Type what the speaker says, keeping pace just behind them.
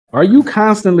Are you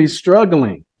constantly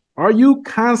struggling? Are you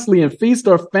constantly in feast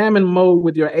or famine mode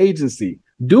with your agency?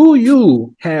 Do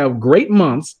you have great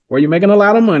months where you're making a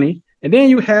lot of money, and then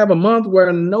you have a month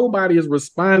where nobody is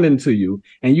responding to you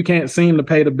and you can't seem to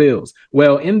pay the bills?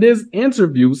 Well, in this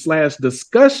interview slash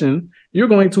discussion, you're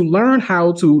going to learn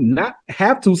how to not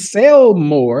have to sell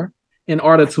more in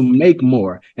order to make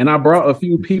more. And I brought a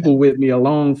few people with me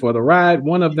along for the ride.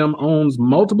 One of them owns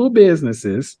multiple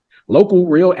businesses, local,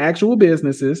 real, actual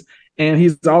businesses. And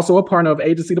he's also a partner of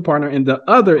Agency to Partner. And the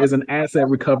other is an asset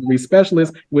recovery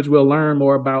specialist, which we'll learn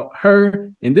more about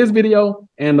her in this video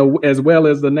and as well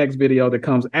as the next video that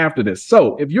comes after this.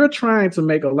 So if you're trying to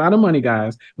make a lot of money,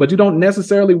 guys, but you don't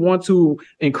necessarily want to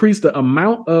increase the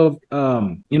amount of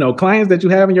clients that you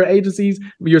have in your agencies,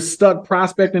 you're stuck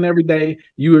prospecting every day.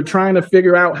 You're trying to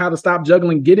figure out how to stop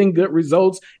juggling, getting good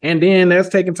results. And then that's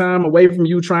taking time away from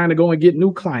you trying to go and get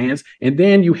new clients. And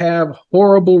then you have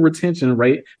horrible retention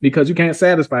rate because you can't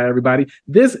satisfy everybody.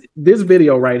 This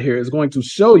video right here is going to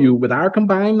show you, with our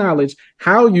combined knowledge,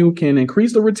 how you can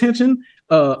increase the retention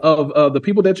of the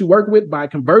people that you work with by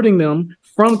converting them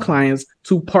from clients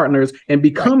to partners and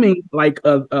becoming like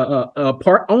a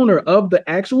part owner of the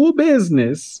actual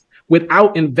business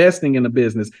without investing in the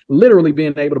business, literally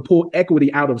being able to pull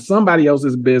equity out of somebody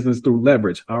else's business through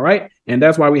leverage. All right. And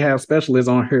that's why we have specialists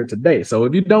on here today. So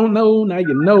if you don't know, now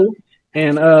you know.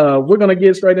 And we're going to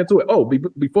get straight into it. Oh,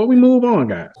 before we move on,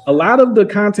 guys, a lot of the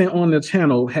content on the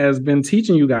channel has been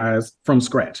teaching you guys from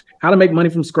scratch, how to make money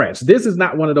from scratch. This is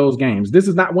not one of those games. This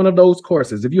is not one of those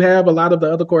courses. If you have a lot of the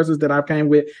other courses that I've came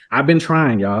with, I've been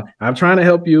trying, y'all. I'm trying to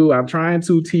help you. I'm trying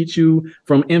to teach you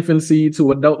from infancy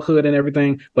to adulthood and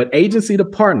everything. But Agency to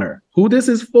Partner, who this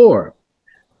is for,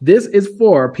 this is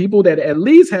for people that at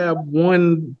least have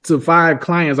 1 to 5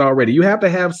 clients already. You have to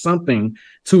have something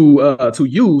to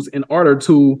use in order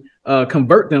to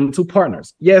convert them to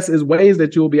partners. Yes, is ways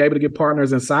that you'll be able to get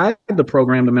partners inside the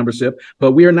program, the membership,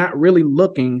 but we are not really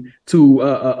looking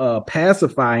to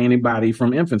pacify anybody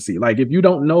from infancy. Like if you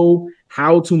don't know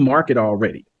how to market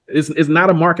already, it's not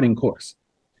a marketing course.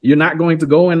 You're not going to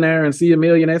go in there and see a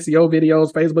million SEO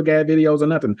videos, Facebook ad videos, or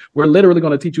nothing. We're literally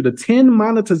going to teach you the 10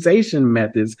 monetization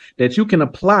methods that you can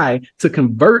apply to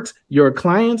convert your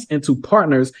clients into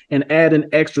partners and add an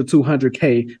extra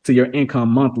 200K to your income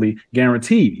monthly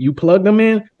guaranteed. You plug them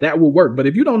in, that will work. But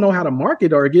if you don't know how to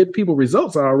market or get people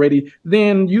results already,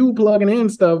 then you plugging in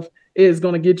stuff is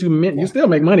going to get you, you still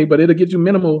make money, but it'll get you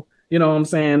minimal,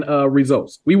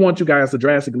 results. We want you guys to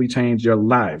drastically change your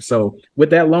lives. So with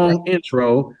that long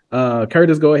intro,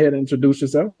 Curtis, go ahead and introduce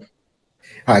yourself.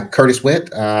 Hi, Curtis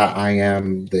Witt. I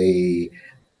am the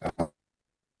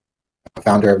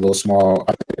founder of a little small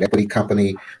equity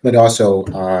company, but also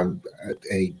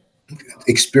a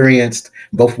experienced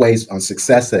both ways on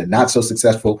success and not so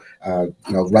successful,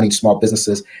 running small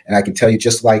businesses. And I can tell you,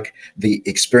 just like the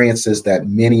experiences that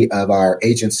many of our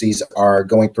agencies are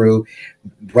going through,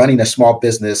 running a small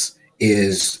business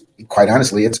is, quite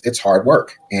honestly, it's hard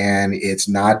work and it's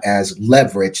not as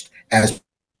leveraged as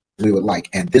we would like.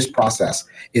 And this process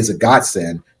is a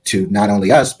godsend to not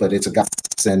only us, but it's a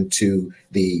godsend to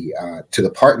the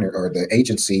partner or the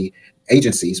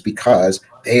agencies, because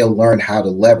they'll learn how to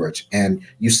leverage. And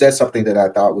you said something that I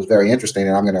thought was very interesting,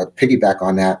 and I'm going to piggyback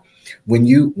on that. When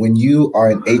you are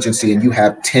an agency and you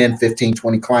have 10, 15,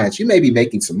 20 clients, you may be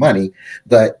making some money,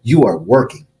 but you are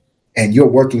working. And you're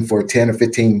working for 10 or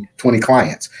 15, 20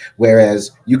 clients,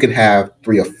 whereas you can have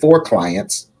 3 or 4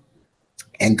 clients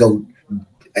and go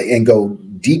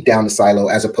deep down the silo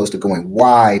as opposed to going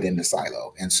wide in the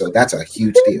silo. And so that's a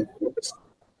huge deal.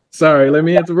 Sorry, let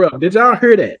me interrupt. Did y'all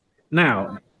hear that?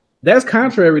 Now, that's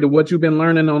contrary to what you've been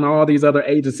learning on all these other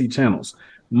agency channels.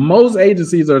 Most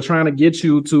agencies are trying to get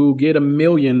you to get 1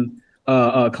 million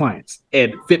clients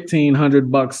at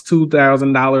 $1,500,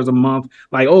 $2,000 a month.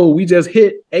 Like, oh, we just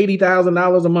hit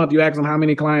 $80,000 a month. You ask them how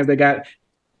many clients they got,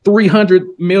 300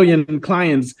 million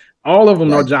clients. All of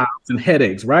them are jobs and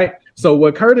headaches, right? So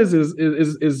what Curtis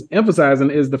is emphasizing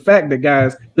is the fact that,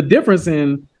 guys, the difference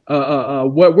in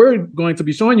what we're going to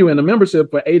be showing you in the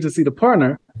membership for Agency to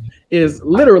Partner is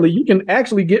literally you can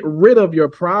actually get rid of your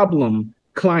problem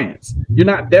clients. You're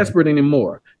not desperate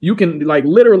anymore. You can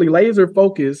literally laser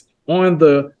focus on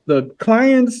the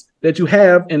clients that you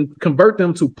have and convert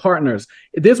them to partners.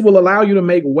 This will allow you to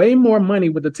make way more money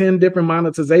with the 10 different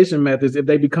monetization methods if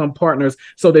they become partners,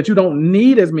 so that you don't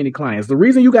need as many clients. The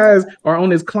reason you guys are on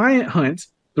this client hunt,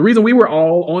 the reason we were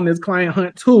all on this client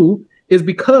hunt too, is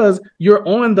because you're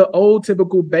on the old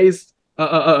typical base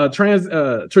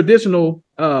traditional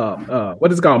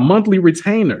what is it called, monthly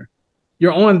retainer.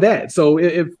 You're on that. So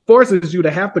it forces you to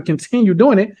have to continue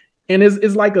doing it. And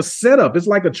it's like a setup. It's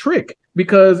like a trick,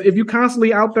 because if you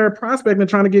constantly out there prospecting and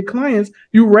trying to get clients,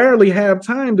 you rarely have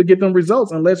time to get them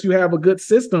results unless you have a good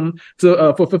system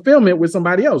to for fulfillment with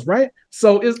somebody else, right?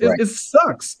 So it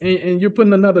sucks, and you're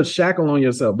putting another shackle on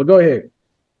yourself. But go ahead.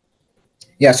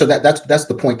 Yeah, so that's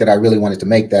the point that I really wanted to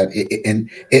make. That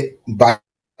by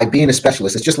being a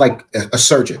specialist, it's just like a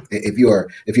surgeon. If you're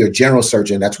a general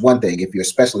surgeon, that's one thing. If you're a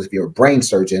specialist, if you're a brain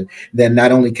surgeon, then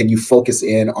not only can you focus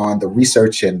in on the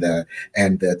research and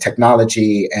the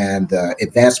technology and the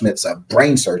advancements of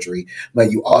brain surgery,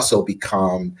 but you also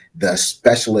become the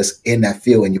specialist in that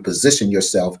field, and you position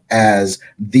yourself as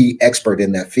the expert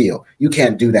in that field. You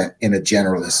can't do that in a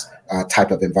generalist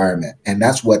type of environment. And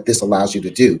that's what this allows you to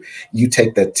do. You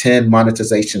take the 10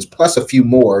 monetizations plus a few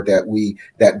more that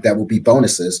will be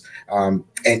bonuses. And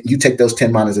you take those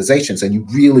 10 monetizations and you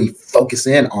really focus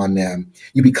in on them.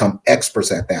 You become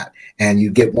experts at that. And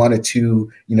you get one or two,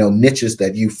 niches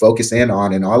that you focus in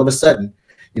on. And all of a sudden,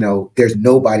 there's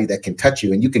nobody that can touch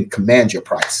you, and you can command your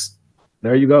price.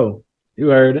 There you go. You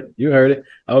heard it. You heard it.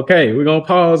 Okay, we're going to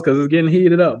pause because it's getting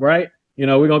heated up, right?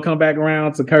 We're going to come back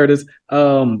around to Curtis.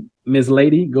 Ms.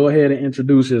 Lady, go ahead and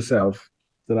introduce yourself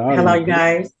to the audience. Hello, you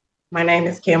guys. My name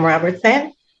is Kim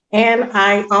Robertson, and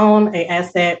I own an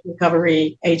asset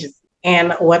recovery agency.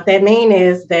 And what that means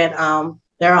is that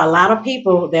there are a lot of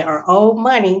people that are owed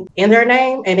money in their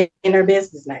name and in their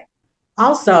business name.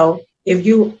 Also, if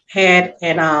you had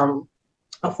a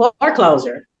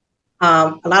foreclosure,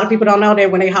 a lot of people don't know that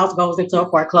when their house goes into a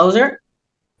foreclosure,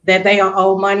 that they are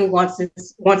owed money once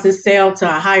it's sold to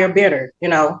a higher bidder.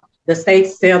 The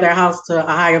states sell their house to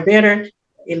a higher bidder.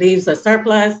 It leaves a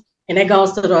surplus, and it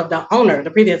goes to the owner,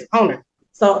 the previous owner.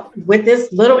 So with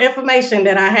this little information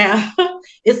that I have,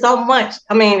 it's so much.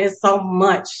 It's so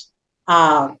much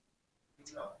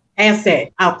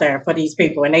asset out there for these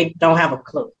people, and they don't have a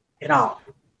clue at all.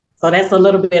 So that's a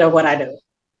little bit of what I do.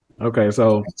 Okay,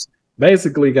 so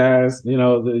basically, guys,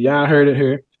 y'all heard it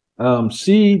here.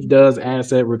 She does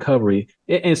asset recovery,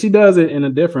 and she does it in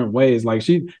a different ways. Like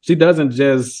she doesn't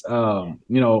just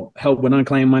help with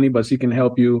unclaimed money, but she can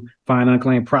help you find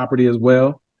unclaimed property as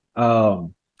well.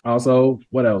 Also,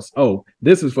 what else? Oh,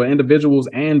 this is for individuals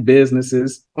and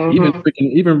businesses,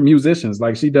 even musicians.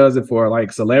 Like she does it for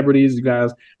like celebrities. You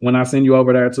guys, when I send you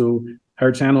over there to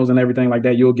her channels and everything like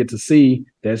that, you'll get to see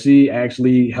that she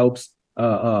actually helps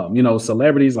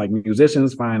celebrities like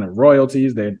musicians find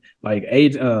royalties that like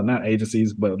not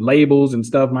agencies but labels and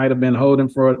stuff might have been holding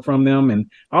from them, and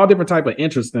all different type of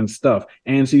interesting stuff.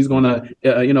 And she's gonna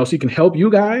she can help you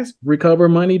guys recover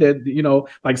money that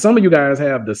like some of you guys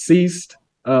have deceased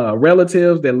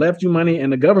relatives that left you money,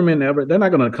 and the government they're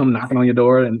not gonna come knocking on your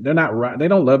door, and they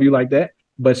don't love you like that.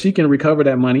 But she can recover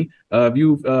that money. If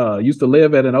you used to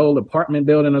live at an old apartment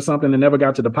building or something and never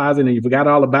got your deposit and you forgot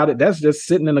all about it, that's just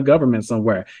sitting in the government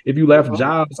somewhere. If you left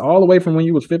jobs all the way from when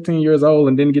you was 15 years old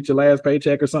and didn't get your last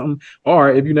paycheck or something,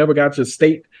 or if you never got your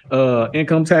state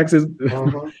income taxes,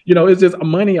 it's just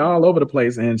money all over the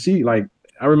place. And she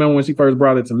I remember when she first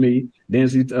brought it to me, then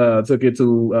she took it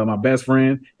to my best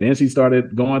friend. Then she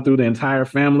started going through the entire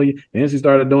family. Then she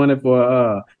started doing it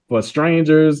for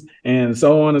strangers and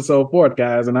so on and so forth,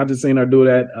 guys. And I just seen her do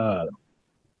that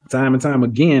time and time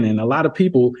again. And a lot of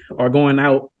people are going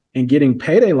out and getting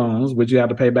payday loans, which you have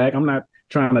to pay back. I'm not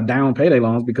trying to down payday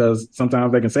loans because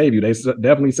sometimes they can save you. They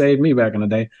definitely saved me back in the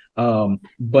day.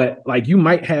 But like you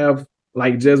might have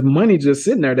like just money just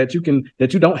sitting there that you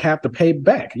don't have to pay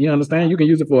back. You understand? You can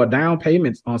use it for a down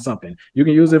payment on something. You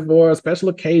can use it for a special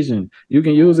occasion. You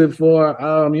can use it for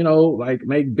like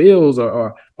make bills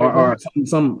or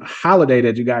some holiday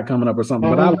that you got coming up or something.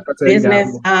 But I'll tell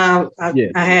business. You guys,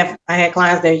 I had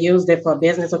clients that used it for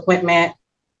business equipment.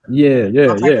 Yeah.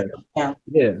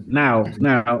 Now,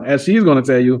 as she's gonna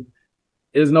tell you,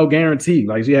 is no guarantee.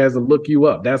 Like she has to look you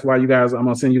up. That's why I'm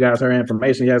gonna send you guys her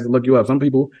information. She has to look you up. Some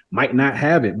people might not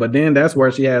have it, but then that's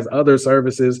where she has other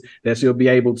services that she'll be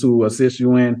able to assist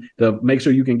you in to make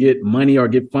sure you can get money or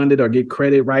get funded or get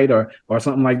credit right or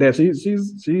something like that.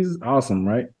 She's awesome,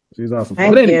 right? She's awesome.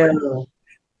 Thank you.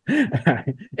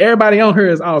 Everybody on here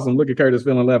is awesome. Look at Curtis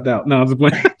feeling left out. No, I'm just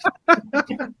playing.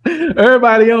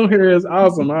 Everybody on here is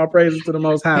awesome. All praises to the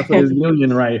Most High for this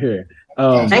union right here.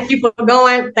 Thank you for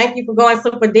going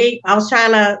super deep. I was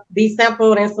trying to be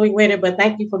simple and sweet with it, but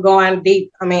thank you for going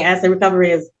deep. Asset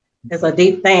recovery is a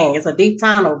deep thing. It's a deep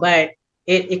tunnel, but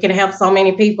it can help so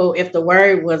many people if the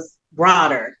word was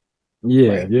broader.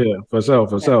 Yeah, for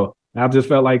sure. I just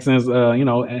felt like since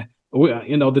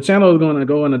the channel is going to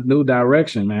go in a new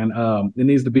direction, man. It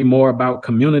needs to be more about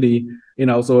community.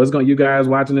 So it's going. You guys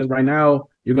watching this right now,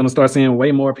 You're going to start seeing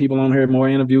way more people on here, more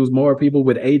interviews, more people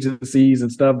with agencies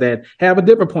and stuff that have a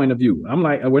different point of view. I'm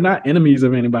like, we're not enemies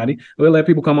of anybody. We'll let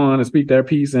people come on and speak their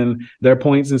piece and their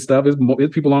points and stuff. It's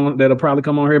people on that'll probably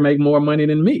come on here and make more money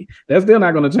than me. That's still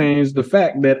not going to change the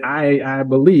fact that I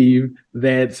believe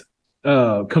that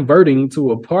converting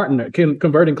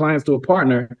clients to a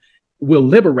partner will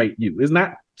liberate you. It's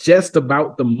not just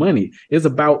about the money. It's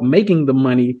about making the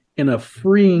money in a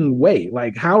freeing way.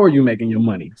 Like, how are you making your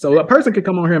money? So a person could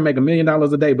come on here and make $1 million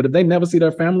a day, but if they never see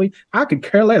their family, I could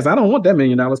care less. I don't want that $1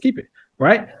 million. Keep it,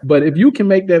 right? But if you can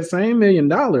make that same $1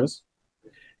 million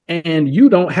and you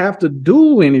don't have to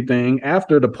do anything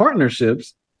after the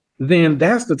partnerships, then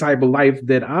that's the type of life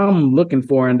that I'm looking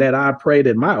for, and that I pray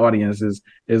that my audience is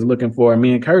looking for.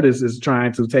 Me and Curtis is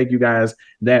trying to take you guys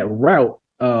that route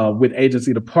with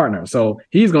agency to partner. So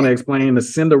he's going to explain the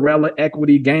Cinderella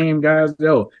equity game, guys.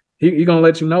 Yo, he's going to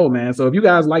let you know, man. So if you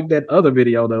guys like that other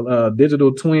video, the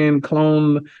digital twin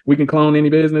clone, we can clone any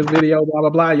business video, blah,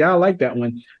 blah, blah. Y'all like that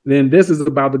one. Then this is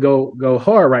about to go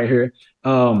hard right here.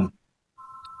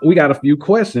 We got a few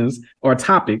questions or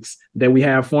topics that we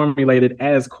have formulated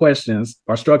as questions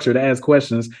or structured as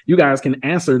questions. You guys can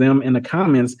answer them in the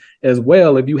comments as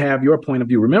well if you have your point of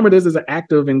view. Remember, this is an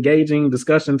active, engaging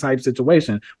discussion type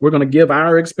situation. We're going to give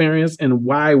our experience and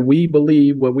why we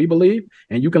believe what we believe,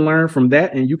 and you can learn from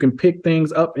that, and you can pick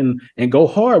things up and go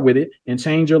hard with it and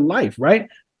change your life, right?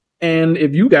 And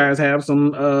if you guys have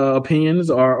some opinions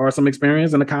or some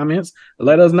experience in the comments,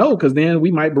 let us know, because then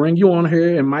we might bring you on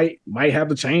here and might have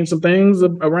to change some things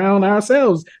around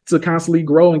ourselves to constantly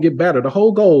grow and get better. The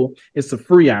whole goal is to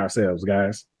free ourselves,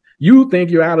 guys. You think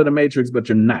you're out of the matrix, but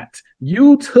you're not.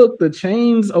 You took the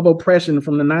chains of oppression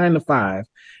from the 9 to 5,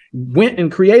 went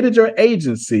and created your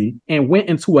agency, and went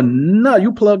into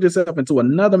you plugged yourself into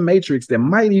another matrix that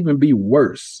might even be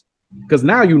worse. Because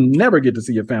now you never get to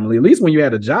see your family. At least when you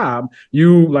had a job,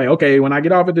 you like, okay, when I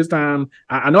get off at this time,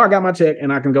 I know I got my check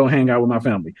and I can go hang out with my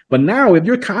family. But now if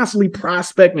you're constantly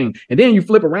prospecting and then you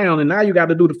flip around and now you got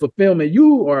to do the fulfillment,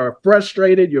 you are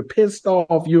frustrated, you're pissed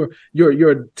off,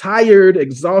 you're tired,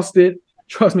 exhausted.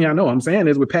 Trust me, I know I'm saying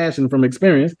this with passion from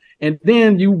experience. And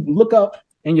then you look up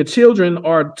and your children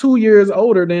are 2 years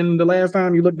older than the last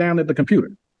time you looked down at the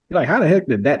computer. You're like, how the heck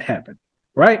did that happen?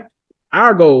 Right?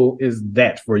 Our goal is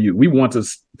that for you. We want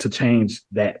to change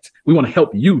that. We want to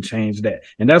help you change that.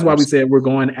 And that's why we said we're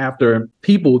going after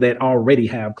people that already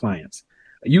have clients.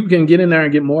 You can get in there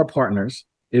and get more partners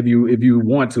if you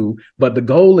want to, but the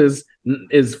goal is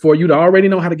for you to already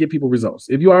know how to get people results.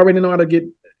 If you already know how to get,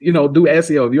 do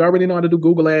SEO, if you already know how to do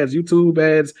Google ads, YouTube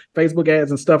ads, Facebook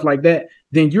ads, and stuff like that,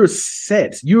 then you're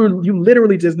set. You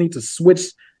literally just need to switch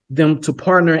them to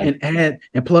partner and add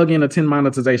and plug in a 10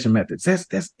 monetization methods.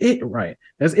 That's it, right?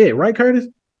 That's it, right, Curtis?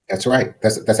 That's right.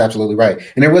 That's absolutely right.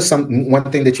 And there was one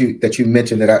thing that you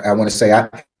mentioned that I want to say. I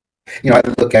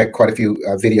look at quite a few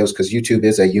videos because YouTube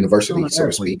is a university, so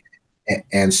to speak,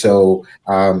 and so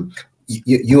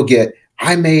you'll get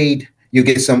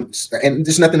some, and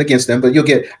there's nothing against them, but you'll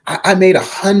get I made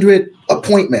 100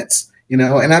 appointments, and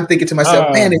I'm thinking to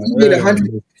myself, man, if you made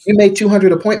 100, you made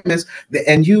 200 appointments,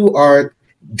 and you are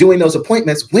doing those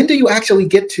appointments, when do you actually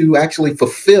get to actually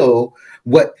fulfill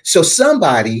what? So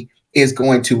somebody is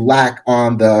going to lack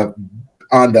on the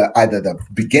either the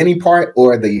beginning part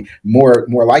or the more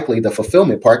likely the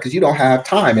fulfillment part, because you don't have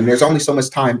time, and there's only so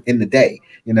much time in the day,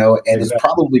 and exactly. It's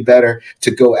probably better to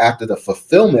go after the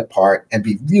fulfillment part and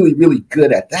be really, really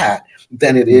good at that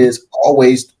than it is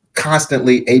always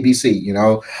constantly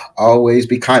ABC, always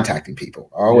be contacting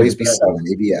people, always be selling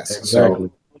ABS.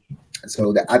 Exactly.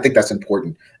 So I think that's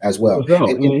important as well. Go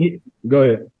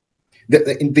ahead.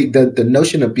 The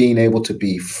notion of being able to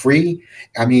be free,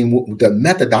 I mean, the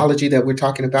methodology that we're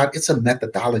talking about, it's a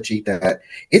methodology that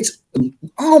it's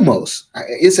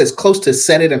as close to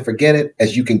set it and forget it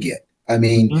as you can get. I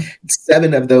mean,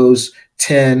 7 of those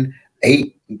 10,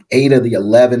 8 of the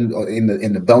 11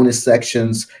 in the bonus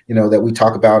sections, that we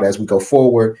talk about as we go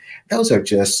forward, those are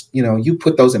just, you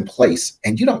put those in place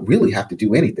and you don't really have to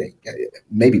do anything.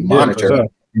 Maybe monitor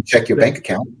and check your bank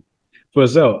account. For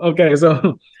sure. Okay,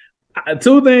 so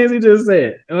 2 things he just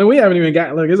said. And we haven't even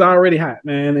got, look, it's already hot,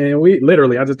 man.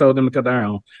 And I just told them to cut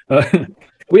down.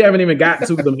 We haven't even got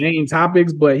to the main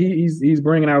topics, but he's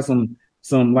bringing out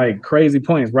some like crazy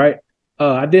points, right?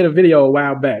 I did a video a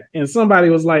while back and somebody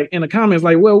was like in the comments,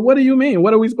 like, well, what do you mean?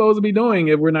 What are we supposed to be doing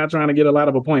if we're not trying to get a lot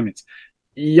of appointments?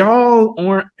 Y'all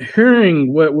aren't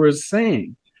hearing what we're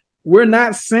saying. We're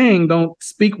not saying don't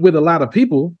speak with a lot of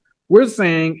people. We're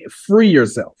saying free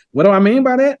yourself. What do I mean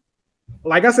by that?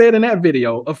 Like I said in that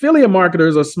video, affiliate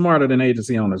marketers are smarter than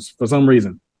agency owners for some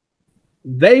reason.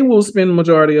 they will spend the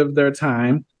majority of their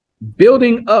time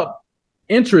building up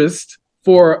interest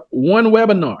for one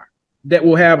webinar that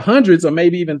will have hundreds or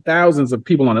maybe even thousands of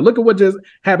people on it. Look at what just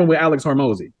happened with Alex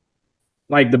Hormozy,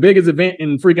 like the biggest event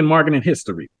in freaking marketing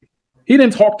history. He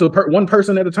didn't talk to one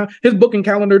person at a time. His booking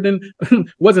calendar didn't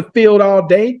wasn't filled all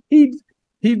day. He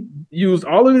used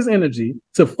all of his energy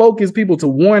to focus people to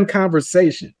one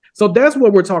conversation. So that's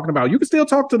what we're talking about. You can still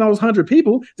talk to those 100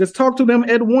 people. Just talk to them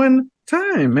at one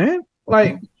time, man.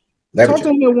 Like, talk to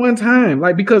them at one time.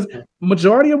 Like, because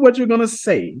majority of what you're going to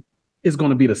say is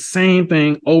going to be the same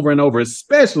thing over and over,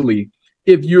 especially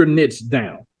if you're niched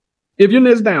down. If you're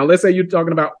niched down, let's say you're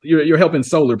talking about you're helping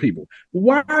solar people.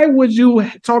 Why would you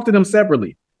talk to them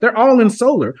separately? They're all in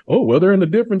solar. Oh, well, they're in a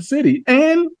different city.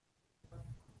 And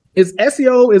it's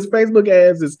SEO, it's Facebook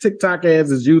ads, it's TikTok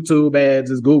ads, it's YouTube ads,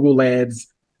 it's Google ads.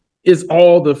 It's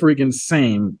all the freaking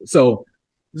same. So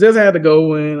just had to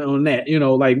go in on that. You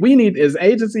know, like we need, as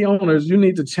agency owners, you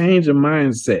need to change your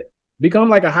mindset. Become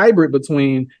like a hybrid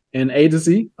between an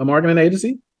agency, a marketing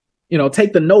agency. You know,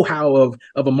 take the know-how of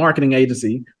a marketing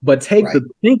agency, but take the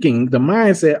thinking, the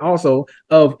mindset also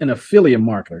of an affiliate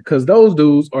marketer, because those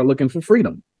dudes are looking for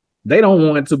freedom. They don't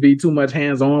want to be too much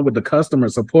hands-on with the customer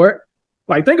support.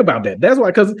 Like, think about that. That's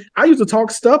why, because I used to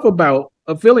talk stuff about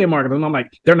affiliate marketing, and I'm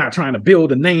like, they're not trying to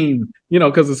build a name, you know,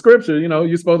 because the scripture, you know,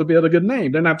 you're supposed to build a good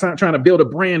name. They're not trying to build a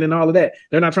brand and all of that.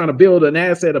 They're not trying to build an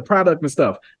asset, a product and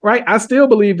stuff, right? I still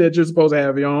believe that you're supposed to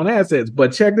have your own assets,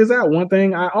 but check this out. One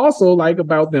thing I also like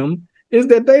about them is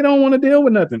that they don't want to deal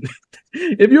with nothing.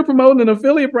 If you're promoting an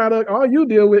affiliate product, all you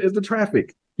deal with is the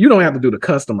traffic. You don't have to do the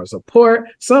customer support.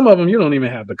 Some of them, you don't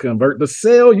even have to convert the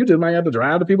sale. You just might have to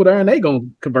drive the people there and they going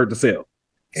to convert the sale.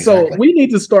 Exactly. So we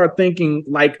need to start thinking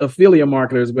like affiliate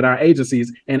marketers with our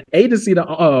agencies, and the agency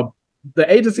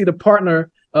to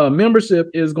partner membership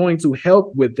is going to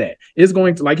help with that. It's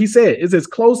going to, like he said, it's as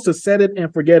close to set it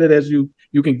and forget it as you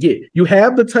can get. You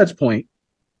have the touch point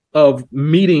of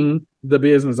meeting the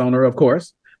business owner, of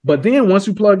course, but then once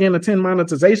you plug in the 10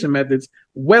 monetization methods,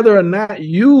 whether or not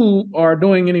you are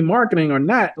doing any marketing or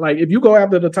not, like if you go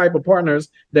after the type of partners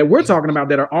that we're talking about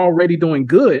that are already doing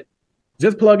good,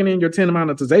 just plugging in your 10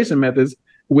 monetization methods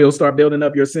will start building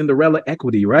up your Cinderella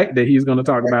equity, right? That he's going to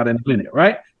talk about in a minute,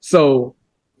 right? So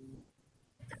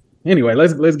anyway,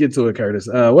 let's get to it, Curtis.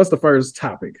 What's the first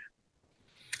topic?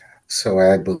 So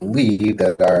I believe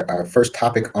that our first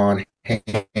topic on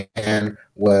hand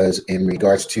was in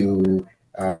regards to,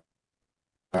 I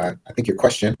think your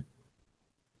question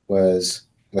was,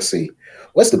 let's see,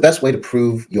 what's the best way to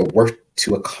prove your worth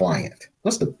to a client?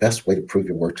 What's the best way to prove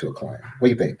your worth to a client? What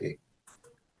do you think, D?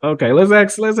 Okay, let's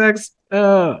ask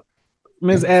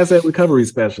Ms. Asset Recovery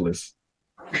Specialist.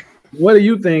 What do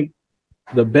you think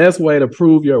the best way to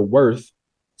prove your worth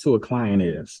to a client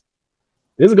is?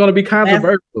 This is going to be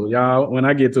controversial, y'all, when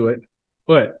I get to it.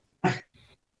 But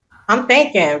I'm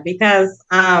thinking, because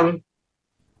I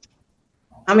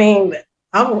mean,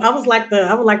 I would like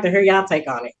to hear y'all take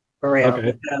on it, for real.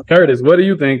 Okay. Curtis, what do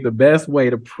you think the best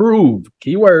way to prove,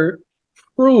 keyword,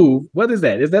 prove, what is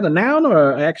that? Is that a noun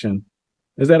or an action?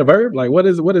 Is that a verb? Like, what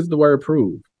is the word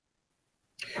prove?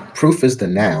 Proof is the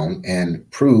noun, and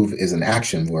prove is an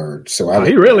action word. So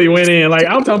he really went in. Like,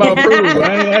 I'm talking about prove.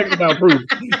 I ain't asking about proof.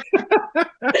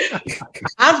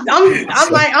 I'm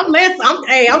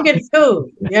getting schooled.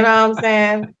 You know what I'm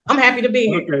saying? I'm happy to be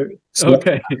here.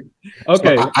 Okay.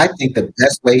 So I think the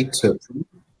best way to prove.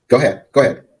 Go ahead.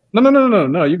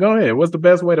 No. You go ahead. What's the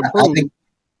best way to prove?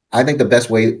 I think the best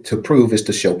way to prove is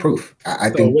to show proof. I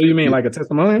think. What do you mean, like a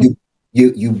testimonial?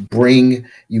 You bring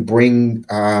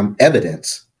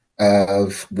evidence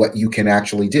of what you can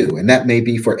actually do. And that may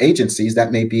be for agencies,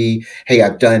 that may be, hey,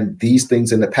 I've done these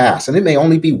things in the past. And it may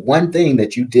only be one thing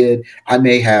that you did. I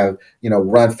may have,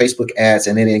 run Facebook ads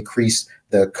and it increased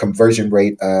the conversion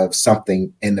rate of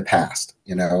something in the past,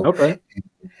 Okay.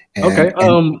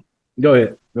 And go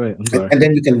ahead. I'm sorry. And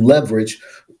then you can leverage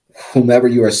whomever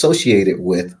you're associated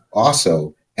with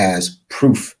also as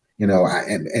proof.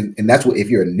 And that's what,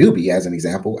 if you're a newbie, as an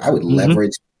example, I would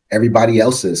leverage everybody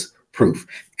else's proof,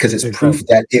 because it's proof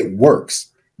that it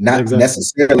works, not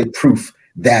necessarily proof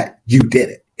that you did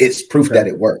it. It's proof that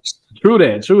it works. True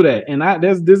that. And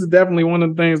this is definitely one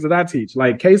of the things that I teach.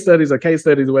 Like, case studies are case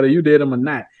studies, whether you did them or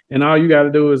not. And all you got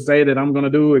to do is say that I'm going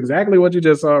to do exactly what you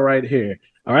just saw right here.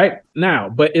 All right. Now,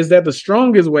 but is that the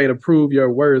strongest way to prove your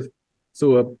worth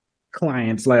to a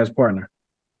client/partner?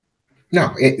 No,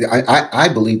 I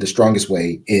believe the strongest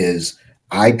way is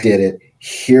I did it.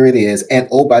 Here it is. And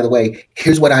oh, by the way,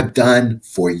 here's what I've done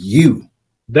for you.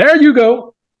 There you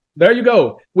go.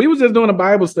 We was just doing a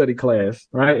Bible study class,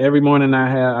 right? Every morning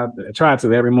I try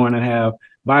to every morning have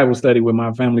Bible study with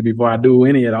my family before I do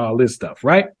any of all this stuff,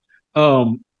 right?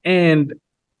 And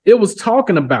it was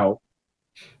talking about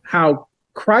how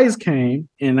Christ came,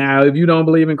 and now if you don't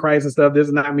believe in Christ and stuff, this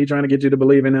is not me trying to get you to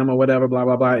believe in him or whatever, blah,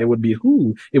 blah, blah. It would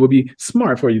be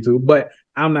smart for you to, but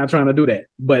I'm not trying to do that.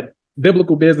 But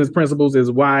biblical business principles is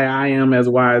why I am as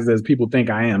wise as people think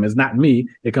I am. It's not me.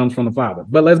 It comes from the Father.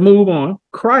 But let's move on.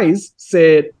 Christ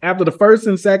said after the first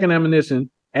and second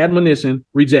admonition,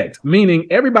 reject, meaning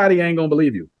everybody ain't going to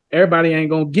believe you. Everybody ain't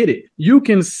going to get it. You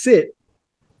can sit.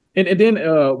 And then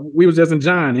we was just in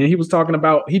John, and he was talking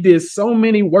about he did so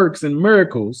many works and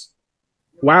miracles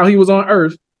while he was on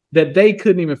earth that they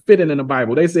couldn't even fit it in the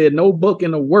Bible. They said no book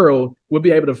in the world would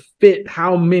be able to fit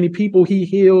how many people he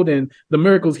healed and the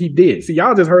miracles he did. See,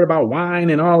 y'all just heard about wine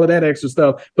and all of that extra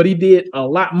stuff, but he did a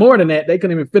lot more than that. They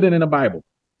couldn't even fit it in the Bible.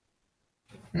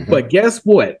 Mm-hmm. But guess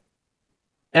what?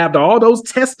 After all those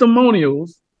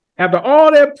testimonials, after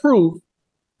all that proof,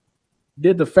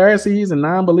 did the Pharisees and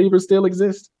non-believers still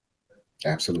exist?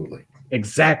 Absolutely.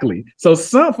 Exactly. So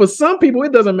for some people,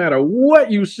 it doesn't matter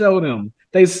what you show them.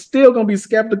 They still going to be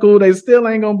skeptical. They still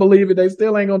ain't going to believe it. They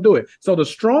still ain't going to do it. So the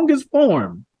strongest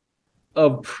form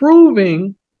of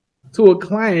proving to a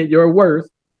client your worth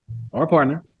or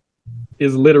partner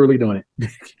is literally doing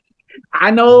it. I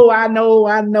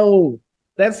know.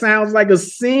 That sounds like a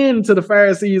sin to the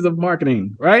Pharisees of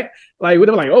marketing, right? Like,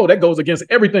 they're like, oh, that goes against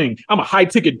everything. I'm a high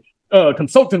ticket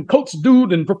consultant, coach,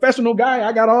 dude, and professional guy.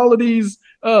 I got all of these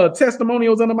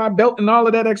testimonials under my belt and all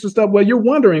of that extra stuff. Well, you're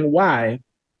wondering why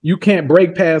you can't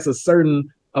break past a certain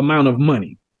amount of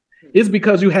money. It's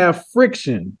because you have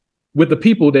friction with the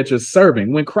people that you're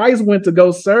serving. When Christ went to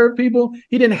go serve people,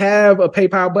 he didn't have a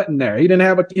PayPal button there. He didn't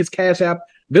have his Cash App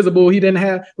visible. He didn't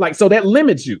have so that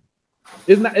limits you.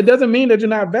 It doesn't mean that you're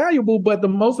not valuable, but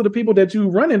most of the people that you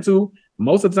run into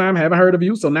most of the time haven't heard of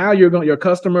you. So now your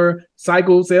customer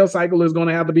sales cycle is going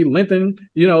to have to be lengthened,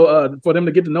 for them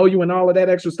to get to know you and all of that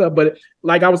extra stuff. But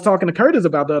like I was talking to Curtis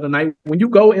about the other night, when you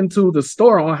go into the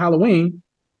store on Halloween,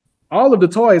 all of the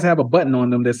toys have a button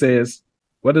on them that says,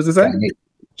 what does it say?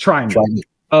 Try me.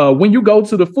 When you go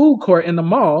to the food court in the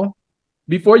mall,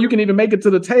 before you can even make it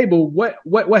to the table,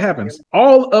 what happens?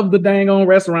 All of the dang on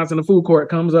restaurants in the food court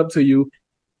comes up to you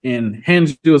and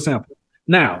hands you a sample.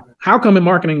 Now, how come in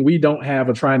marketing we don't have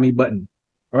a try me button?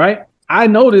 All right. I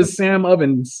noticed Sam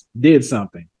Ovens did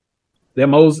something that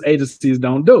most agencies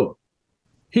don't do.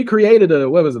 He created a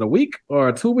week or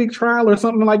a 2-week trial or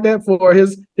something like that for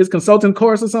his consulting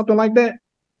course or something like that.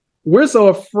 We're so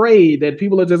afraid that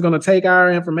people are just going to take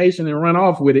our information and run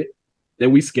off with it that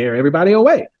we scare everybody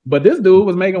away. But this dude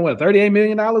was making $38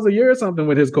 million a year or something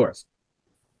with his course.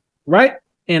 Right.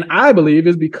 And I believe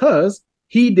it's because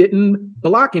he didn't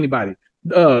block anybody.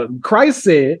 Christ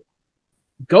said,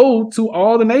 go to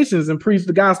all the nations and preach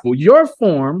the gospel. Your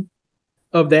form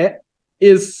of that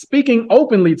is speaking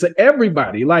openly to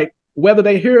everybody, like whether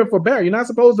they hear it for better. You're not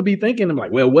supposed to be thinking them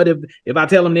like, well, what if I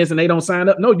tell them this and they don't sign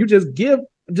up? No, you just give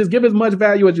as much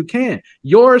value as you can.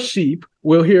 Your sheep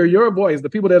will hear your voice, the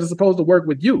people that are supposed to work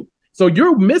with you. So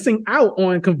you're missing out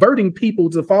on converting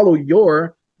people to follow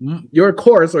your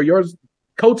course or your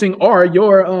coaching or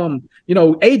your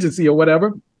agency or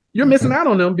whatever. You're missing out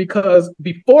on them because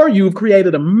before you've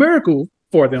created a miracle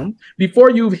for them, before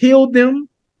you've healed them,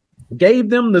 gave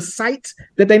them the sight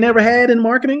that they never had in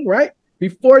marketing, right?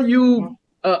 Before you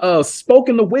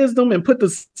spoken the wisdom and put the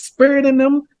spirit in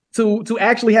them to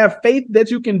actually have faith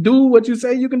that you can do what you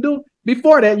say you can do.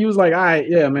 Before that, you was like, all right,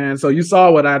 yeah, man. So you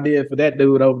saw what I did for that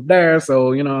dude over there.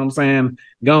 So, you know what I'm saying?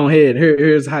 Go ahead.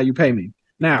 Here's how you pay me.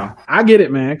 Now, I get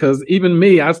it, man, because even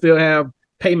me, I still have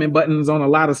payment buttons on a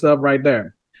lot of stuff right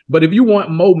there. But if you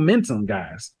want momentum,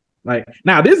 guys, like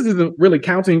now, this isn't really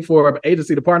counting for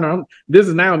agency to partner. This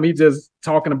is now me just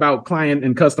talking about client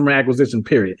and customer acquisition,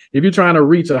 period. If you're trying to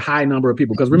reach a high number of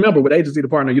people, because remember, with agency to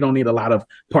partner, you don't need a lot of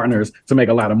partners to make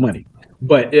a lot of money.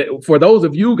 But for those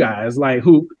of you guys like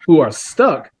who are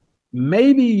stuck,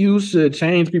 maybe you should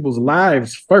change people's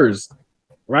lives first,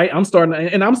 right? I'm still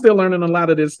learning a lot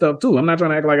of this stuff too. I'm not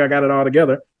trying to act like I got it all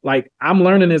together. Like I'm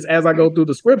learning this as I go through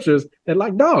the scriptures. And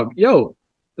like,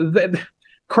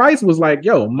 Christ was like,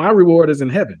 my reward is in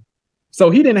heaven.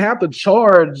 So he didn't have to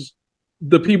charge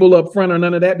the people up front or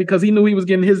none of that because he knew he was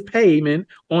getting his payment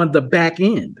on the back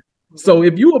end. So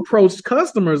if you approach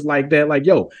customers like that, like,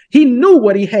 he knew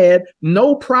what he had,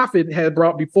 no prophet had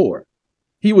brought before.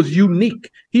 He was unique.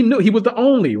 He knew he was the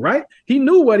only, right? He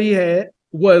knew what he had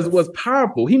was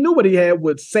powerful. He knew what he had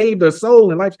would save their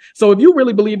soul and life. So if you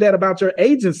really believe that about your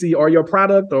agency or your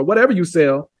product or whatever you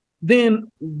sell,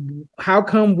 then how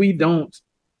come we don't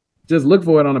Just look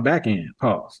for it on the back end.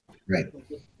 Pause. Right.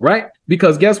 Right?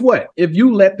 Because guess what? If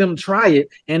you let them try it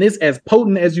and it's as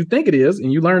potent as you think it is,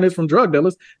 and you learn this from drug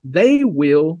dealers, they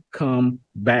will come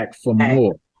back for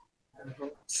more.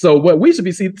 So what we should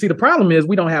be see the problem is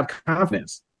we don't have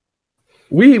confidence.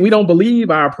 We don't believe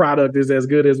our product is as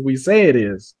good as we say it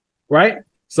is, right?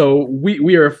 So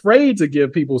we are afraid to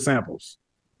give people samples.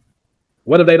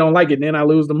 What if they don't like it and then I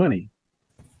lose the money?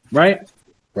 Right?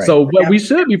 So what we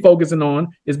should be focusing on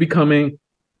is becoming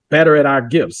better at our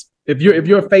gifts. If you're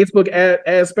a Facebook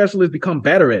ad specialist, become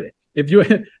better at it. If you're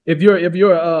a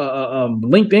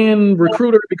LinkedIn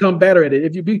recruiter, become better at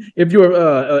it. If you're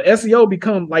a SEO,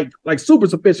 become like super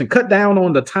sufficient. Cut down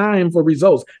on the time for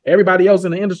results. Everybody else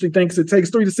in the industry thinks it takes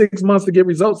 3 to 6 months to get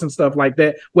results and stuff like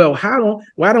that. Well,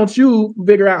 why don't you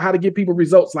figure out how to get people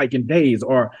results like in days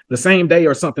or the same day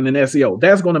or something in SEO?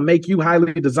 That's going to make you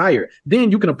highly desired.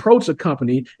 Then you can approach a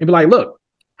company and be like, look,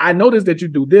 I noticed that you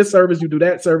do this service, you do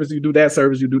that service, you do that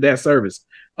service, you do that service.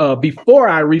 Before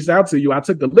I reached out to you, I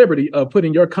took the liberty of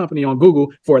putting your company on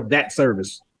Google for that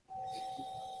service.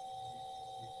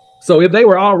 So if they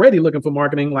were already looking for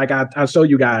marketing, like I show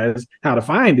you guys how to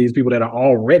find these people that are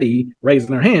already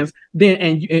raising their hands, then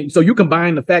and so you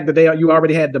combine the fact that you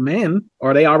already had demand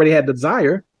or they already had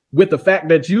desire with the fact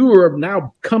that you are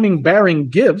now coming bearing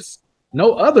gifts.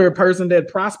 No other person that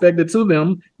prospected to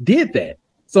them did that.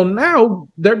 So now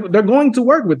they're going to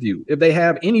work with you if they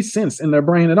have any sense in their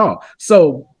brain at all.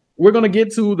 So we're going to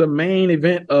get to the main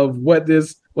event of what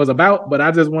this was about, but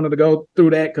I just wanted to go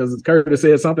through that because Curtis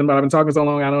said something, but I've been talking so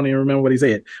long I don't even remember what he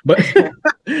said. But all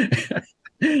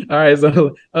right,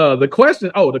 so the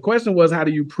question was, how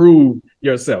do you prove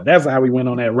yourself? That's how we went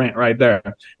on that rant right there.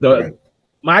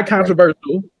 My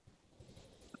controversial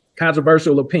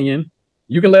opinion.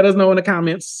 You can let us know in the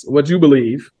comments what you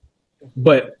believe.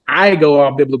 But I go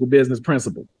off biblical business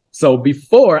principle. So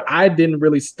before I didn't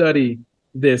really study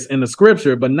this in the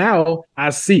scripture, but now I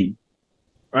see.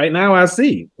 Right now I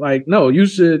see. Like, no, you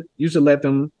should let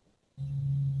them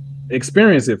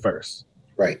experience it first.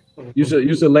 Right. You should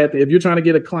if you're trying to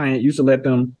get a client, you should let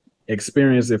them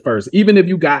experience it first, even if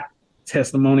you got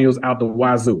testimonials out the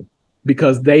wazoo,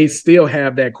 because they still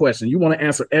have that question. You want to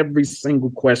answer every single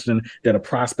question that a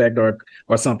prospect or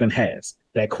something has.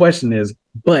 That question is,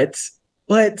 but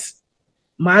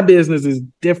my business is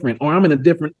different, or I'm in a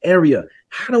different area.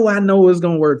 How do I know it's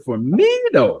gonna work for me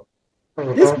though?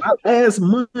 This is my last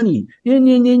money.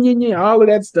 All of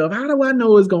that stuff. How do I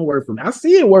know it's gonna work for me? I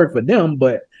see it work for them,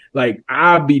 but like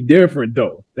I'll be different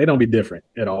though. They don't be different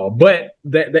at all. But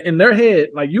that in their head,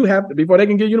 like you have to, before they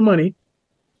can give you the money,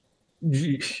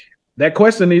 that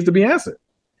question needs to be answered.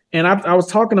 And I was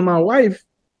talking to my wife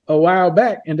a while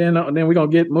back, and then we're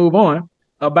gonna move on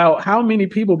about how many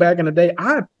people back in the day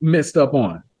I messed up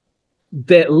on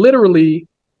that literally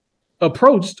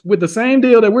approached with the same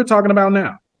deal that we're talking about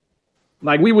now.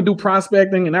 Like we would do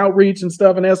prospecting and outreach and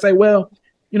stuff, and they'll say, well,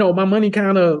 my money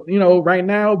kind of, right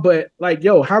now, but like,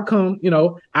 yo, how come,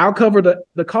 I'll cover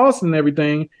the costs and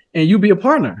everything and you be a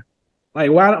partner?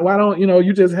 Like, why don't,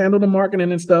 you just handle the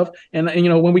marketing and stuff. And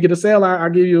when we get a sale,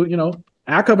 I'll give you,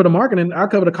 I cover the marketing, I'll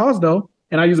cover the cost though.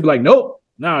 And I used to be like, nope.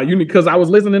 No, because I was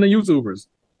listening to YouTubers.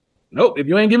 Nope, if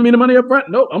you ain't giving me the money up front,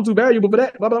 nope, I'm too valuable for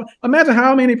that. Blah, blah. Imagine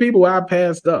how many people I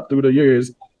passed up through the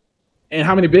years and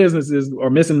how many businesses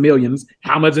are missing millions,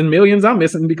 how much in millions I'm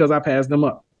missing because I passed them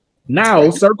up.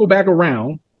 Now, circle back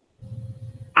around,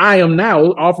 I am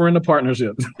now offering a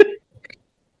partnership.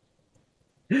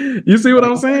 You see what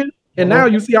I'm saying? And now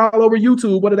you see all over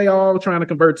YouTube, what are they all trying to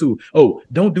convert to? Oh,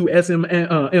 don't do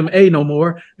SMA no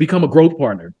more, become a growth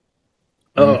partner.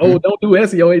 Oh, don't do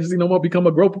SEO agency no more, become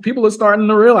a growth. People are starting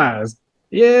to realize,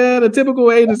 yeah, the typical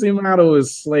agency model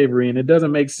is slavery, and it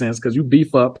doesn't make sense because you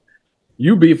beef up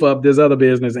this other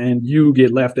business and you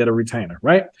get left at a retainer,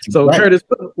 right? So Curtis,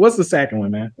 what's the second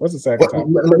one, man? What's the second topic?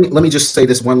 Let me just say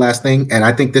this one last thing, and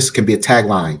I think this can be a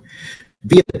tagline.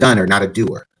 Be a dunner, not a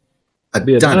doer.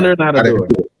 Be a dunner, not a doer.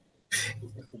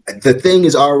 The thing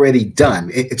is already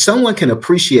done. If someone can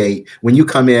appreciate when you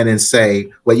come in and say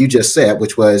what you just said,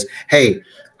 which was, hey,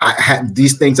 I have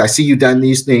these things. I see you done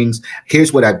these things.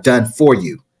 Here's what I've done for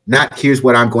you. Not here's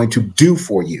what I'm going to do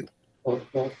for you. When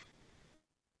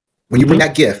you bring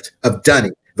that gift of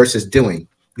done versus doing,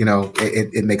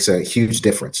 it makes a huge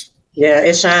difference. Yeah,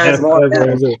 it shines more.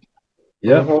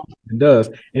 Yeah, it does.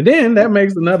 And then that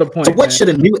makes another point. So what should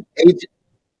a new agent?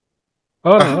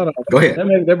 Hold on. Go ahead.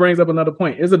 That brings up another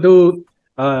point. It's a dude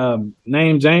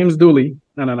named James Dooley.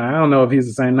 No. I don't know if he's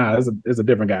the same. No, it's a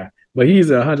different guy. But he's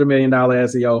 $100 million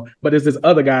SEO. But it's this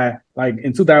other guy. Like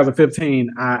in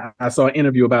 2015, I saw an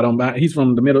interview about him. He's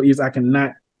from the Middle East. I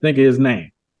cannot think of his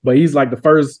name. but he's like the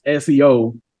first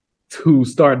SEO to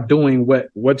start doing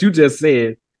what you just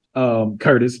said,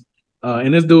 Curtis.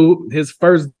 And this dude, his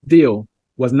first deal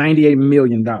was $98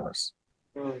 million.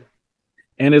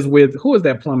 And it's with, who is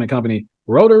that plumbing company?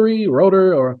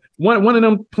 Rotor, or one of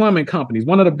them plumbing companies,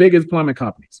 one of the biggest plumbing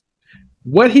companies.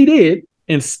 What he did,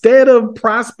 instead of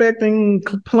prospecting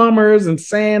plumbers and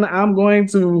saying, I'm going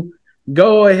to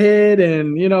go ahead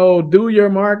and, do your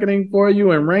marketing for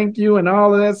you and rank you and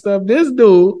all of that stuff, this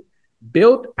dude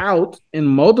built out in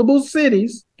multiple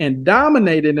cities and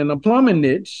dominated in the plumbing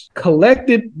niche,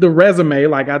 collected the resume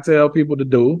like I tell people to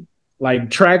do,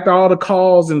 like tracked all the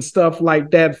calls and stuff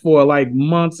like that for like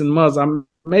months and months,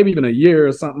 maybe even a year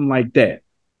or something like that.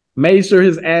 Made sure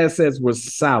his assets were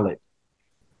solid.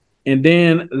 And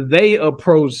then they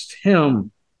approached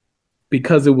him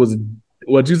because it was,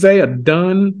 what'd you say, it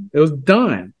was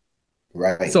done.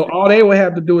 Right. So all they would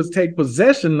have to do is take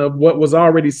possession of what was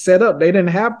already set up. They didn't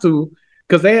have to,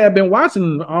 because they had been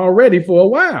watching already for a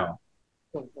while.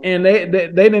 And they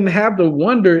didn't have to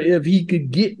wonder if he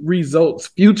could get results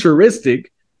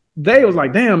futuristic. They was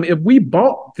like, damn, if we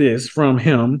bought this from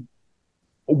him,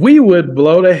 we would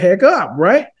blow the heck up,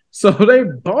 right? So they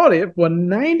bought it for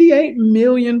 $98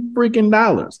 million freaking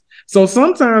dollars. So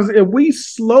sometimes if we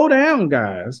slow down,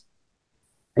 guys,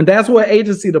 and that's what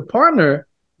agency to partner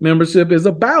membership is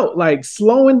about, like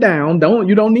slowing down.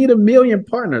 You don't need 1 million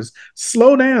partners.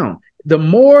 Slow down. The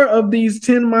more of these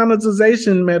 10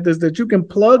 monetization methods that you can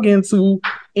plug into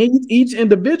each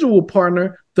individual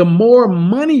partner, the more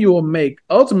money you'll make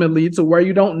ultimately, to where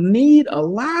you don't need a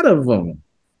lot of them.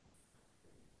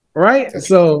 Right?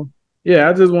 So yeah,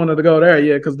 I just wanted to go there.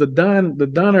 Yeah, because the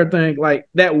Dunner thing, like,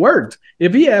 that worked.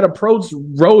 If he had approached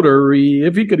Rotary,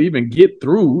 if he could even get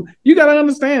through, you got to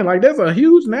understand, like, that's a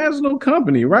huge national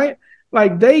company, right?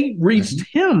 Like, they reached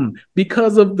him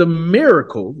because of the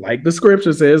miracle, like the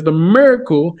scripture says, the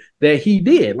miracle that he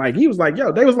did. Like, he was like,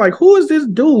 yo, they was like, who is this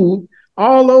dude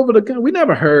all over the country? We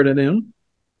never heard of him.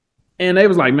 And they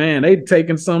was like, man, they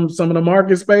taking some of the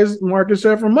market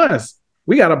share from us.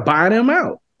 We got to buy them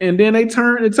out. And then it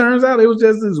turns out it was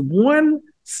just this one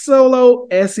solo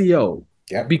SEO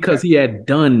because he had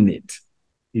done it.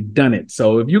 He'd done it.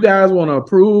 So if you guys want to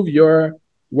prove your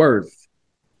worth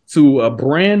to a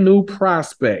brand new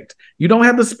prospect, you don't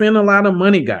have to spend a lot of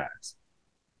money, guys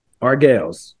or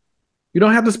gals. You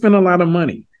don't have to spend a lot of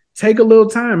money. Take a little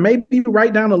time. Maybe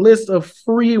write down a list of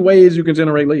free ways you can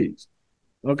generate leads.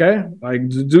 Okay? Like,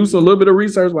 do a little bit of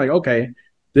research. Like, okay,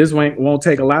 this won't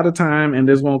take a lot of time and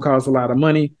this won't cost a lot of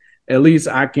money. At least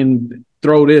I can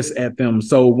throw this at them.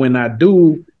 So when I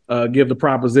do give the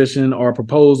proposition or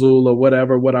proposal or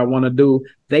whatever, what I want to do,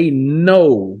 they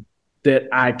know that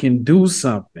I can do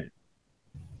something.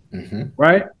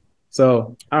 Right?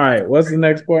 So, all right, what's the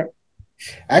next part?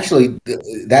 Actually,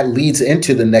 that leads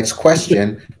into the next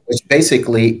question, which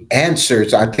basically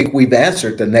answers, I think we've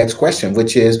answered the next question,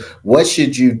 which is, what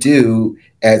should you do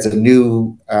as a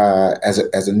new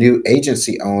new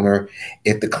agency owner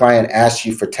if the client asks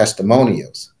you for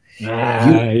testimonials?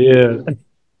 You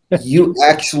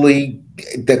actually,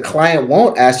 the client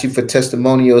won't ask you for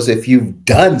testimonials if you've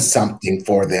done something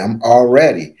for them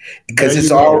already, because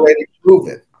it's already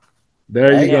proven.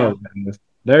 There you go.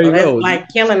 There you go. Like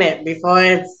killing it before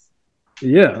it's.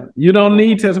 Yeah, you don't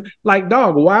need to. Like,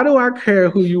 dog, why do I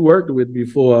care who you worked with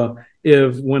before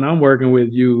if when I'm working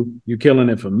with you, you're killing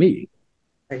it for me?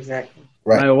 Exactly.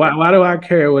 Right. Like, why do I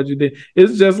care what you did?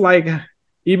 It's just like,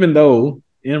 even though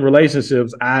in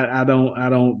relationships, I don't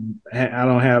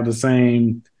have the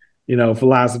same,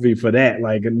 philosophy for that.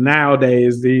 Like,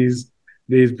 nowadays, these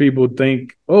people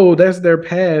think, oh, that's their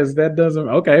past. That doesn't,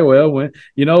 okay, well, when,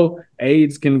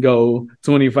 AIDS can go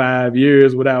 25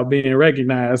 years without being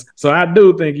recognized. So I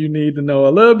do think you need to know a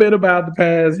little bit about the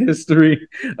past history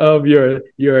of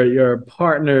your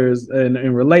partners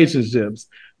and relationships.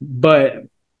 But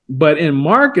in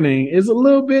marketing, it's a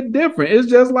little bit different. It's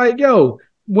just like, yo,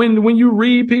 when you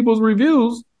read people's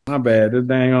reviews, my bad, this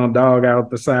dang on dog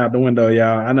out the side of the window,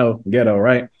 y'all. I know, ghetto,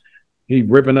 right? He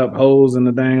ripping up holes in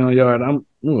the dang on yard.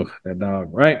 That dog,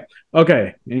 right?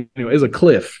 Okay. Anyway, it's a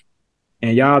cliff.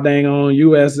 And y'all dang on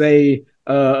USA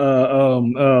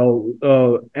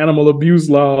animal abuse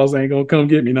laws ain't gonna come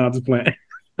get me. No, I'm just playing.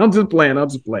 I'm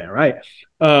just playing, right?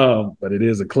 But it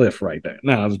is a cliff right there.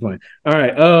 No, I'm just playing. All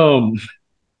right.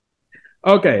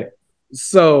 Okay.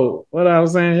 So what I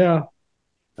was saying, y'all,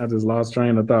 I just lost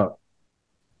train of thought.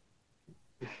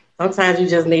 Sometimes you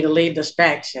just need to leave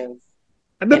distractions.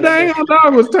 The dang on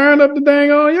dog was turned up the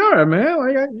dang on yard, man.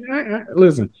 Like, I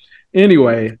listen.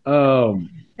 Anyway,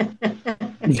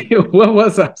 What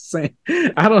was I saying?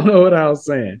 I don't know what I was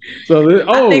saying. So,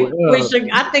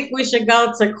 I think we should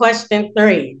go to question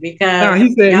 3 now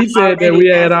because he y'all said that already we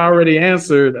had answered. already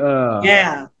answered.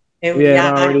 Yeah, We had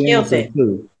y'all already killed answered it.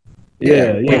 too.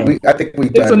 Yeah, Yeah, yeah. I think we've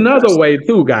It's done. another way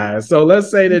too, guys. So let's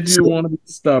say that you So, want to be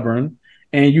stubborn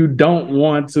and you don't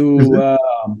want to,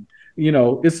 mhm.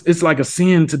 it's like a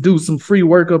sin to do some free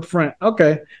work up front.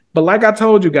 Okay, but like I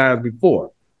told you guys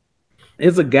before,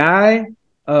 it's a guy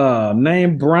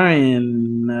named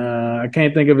Brian. I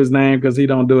can't think of his name because he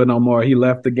don't do it no more. He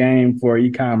left the game for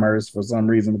e-commerce for some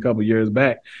reason a couple years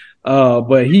back.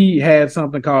 But he had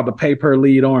something called the pay per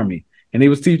lead army, and he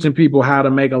was teaching people how to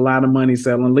make a lot of money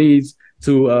selling leads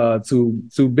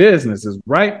to businesses,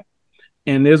 right?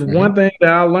 And there's one thing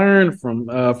that I learned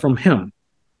from him,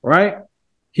 right?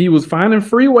 He was finding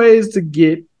free ways to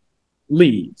get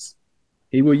leads.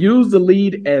 He will use the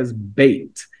lead as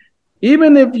bait.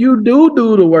 Even if you do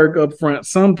the work up front,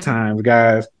 sometimes,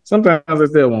 guys, sometimes they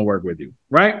still won't work with you,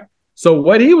 right? So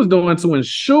what he was doing to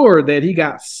ensure that he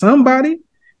got somebody,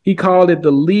 he called it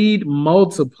the lead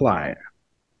multiplier.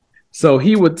 So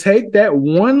he would take that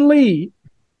one lead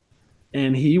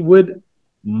and he would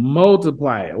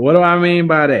multiply it. What do I mean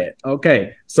by that?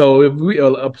 Okay, so if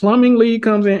a plumbing lead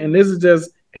comes in, and this is just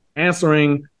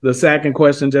answering the second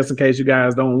question, just in case you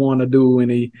guys don't want to do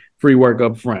any free work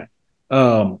up front.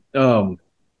 Um, um,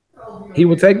 he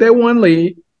would take that one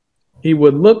lead, he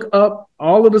would look up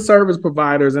all of the service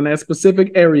providers in that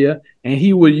specific area, and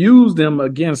he would use them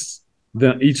against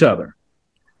each other.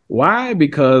 Why?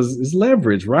 Because it's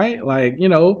leverage, right? Like,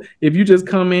 if you just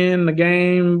come in the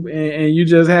game and you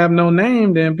just have no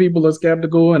name, then people are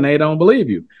skeptical and they don't believe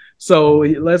you. So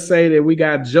let's say that we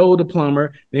got Joe the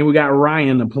plumber, then we got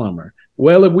Ryan the plumber.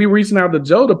 Well, if we reaching out to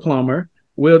Joe the plumber,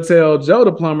 we'll tell Joe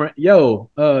the plumber, yo,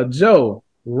 Joe,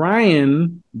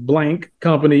 Ryan blank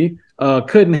company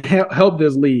couldn't help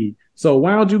this lead. So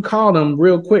why don't you call them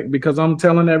real quick? Because I'm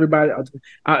telling everybody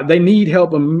they need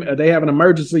help. They have an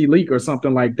emergency leak or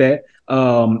something like that,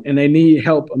 and they need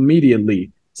help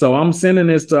immediately. So I'm sending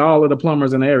this to all of the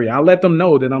plumbers in the area. I'll let them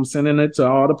know that I'm sending it to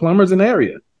all the plumbers in the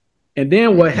area. And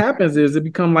then what happens is it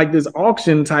becomes like this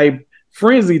auction type,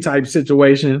 frenzy type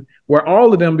situation where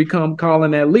all of them become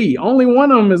calling that lead. Only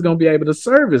one of them is going to be able to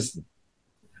service.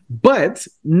 But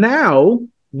now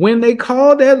when they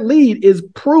call that lead is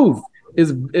proof,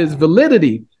 is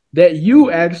validity that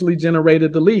you actually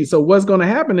generated the lead. So what's going to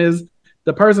happen is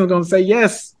the person's going to say,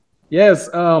 yes,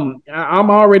 I'm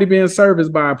already being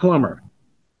serviced by a plumber.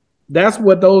 That's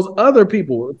what those other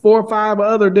people, 4 or 5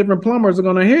 other different plumbers are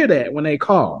going to hear that when they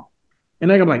call. And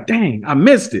they're going to be like, dang, I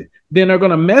missed it. Then they're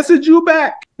going to message you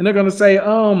back and they're going to say,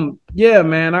 yeah,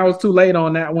 man, I was too late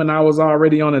on that when I was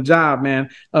already on a job, man.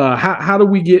 How do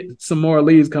we get some more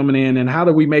leads coming in and how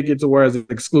do we make it to where it's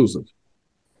exclusive?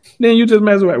 Then you just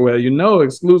mess with, well,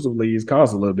 exclusive leads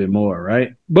cost a little bit more,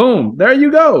 right? Boom, there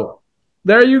you go.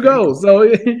 There you go.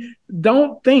 So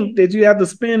don't think that you have to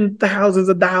spend thousands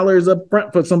of dollars up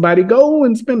front for somebody. Go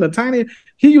and spend a tiny.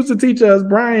 He used to teach us,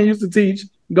 Brian used to teach,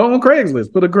 go on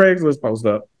Craigslist, put a Craigslist post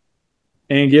up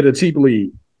and get a cheap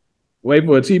lead. Wait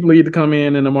for a cheap lead to come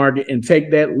in the market and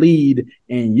take that lead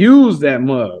and use that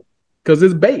mug because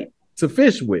it's bait to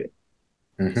fish with.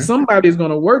 Somebody's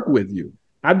going to work with you.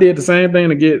 I did the same thing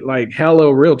to get like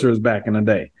hello realtors back in the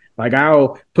day. Like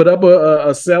I'll put up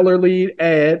a seller lead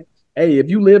ad. Hey, if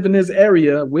you live in this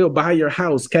area, we'll buy your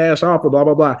house, cash offer, blah,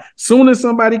 blah, blah. Soon as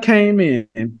somebody came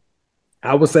in,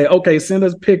 I would say, okay, send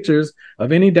us pictures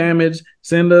of any damage.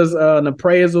 Send us an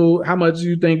appraisal, how much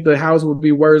you think the house would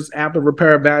be worth after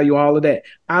repair value, all of that.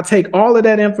 I'll take all of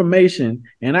that information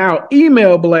and I'll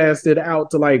email blast it out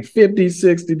to like 50,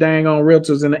 60 dang on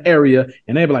realtors in the area.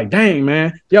 And they'll be like, dang,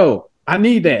 man, yo, I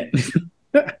need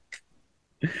that.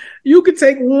 You could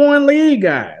take one lead,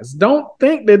 guys. Don't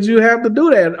think that you have to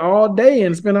do that all day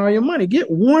and spend all your money.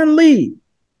 Get one lead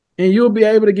and you'll be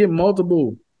able to get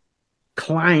multiple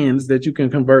clients that you can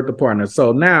convert to partners.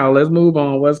 So now let's move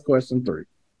on. What's question 3?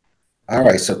 All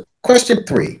right. So question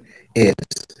 3 is,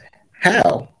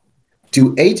 how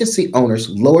do agency owners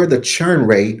lower the churn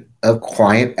rate of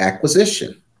client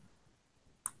acquisition?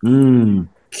 Kim,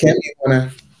 you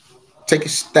want to take a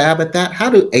stab at that? How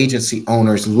do agency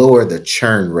owners lower the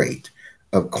churn rate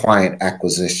of client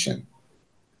acquisition?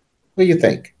 What do you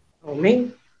think? Oh,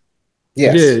 me?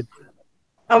 Yes. Yeah.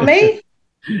 Oh, me?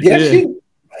 Yes, Yeah.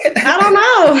 I don't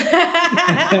know.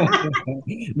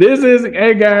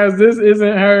 Hey guys, this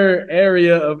isn't her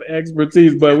area of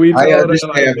expertise, but we told her like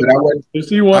if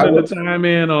she wanted to chime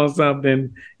in on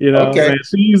something, Okay.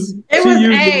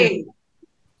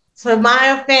 To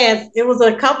my offense, it was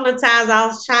a couple of times I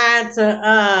was trying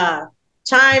to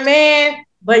chime in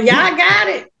But y'all got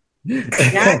it.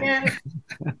 Y'all got it.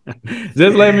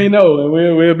 Just let me know, and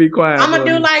we'll be quiet. I'm gonna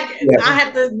do like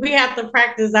we have to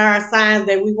practice our signs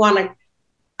that we want to.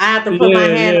 I have to put my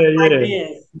hand up like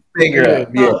this. Figure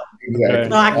out, exactly.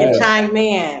 So I can chime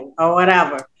in or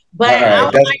whatever. But I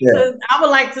would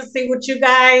like to see what you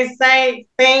guys think,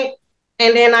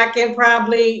 and then I can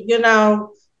probably,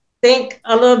 think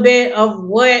a little bit of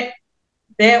what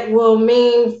that will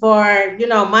mean for,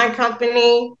 my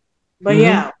company. But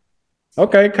yeah.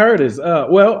 Okay, Curtis.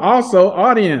 Well, also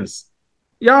audience,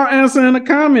 y'all answer in the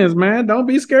comments, man. Don't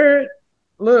be scared.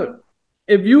 Look,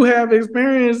 if you have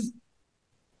experience,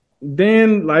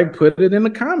 then like put it in the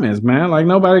comments, man. Like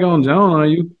nobody gonna joan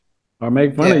on you or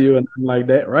make fun of you and nothing like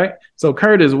that, right? So,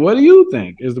 Curtis, what do you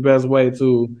think is the best way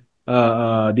to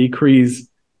decrease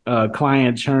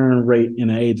client churn rate in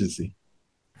an agency?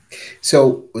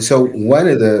 So one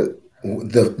of the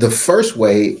first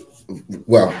way,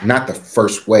 well, not the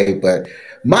first way, but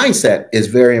mindset is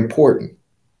very important.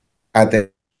 I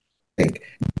think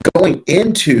going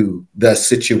into the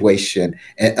situation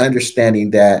and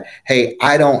understanding that, hey,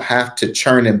 I don't have to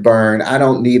churn and burn. I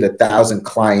don't need 1,000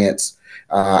 clients.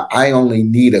 I only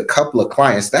need a couple of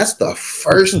clients. That's the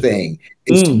first thing.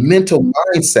 It's mental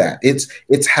mindset.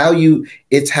 It's how you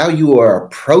are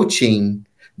approaching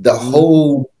the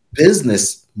whole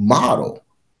business model.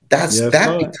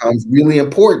 That becomes really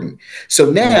important. So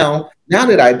now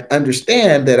that I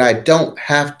understand that I don't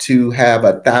have to have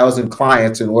 1,000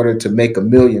 clients in order to make $1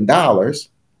 million,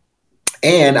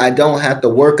 and I don't have to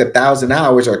work 1,000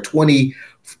 hours or 20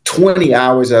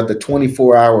 hours of the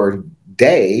 24-hour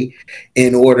day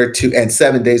and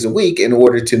 7 days a week in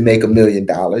order to make $1 million.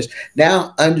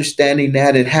 Now understanding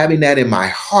that and having that in my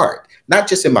heart, not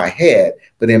just in my head,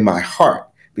 but in my heart,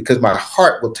 because my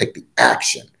heart will take the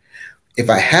action. If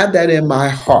I have that in my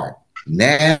heart,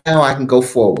 now I can go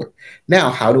forward. Now,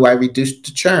 how do I reduce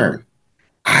the churn?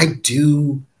 I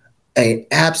do an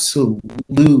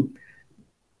absolute,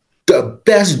 the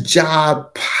best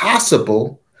job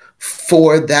possible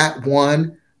for that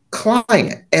one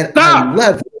client. And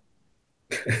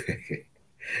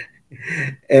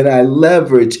I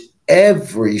leverage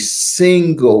every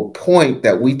single point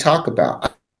that we talk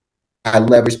about. I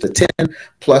leverage the 10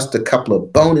 plus the couple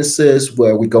of bonuses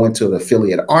where we go into an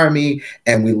affiliate army,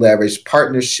 and we leverage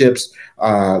partnerships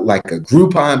like a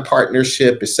Groupon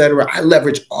partnership, etc. I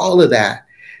leverage all of that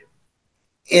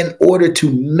in order to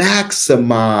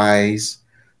maximize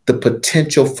the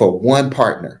potential for one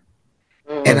partner.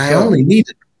 And I only need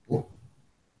it,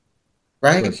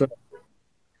 right?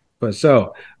 For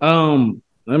sure.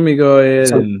 Let me go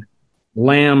ahead and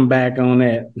lamb back on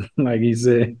that, like he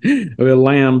said. We'll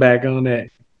lamb back on that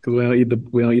because we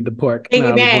don't eat the pork.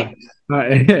 All right.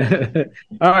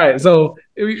 All right. So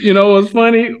what's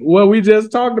funny? What we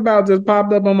just talked about just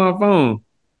popped up on my phone.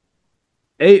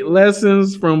 8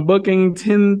 lessons from booking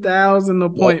 10,000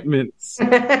 appointments. Woo,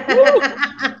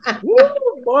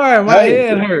 boy, my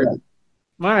head hurt.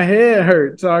 My head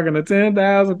hurt talking to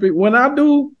 10,000 people. When I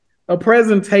do a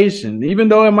presentation, even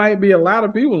though it might be a lot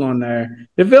of people on there,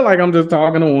 it feels like I'm just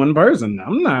talking to one person. I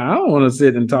don't want to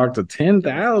sit and talk to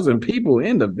 10,000 people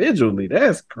individually.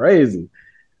 That's crazy.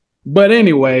 But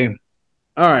anyway,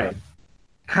 all right.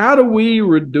 How do we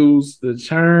reduce the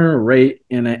churn rate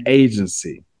in an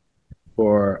agency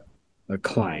for a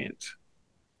client?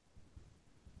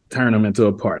 Turn them into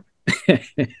a partner.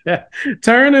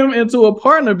 Turn them into a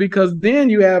partner, because then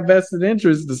you have vested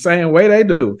interest the same way they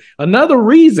do. Another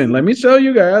reason, let me show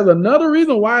you guys, another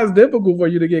reason why it's difficult for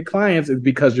you to get clients is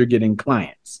because you're getting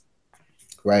clients.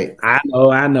 Right. I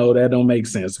know that don't make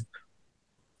sense.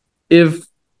 If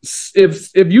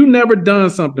you never done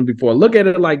something before, look at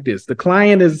it like this. A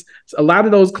lot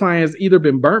of those clients either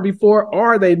been burnt before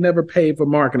or they never paid for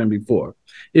marketing before.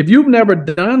 If you've never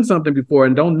done something before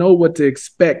and don't know what to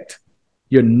expect,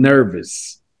 you're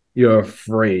nervous, you're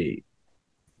afraid,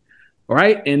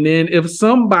 right? And then if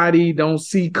somebody don't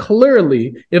see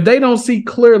clearly,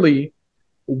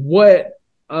 what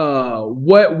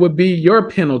would be your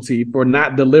penalty for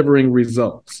not delivering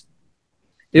results?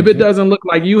 If it doesn't look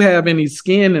like you have any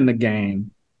skin in the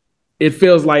game, it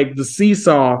feels like the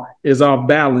seesaw is off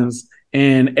balance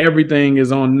and everything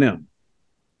is on them.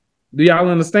 Do y'all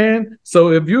understand?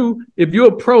 So if you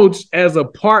approach as a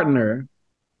partner,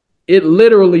 it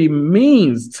literally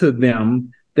means to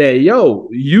them that,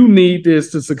 you need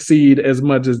this to succeed as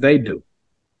much as they do.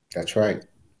 That's right.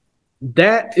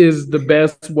 That is the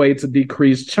best way to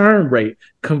decrease churn rate.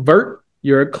 Convert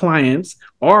your clients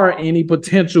or any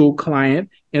potential client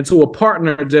into a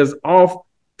partner just off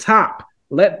top.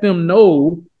 Let them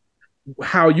know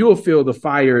how you'll feel the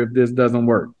fire if this doesn't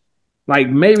work. Like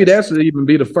maybe that should even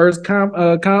be the first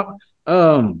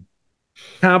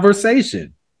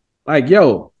conversation. Like,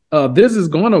 yo, this is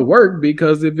going to work,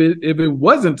 because if it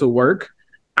wasn't to work,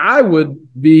 I would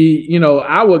be,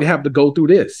 I would have to go through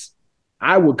this.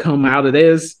 I would come out of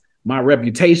this. My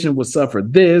reputation would suffer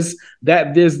this,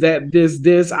 that,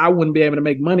 this. I wouldn't be able to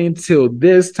make money until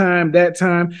this time, that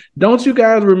time. Don't you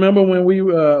guys remember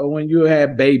when you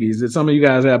had babies? If some of you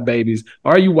guys have babies,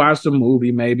 or you watched a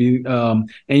movie maybe, and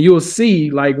you'll see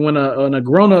like when a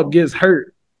grown up gets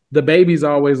hurt, the babies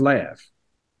always laugh.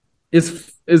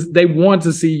 It's they want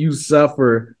to see you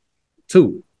suffer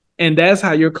too, and that's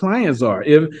how your clients are.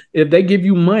 If they give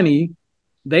you money,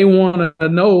 they want to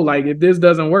know, like, if this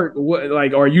doesn't work, what,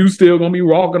 like, are you still gonna be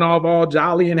walking off all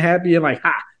jolly and happy and like,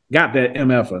 ha, got that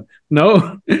MF?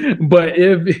 No. But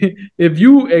if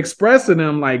you express to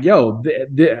them like, yo,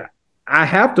 I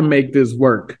have to make this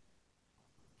work.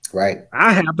 Right.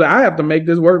 I have to make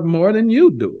this work more than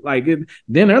you do. Like, then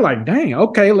they're like, dang,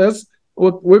 okay,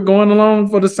 we're going along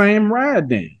for the same ride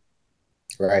then.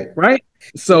 Right.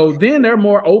 So then they're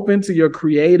more open to your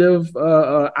creative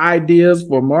ideas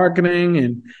for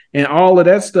marketing and all of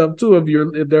that stuff too,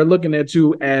 if they're looking at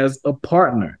you as a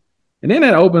partner. And then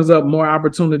that opens up more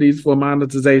opportunities for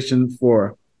monetization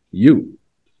for you.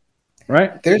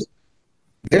 Right. There's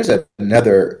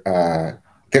another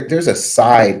there's a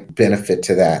side benefit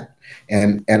to that.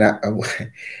 And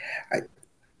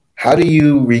how do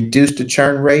you reduce the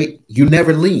churn rate? You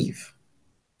never leave.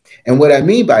 And what I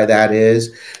mean by that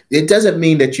is, it doesn't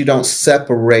mean that you don't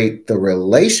separate the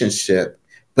relationship,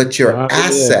 but your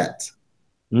asset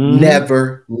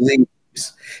never leaves.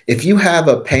 If you have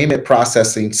a payment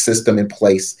processing system in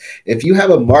place, if you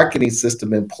have a marketing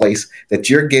system in place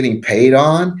that you're getting paid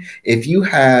on, if you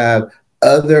have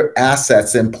other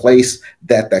assets in place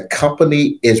that the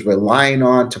company is relying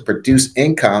on to produce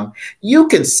income, you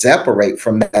can separate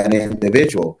from that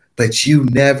individual, but you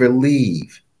never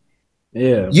leave.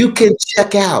 Yeah. You can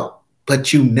check out,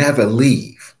 but you never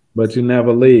leave.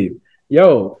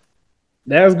 Yo,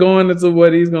 that's going into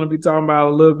what he's going to be talking about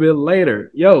a little bit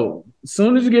later. Yo, as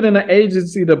soon as you get in the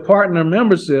agency to partner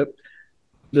membership,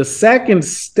 the second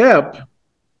step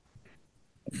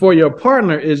for your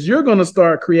partner is you're going to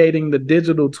start creating the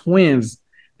digital twins.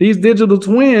 These digital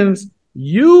twins,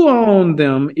 you own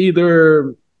them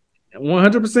either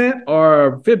 100%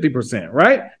 or 50%,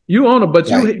 right? You own them, but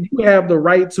you have the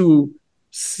right to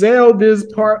sell this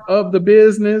part of the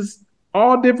business,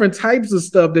 all different types of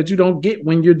stuff that you don't get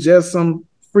when you're just some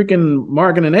freaking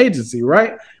marketing agency,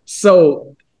 right?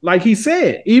 So, like he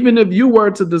said, even if you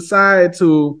were to decide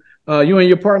to, you and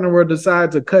your partner were to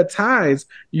decide to cut ties,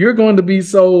 you're going to be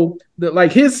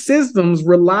like his systems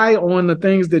rely on the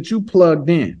things that you plugged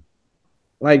in.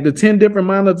 Like the 10 different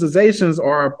monetizations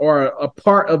are a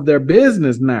part of their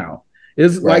business now.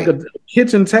 It's like a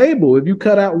kitchen table. If you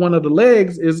cut out one of the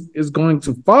legs, is going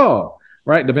to fall,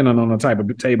 right? Depending on the type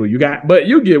of table you got. But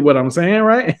you get what I'm saying,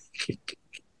 right?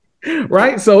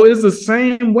 Right? So it's the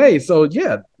same way. So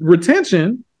yeah,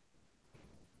 retention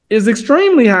is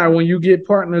extremely high when you get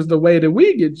partners the way that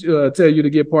we tell you to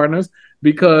get partners,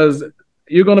 because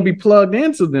you're going to be plugged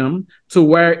into them to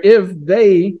where if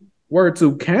they were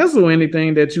to cancel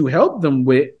anything that you helped them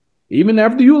with, even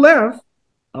after you left,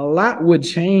 a lot would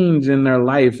change in their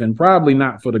life, and probably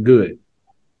not for the good.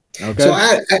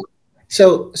 Okay.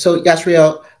 So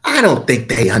Yasriel, I don't think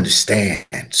they understand.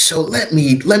 So let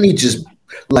me just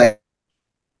like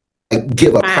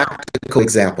give a practical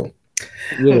example.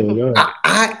 Yeah.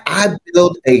 I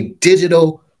build a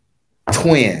digital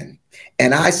twin,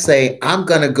 and I say I'm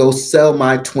going to go sell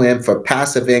my twin for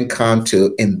passive income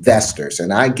to investors,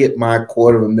 and I get my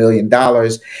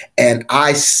 $250,000, and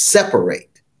I separate.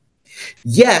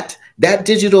 Yet that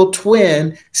digital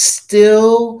twin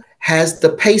still has the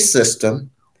pay system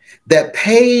that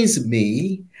pays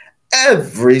me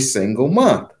every single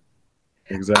month.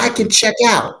 Exactly. I can check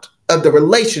out of the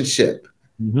relationship,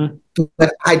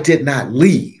 but I did not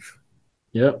leave.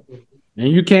 Yep.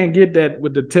 And you can't get that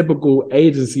with the typical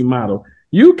agency model.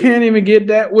 You can't even get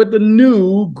that with the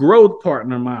new growth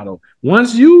partner model.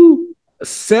 Once you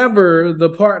sever the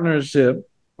partnership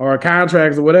or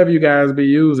contracts or whatever you guys be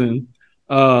using,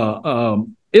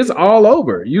 it's all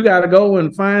over. You got to go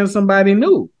and find somebody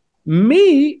new.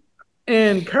 Me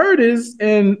and Curtis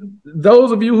and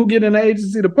those of you who get an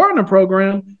agency to partner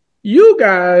program, you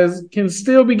guys can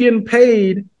still be getting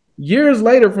paid years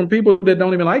later from people that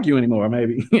don't even like you anymore.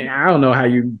 Maybe I don't know how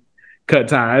you cut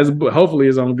ties, but hopefully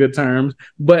it's on good terms.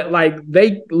 But like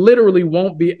they literally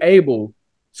won't be able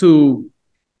to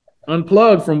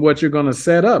unplug from what you're going to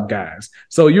set up, guys.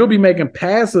 So you'll be making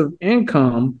passive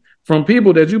income from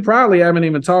people that you probably haven't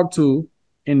even talked to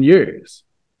in years.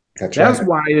 That's right.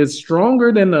 Why it's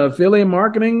stronger than the affiliate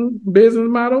marketing business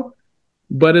model,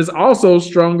 but it's also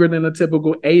stronger than a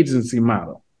typical agency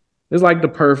model. It's like the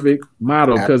perfect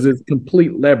model because it's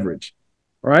complete leverage,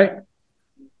 right?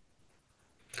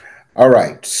 All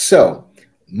right. So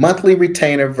monthly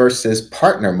retainer versus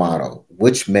partner model,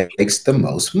 which makes the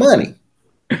most money?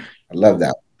 I love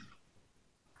that.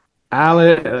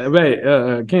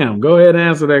 Kim, go ahead and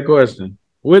answer that question.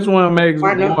 Which one makes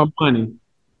more money?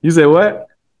 You said what?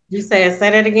 You said, say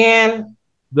that again.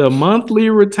 The monthly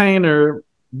retainer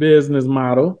business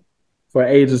model for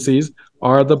agencies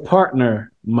or the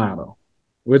partner model?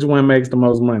 Which one makes the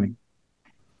most money?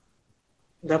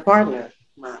 The partner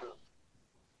model.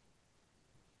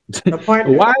 The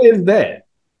partner. Why is that?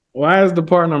 Why does the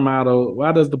partner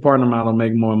model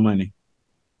make more money?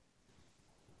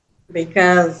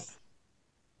 Because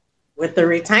with the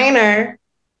retainer,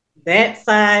 that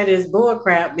side is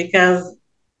bullcrap because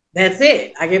that's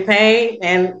it. I get paid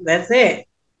and that's it.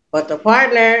 But the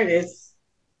partner is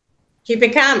keep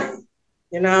it coming.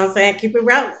 You know what I'm saying? Keep it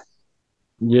rolling.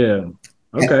 Yeah.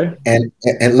 Okay. And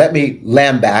let me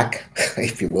land back,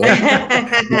 if you will. Let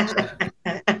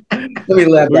me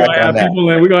land back on that.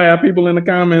 We're gonna have people in the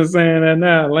comments saying that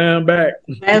now. Land back.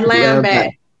 Let's land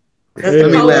back.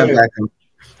 Let me land back.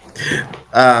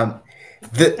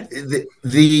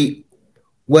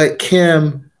 What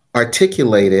Kim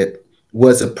articulated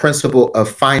was a principle of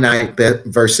finite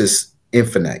versus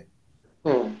infinite.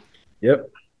 Yep.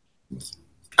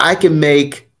 I can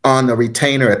make on a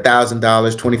retainer $1,000,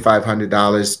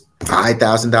 $2,500,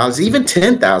 $5,000, even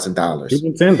 $10,000.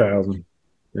 Even $10,000.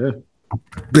 Yeah.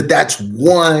 But that's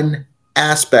one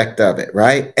aspect of it,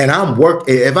 right? And I'm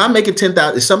working. If I'm making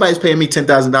 $10,000, if somebody's paying me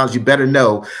 $10,000, you better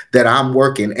know that I'm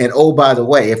working. And oh, by the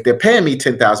way, if they're paying me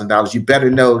 $10,000, you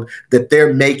better know that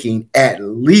they're making at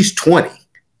least 20,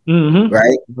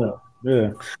 right?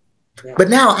 Yeah. But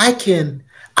now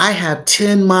I have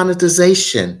 10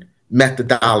 monetization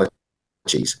methodologies.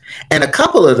 And a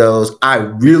couple of those I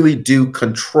really do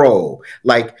control.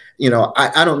 Like,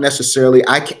 I don't necessarily,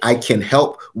 I can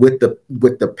help with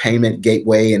the payment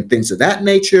gateway and things of that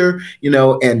nature,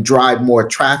 and drive more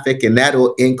traffic, and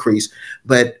that'll increase.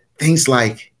 But things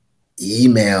like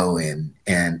email and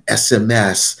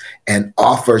SMS and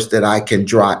offers that I can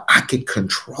drive, I can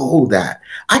control that.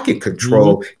 I can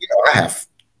control, I have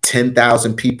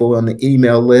 10,000 people on the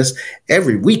email list.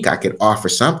 Every week I could offer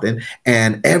something.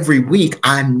 And every week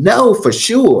I know for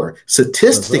sure,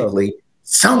 statistically,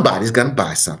 somebody's going to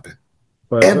buy something.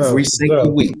 Every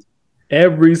single week.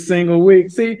 Every single week.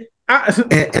 See,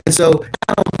 and so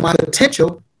my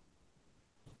potential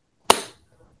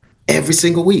every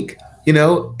single week, and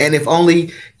if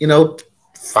only,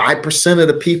 5% of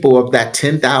the people of that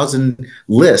 10,000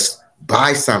 list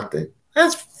buy something,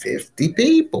 that's 50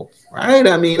 people, right?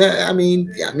 I mean,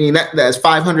 that's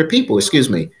 500 people, excuse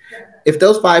me. If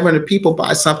those 500 people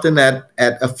buy something at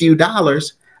a few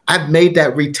dollars, I've made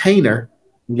that retainer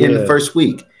in the first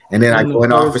week. And then I go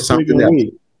and offer something else.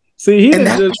 See, he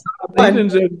didn't just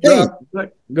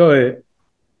drop. Go ahead.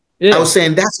 Yeah. I was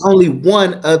saying that's only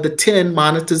one of the 10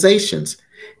 monetizations.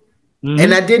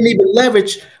 And I didn't even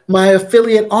leverage my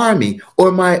affiliate army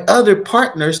or my other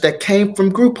partners that came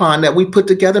from Groupon that we put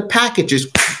together packages.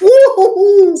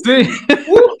 See?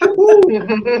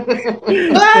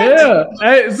 Yeah.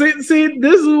 Hey, see,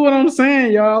 this is what I'm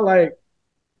saying, y'all. Like,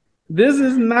 this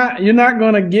is not, you're not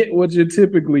going to get what you're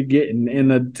typically getting in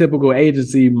a typical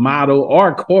agency model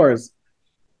or course.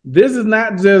 This is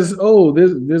not just,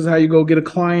 this is how you go get a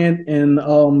client,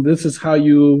 and this is how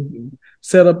you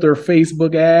set up their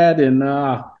Facebook ad, and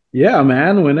yeah,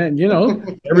 man, when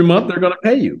every month they're going to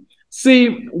pay you.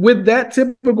 See, with that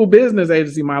typical business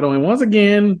agency model, and once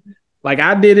again, like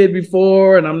I did it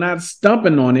before, and I'm not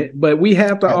stumping on it, but we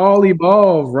have to all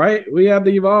evolve, right? We have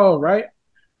to evolve, right?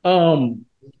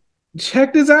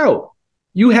 Check this out.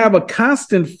 You have a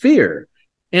constant fear,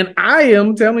 and I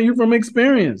am telling you from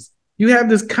experience. You have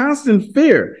this constant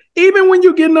fear. Even when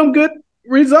you're getting them good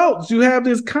results, you have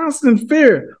this constant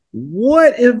fear.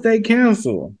 What if they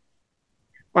cancel?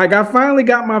 Like, I finally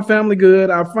got my family good.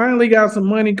 I finally got some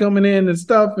money coming in and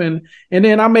stuff. And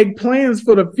then I make plans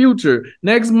for the future.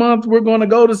 Next month, we're going to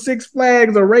go to Six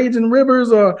Flags or Raging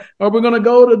Rivers, or we're going to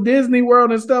go to Disney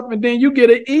World and stuff. And then you get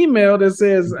an email that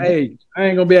says, hey, I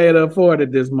ain't going to be able to afford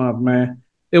it this month, man.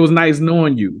 It was nice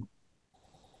knowing you.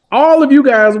 All of you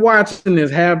guys watching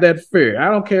this have that fear. I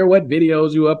don't care what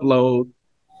videos you upload.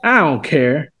 I don't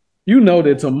care. You know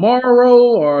that tomorrow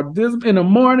or this in the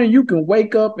morning, you can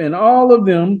wake up and all of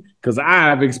them, because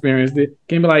I've experienced it,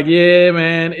 can be like, yeah,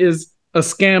 man, a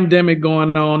scamdemic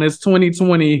going on. It's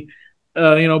 2020.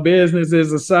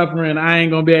 Businesses are suffering. I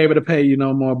ain't gonna be able to pay you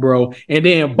no more, bro. And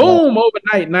then boom,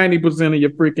 overnight, 90% of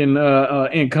your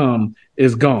freaking income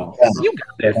is gone. You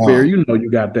got that fear. You know you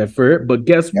got that fear. But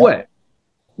guess what?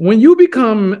 When you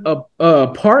become a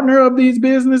partner of these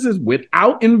businesses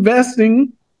without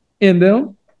investing in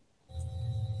them,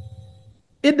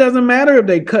 it doesn't matter if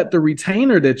they cut the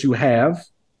retainer that you have.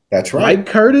 That's right. Like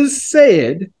Curtis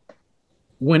said,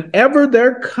 whenever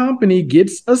their company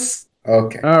gets a...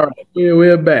 Okay. All right.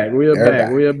 We're back.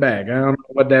 We're back. I don't know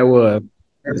what that was.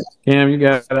 Cam, you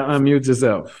got to unmute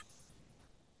yourself.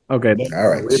 Okay. All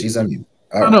right. She's unmuted.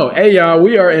 No. Hey, y'all,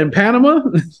 we are in Panama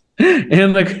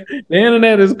and the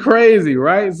internet is crazy,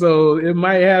 right? So it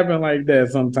might happen like that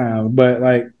sometimes. But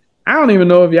I don't even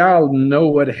know if y'all know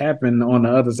what happened on the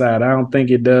other side. I don't think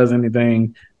it does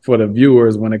anything for the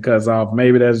viewers when it cuts off.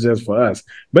 Maybe that's just for us.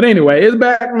 But anyway, it's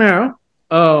back now.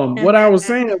 What I was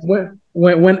saying,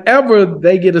 whenever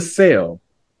they get a sale,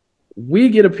 we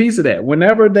get a piece of that.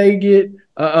 Whenever they get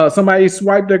somebody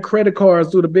swipe their credit cards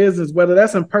through the business, whether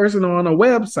that's in person or on a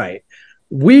website,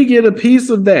 we get a piece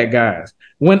of that, guys.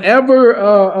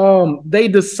 Whenever they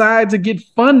decide to get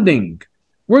funding,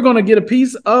 we're going to get a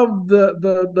piece of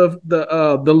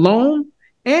the loan.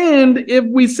 And if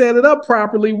we set it up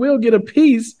properly, we'll get a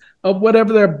piece of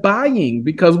whatever they're buying,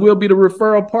 because we'll be the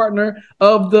referral partner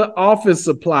of the office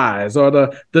supplies or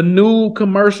the new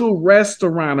commercial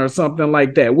restaurant or something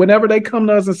like that. Whenever they come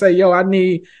to us and say, yo, I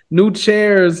need new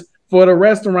chairs for the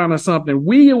restaurant or something,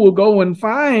 we will go and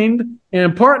find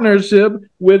in partnership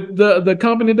with the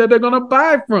company that they're going to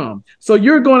buy from. So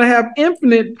you're going to have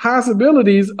infinite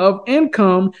possibilities of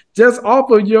income just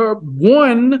off of your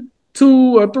 1,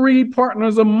 2, or 3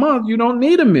 partners a month. You don't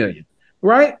need $1 million.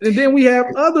 Right. And then we have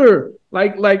other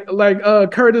like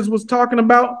Curtis was talking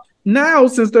about. Now,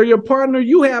 since they're your partner,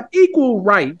 you have equal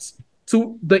rights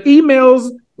to the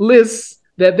emails lists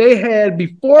that they had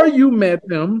before you met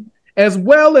them, as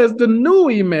well as the new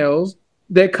emails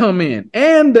that come in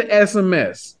and the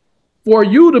SMS for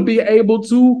you to be able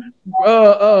to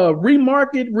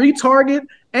remarket, retarget,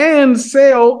 and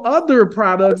sell other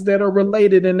products that are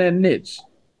related in that niche.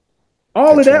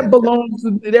 All of that belongs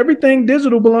to everything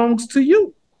digital belongs to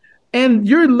you. And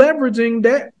you're leveraging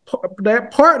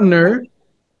that partner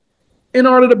in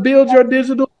order to build your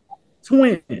digital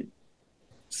twin.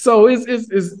 So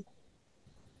it's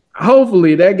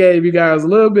hopefully that gave you guys a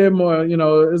little bit more,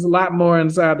 there's a lot more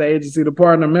inside the agency, the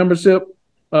partner membership,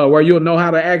 where you'll know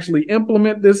how to actually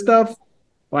implement this stuff.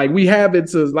 Like we have it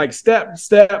to step.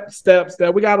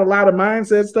 We got a lot of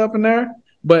mindset stuff in there.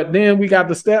 But then we got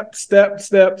the step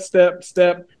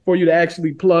for you to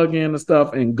actually plug in the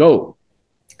stuff and go.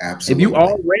 Absolutely. If you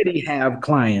already have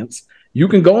clients, you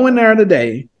can go in there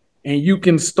today and you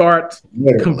can start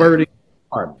converting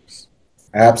partners.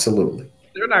 Absolutely.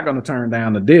 They're not going to turn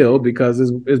down the deal because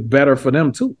it's better for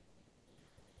them too.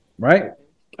 Right?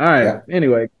 All right. Yeah.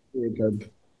 Anyway.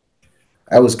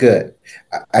 That was good.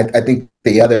 I think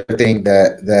the other thing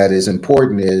that is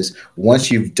important is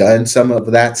once you've done some of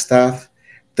that stuff,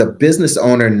 the business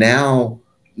owner now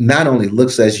not only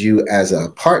looks at you as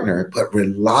a partner, but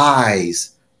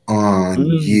relies on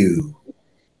you.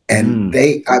 And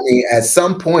at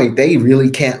some point, they really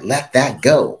can't let that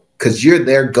go because you're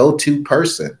their go-to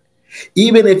person.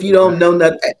 Even if you don't know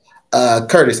nothing,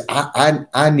 Curtis,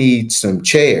 I need some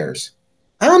chairs.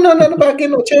 I don't know nothing about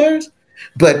getting no chairs,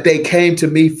 but they came to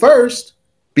me first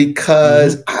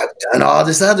because I've done all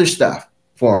this other stuff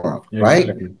for them, right?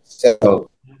 Exactly. So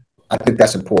I think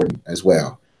that's important as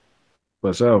well.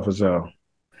 For sure.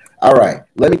 All right,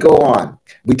 let me go on.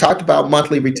 We talked about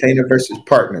monthly retainer versus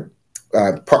partner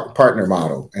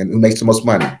model and who makes the most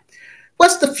money.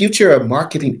 What's the future of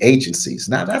marketing agencies?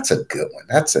 Now, that's a good one.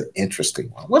 That's an interesting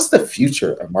one. What's the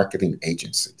future of marketing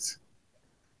agencies?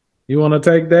 You want to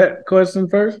take that question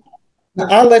first?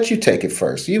 I'll let you take it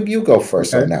first. You go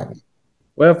first on that one.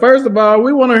 Well, first of all,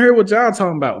 we want to hear what y'all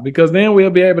talking about, because then we'll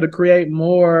be able to create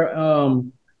more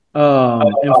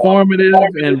informative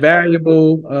and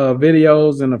valuable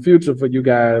videos in the future for you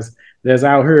guys that's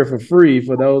out here for free.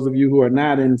 For those of you who are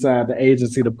not inside the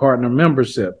agency, the partner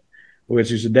membership, which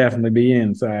you should definitely be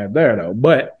inside there though.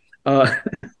 But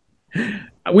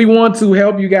we want to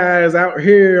help you guys out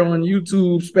here on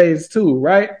YouTube space too,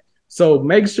 right? So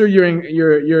make sure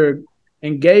you're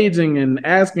engaging and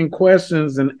asking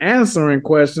questions and answering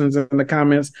questions in the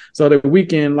comments so that we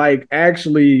can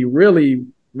actually really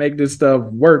make this stuff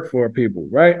work for people,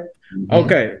 right?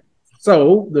 Okay.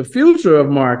 So the future of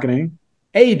marketing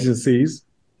agencies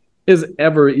is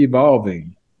ever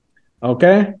evolving.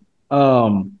 Okay.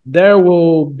 There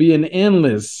will be an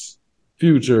endless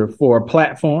future for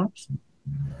platforms.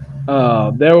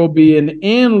 There will be an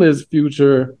endless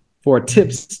future for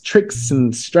tips, tricks,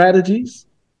 and strategies,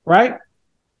 right?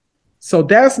 So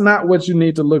that's not what you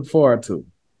need to look forward to.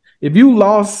 If you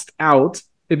lost out,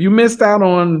 if you missed out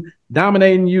on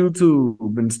dominating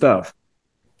YouTube and stuff,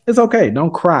 it's okay.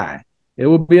 Don't cry. It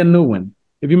will be a new one.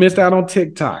 If you missed out on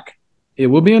TikTok, it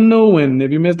will be a new one.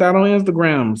 If you missed out on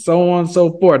Instagram, so on and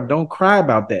so forth, don't cry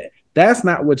about that. That's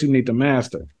not what you need to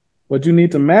master. What you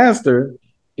need to master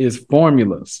is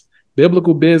formulas,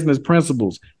 biblical business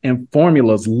principles, and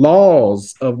formulas,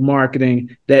 laws of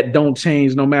marketing that don't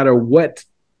change no matter what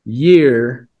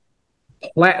year,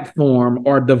 platform,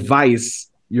 or device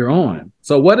you're on.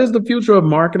 So what is the future of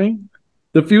marketing?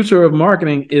 The future of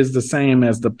marketing is the same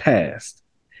as the past,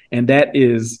 and that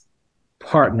is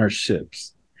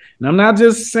partnerships. And I'm not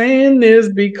just saying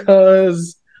this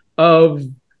because of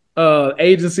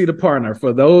agency to partner.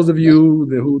 For those of you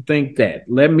who think that,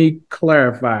 let me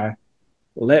clarify.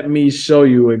 Let me show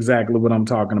you exactly what I'm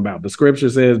talking about. The scripture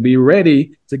says, be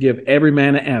ready to give every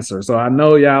man an answer. So I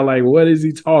know y'all like, what is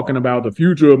he talking about? The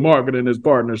future of marketing is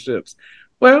partnerships.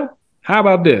 Well, how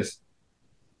about this?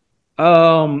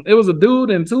 It was a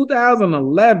dude in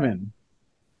 2011.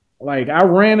 Like, I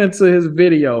ran into his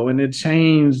video and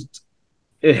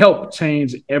it helped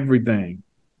change everything.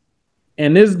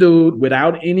 And this dude,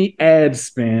 without any ad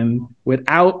spend,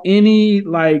 without any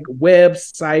like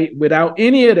website, without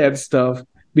any of that stuff,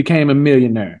 became a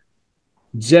millionaire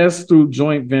just through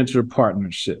joint venture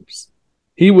partnerships.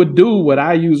 He would do what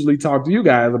I usually talk to you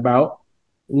guys about,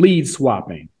 lead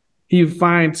swapping. He would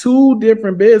find two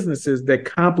different businesses that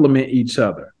complement each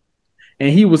other.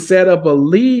 And he would set up a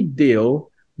lead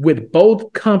deal with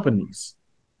both companies.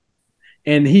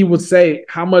 And he would say,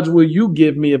 how much will you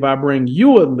give me if I bring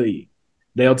you a lead?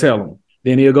 They'll tell him.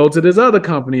 Then he'll go to this other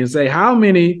company and say, how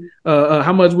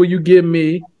much will you give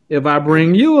me if I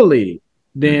bring you a lead?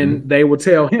 Then they will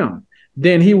tell him.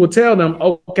 Then he will tell them,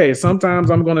 okay, sometimes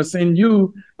I'm going to send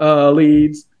you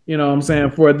leads, you know what I'm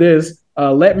saying, for this.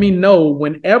 Let me know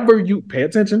whenever you pay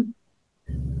attention.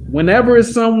 Whenever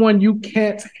it's someone you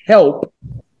can't help,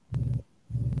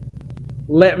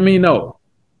 let me know.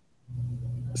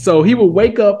 So he will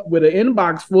wake up with an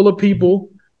inbox full of people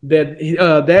that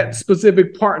that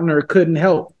specific partner couldn't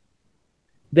help,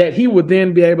 that he would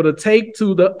then be able to take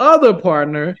to the other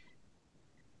partner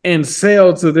and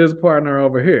sell to this partner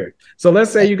over here. So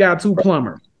let's say you got two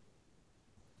plumbers,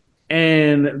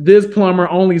 and this plumber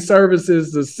only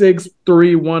services the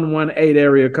 63118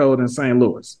 area code in St.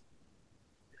 Louis.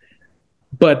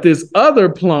 But this other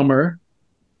plumber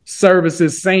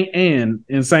services St. Anne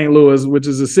in St. Louis, which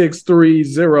is a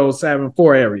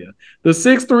 63074 area. The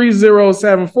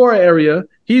 63074 area,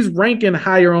 he's ranking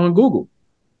higher on Google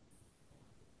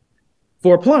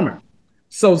for a plumber.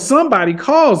 So somebody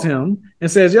calls him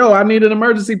and says, yo, I need an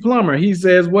emergency plumber. He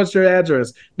says, what's your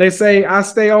address? They say, I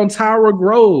stay on Tower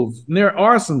Grove near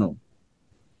Arsenal.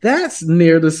 That's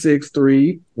near the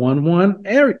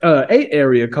 63118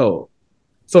 area code.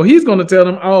 So he's going to tell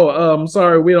them, I'm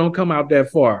sorry, we don't come out that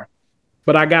far,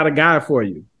 but I got a guy for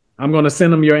you. I'm going to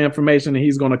send him your information and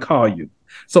he's going to call you.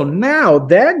 So now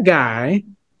that guy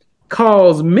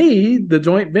calls me, the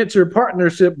joint venture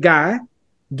partnership guy,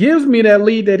 gives me that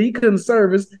lead that he couldn't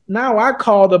service. Now I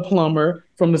call the plumber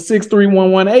from the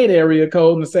 63118 area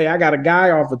code and say, I got a guy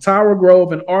off of Tower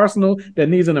Grove and Arsenal that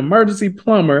needs an emergency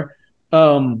plumber.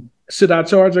 Should I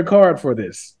charge a card for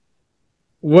this?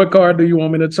 What card do you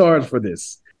want me to charge for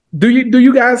this? Do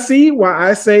you guys see why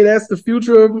I say that's the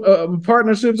future of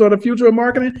partnerships or the future of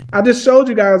marketing? I just showed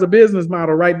you guys a business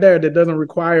model right there that doesn't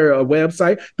require a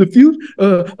website. The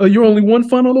future, you're only one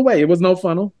funnel away. It was no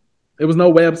funnel. It was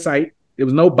no website. It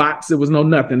was no bots. It was no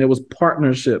nothing. It was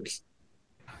partnerships.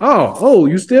 Oh,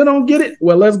 you still don't get it?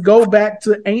 Well, let's go back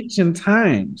to ancient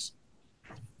times,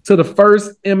 to the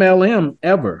first MLM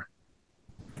ever.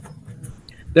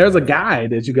 There's a guy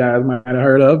that you guys might have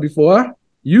heard of before.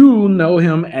 You know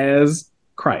him as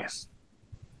Christ.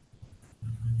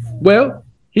 Well,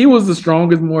 he was the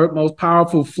strongest, most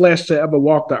powerful flesh to ever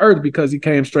walk the earth because he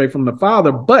came straight from the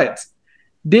Father. But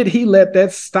did he let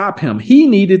that stop him? He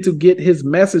needed to get his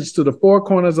message to the four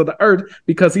corners of the earth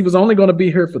because he was only going to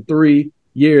be here for 3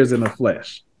 years in the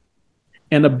flesh.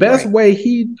 And the best way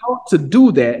he thought to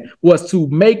do that was to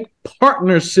make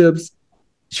partnerships,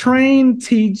 train,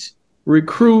 teach,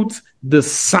 recruit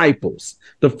disciples.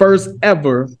 The first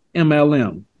ever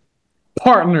MLM.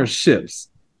 Partnerships.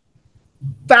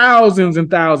 Thousands and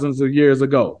thousands of years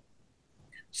ago.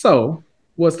 So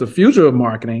what's the future of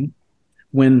marketing?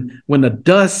 When the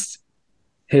dust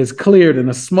has cleared and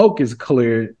the smoke is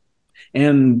cleared,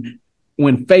 and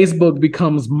when Facebook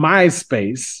becomes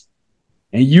MySpace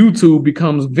and YouTube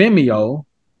becomes Vimeo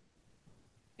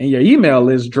and your email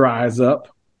list dries up,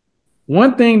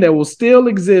 one thing that will still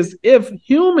exist if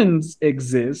humans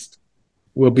exist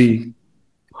will be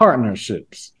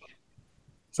partnerships.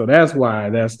 So that's why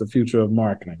that's the future of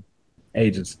marketing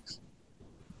agencies.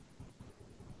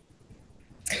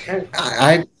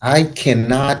 I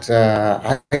cannot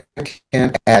I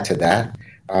can't add to that.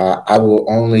 I will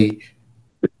only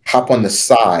hop on the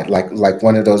side like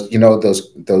one of those,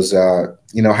 those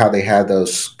you know how they have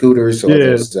those scooters or Yeah,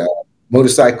 those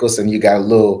motorcycles, and you got a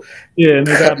little yeah, and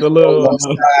they got cubby the hole little on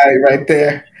the side right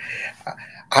there.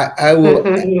 I will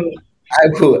I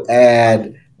will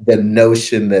add the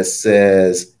notion that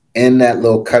says in that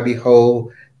little cubby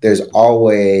hole, there's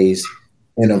always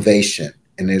innovation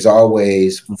and there's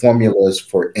always formulas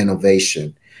for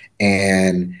innovation.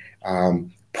 And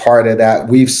part of that,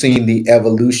 we've seen the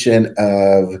evolution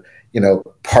of,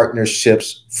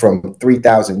 partnerships from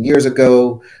 3,000 years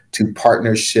ago to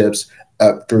partnerships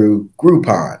up through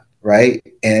Groupon, right?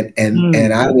 And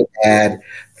I would add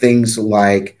things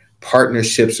like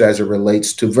partnerships as it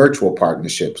relates to virtual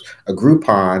partnerships. A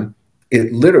Groupon,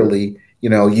 it literally,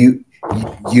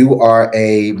 you are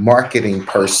a marketing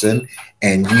person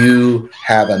and you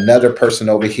have another person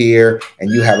over here and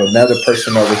you have another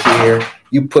person over here.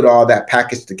 You put all that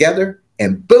package together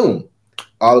and boom,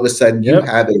 all of a sudden you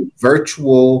have a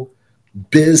virtual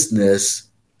business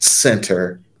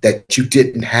center that you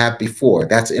didn't have before.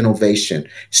 That's innovation.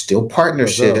 Still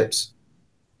partnerships,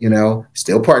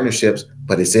 still partnerships,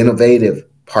 but it's innovative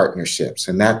partnerships.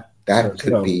 And that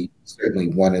could be certainly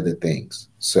one of the things.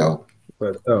 So,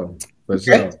 for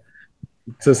sure.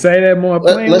 To say that more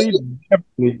plainly,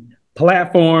 definitely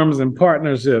platforms and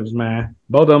partnerships, man.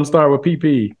 Both of them start with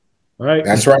PP, right?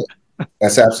 That's right.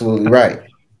 That's absolutely right.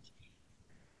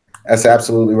 That's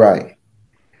absolutely right.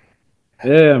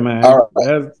 Yeah, man. All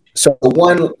right. So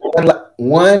one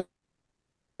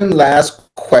last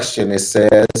question. It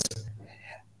says,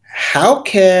 how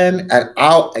can,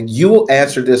 and you will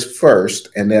answer this first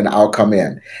and then I'll come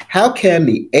in. How can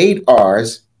the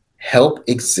 8Rs help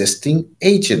existing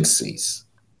agencies?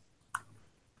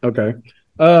 Okay.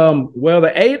 Well,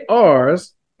 the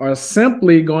 8Rs are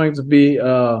simply going to be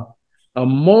a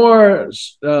more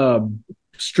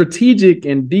strategic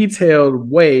and detailed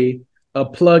way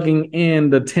of plugging in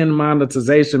the 10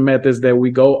 monetization methods that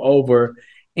we go over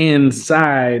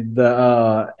inside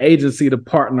the agency to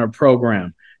partner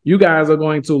program. You guys are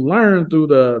going to learn through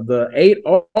the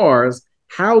 8Rs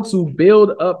how to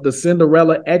build up the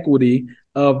Cinderella equity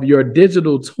of your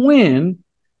digital twin,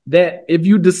 that if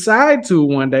you decide to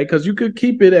one day, because you could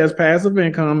keep it as passive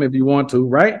income if you want to,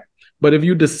 right? But if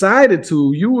you decided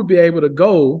to, you would be able to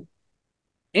go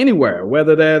anywhere,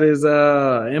 whether that is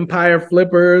Empire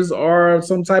Flippers or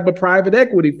some type of private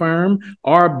equity firm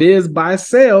or biz buy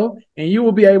sell, and you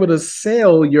will be able to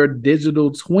sell your digital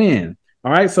twin.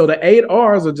 All right. So the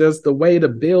 8Rs are just the way to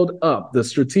build up the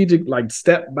strategic, like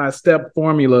step-by-step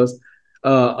formulas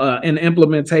and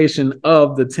implementation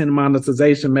of the 10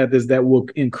 monetization methods that will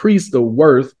increase the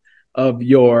worth of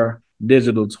your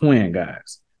digital twin,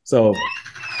 guys. So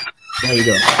there you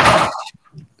go.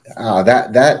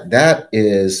 That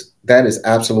is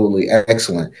absolutely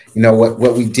excellent.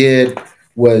 What we did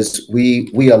was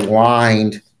we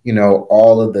aligned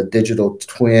all of the digital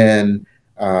twin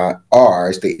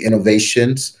R's, the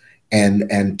innovations,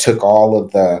 and took all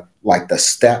of the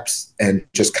steps and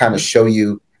just kind of show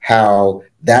you how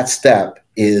that step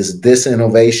is this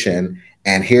innovation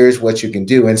and here's what you can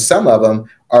do. And some of them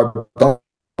are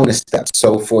bonus steps.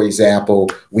 So for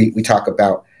example, we talk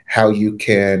about how you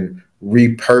can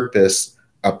repurpose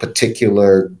a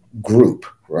particular group,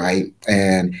 right?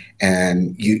 And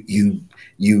you're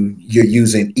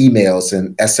using emails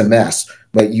and SMS,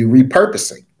 but you're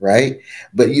repurposing, right?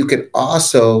 But you can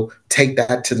also take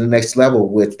that to the next level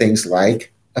with things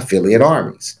like affiliate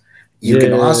armies. You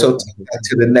can also take that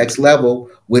to the next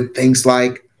level with things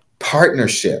like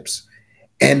partnerships.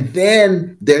 And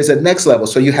then there's a next level.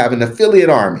 So you have an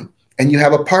affiliate army and you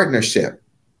have a partnership.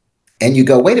 And you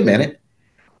go, wait a minute,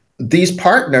 these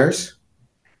partners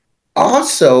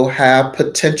also have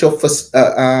potential for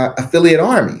affiliate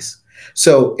armies.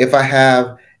 So if I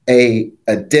have a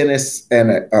dentist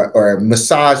and or a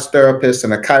massage therapist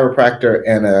and a chiropractor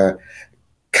and a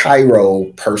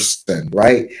chiro person,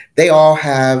 right? All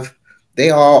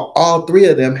three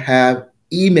of them have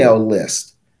email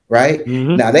lists, right?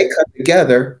 Mm-hmm. Now they come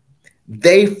together,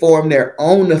 they form their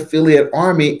own affiliate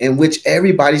army in which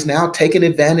everybody's now taking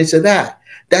advantage of that.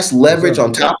 That's leverage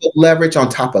on top of leverage on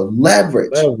top of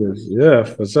leverage. Leverage, yeah,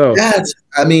 for sure. That's,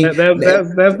 I mean,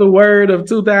 that's the word of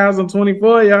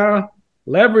 2024, y'all.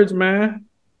 Leverage, man.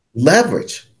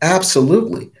 leverage,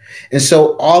 absolutely. And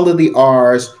so all of the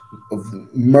R's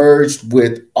merged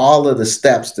with all of the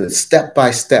steps, the step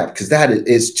by step, because that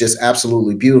is just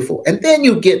absolutely beautiful. And then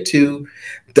you get to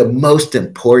the most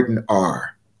important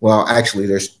R. Well, actually,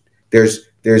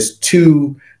 there's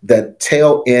two. The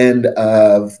tail end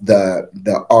of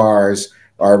the R's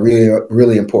are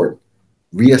really important.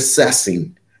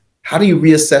 Reassessing. How do you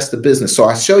reassess the business? So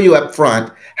I show you up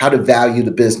front how to value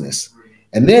the business,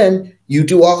 and then you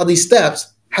do all of these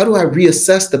steps. How do I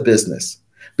reassess the business?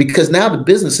 Because now the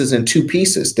business is in two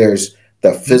pieces. There's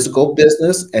the physical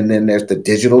business, and then there's the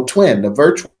digital twin, the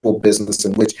virtual business,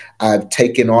 in which I've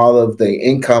taken all of the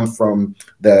income from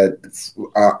the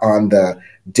on the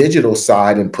digital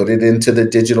side and put it into the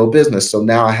digital business. So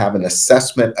now I have an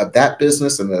assessment of that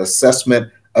business and an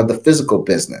assessment of the physical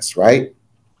business, right?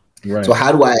 Right. So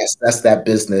how do I assess that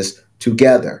business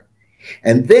together?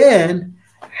 And then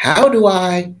how do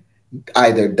I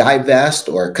either divest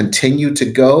or continue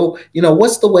to go?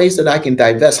 What's the ways that I can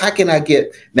divest? How can I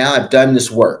get, now I've done this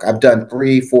work. I've done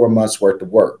 3-4 months worth of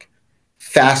work.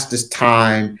 Fastest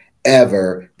time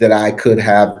ever that I could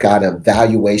have got a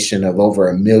valuation of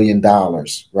over $1 million,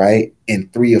 right? In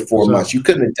 3 or 4 months. You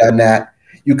couldn't have done that.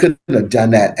 You couldn't have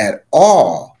done that at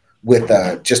all with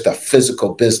just a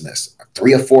physical business.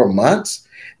 3 or 4 months.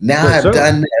 Now I've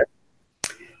done that.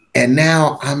 And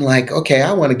now I'm like, okay,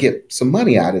 I want to get some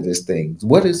money out of this thing.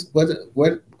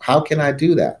 How can I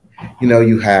do that?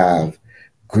 You have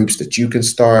groups that you can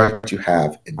start, you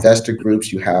have investor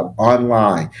groups, you have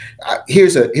online.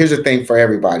 Here's a thing for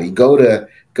everybody. Go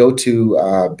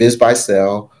to Biz by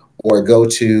Sell, or go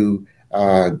to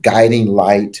Guiding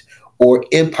Light, or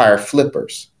Empire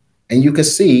Flippers. And you can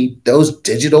see those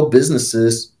digital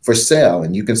businesses for sale.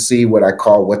 And you can see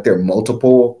what their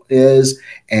multiple is,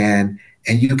 and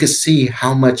you can see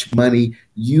how much money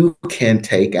you can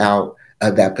take out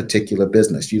of that particular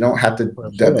business. You don't have to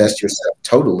divest yourself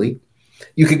totally.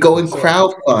 You could go and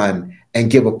crowdfund and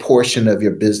give a portion of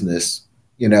your business,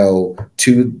 to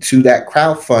that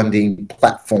crowdfunding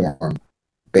platform,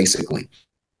 basically,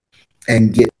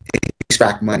 and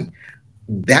extract money.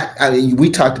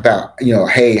 We talked about,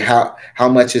 hey, how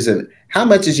much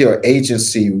is your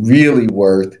agency really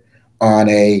worth on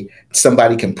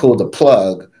somebody can pull the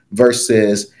plug,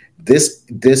 versus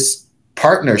this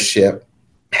partnership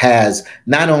has,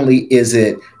 not only is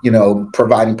it,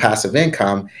 providing passive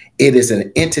income, it is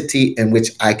an entity in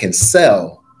which I can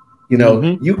sell.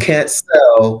 You can't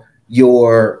sell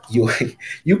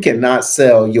you cannot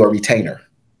sell your retainer.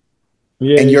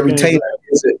 Yeah, and your retainer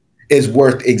is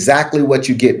worth exactly what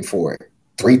you're getting for it.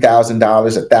 $3,000,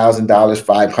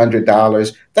 $1,000,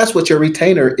 $500. That's what your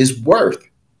retainer is worth.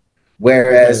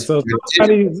 Whereas, hold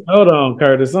on,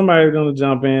 Curtis. Somebody's going to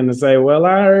jump in and say, well,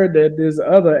 I heard that this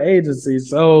other agency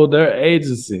sold their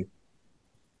agency.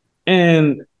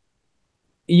 And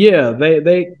yeah,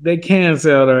 they can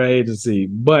sell their agency,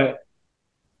 but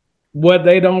what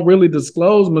they don't really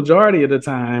disclose majority of the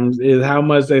times is how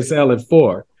much they sell it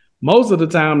for. Most of the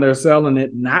time, they're selling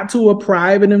it not to a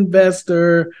private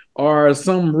investor or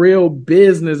some real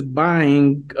business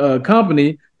buying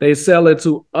company. They sell it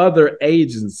to other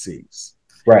agencies.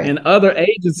 Right. And other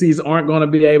agencies aren't going to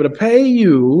be able to pay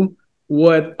you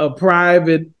what a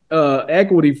private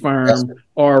equity firm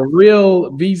or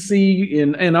real VC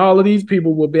and all of these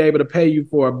people will be able to pay you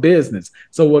for a business.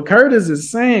 So what Curtis is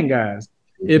saying, guys,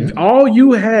 if all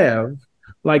you have,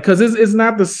 because it's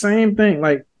not the same thing,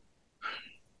 like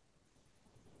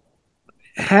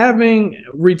having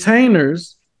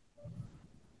retainers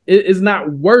is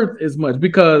not worth as much,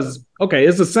 because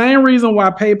it's the same reason why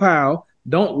PayPal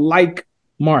don't like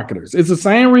marketers. It's the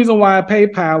same reason why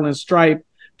PayPal and Stripe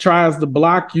tries to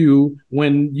block you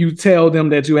when you tell them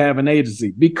that you have an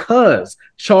agency, because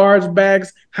chargebacks,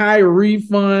 high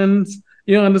refunds,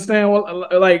 you understand? Well,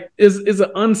 it's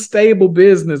an unstable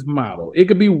business model. It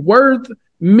could be worth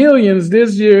millions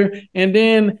this year, and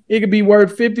then it could be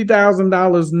worth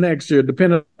 $50,000 next year,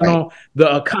 depending on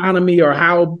the economy or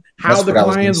how the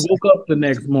clients woke up the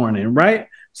next morning, right?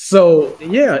 So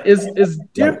yeah, it's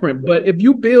different. But if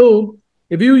you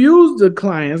use the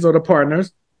clients or the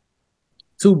partners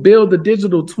to build the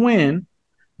digital twin,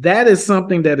 that is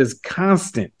something that is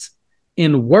constant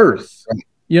in worth.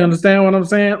 You understand what I'm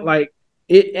saying? Like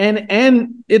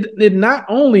it not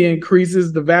only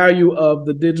increases the value of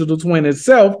the digital twin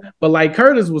itself, but like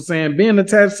Curtis was saying, being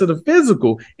attached to the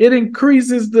physical, it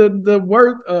increases the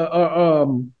worth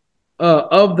of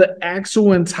the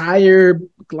actual entire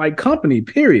company,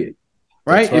 period.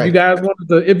 right? That's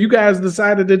right. If you guys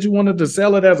decided that you wanted to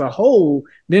sell it as a whole,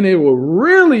 then it will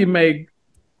really make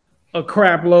a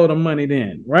crap load of money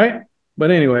then, right?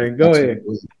 But anyway, go ahead.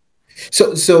 Absolutely.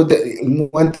 So the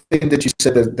one thing that you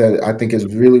said that I think is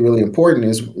really, really important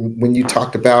is when you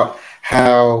talked about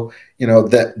how,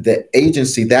 the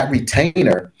agency, that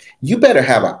retainer, you better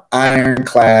have an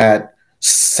ironclad,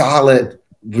 solid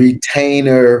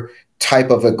retainer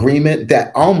type of agreement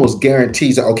that almost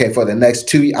guarantees, okay, for the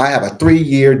next I have a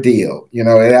 3-year deal.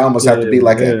 It almost have to be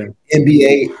like a Yeah,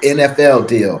 NBA, NFL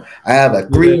deal. I have a yeah,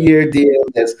 3-year deal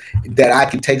that I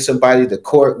can take somebody to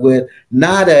court with,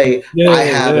 not yeah,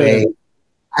 yeah,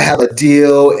 I have a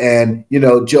deal, and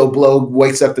Joe Blow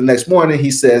wakes up the next morning. He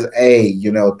says, "Hey,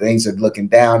 things are looking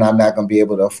down. I'm not going to be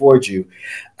able to afford you."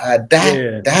 yeah,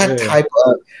 That yeah. type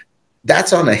of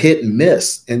that's on a hit and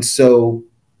miss, and so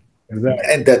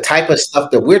Exactly. and the type of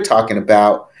stuff that we're talking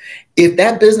about, if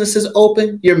that business is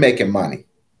open, you're making money.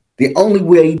 The only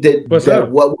way What's that up?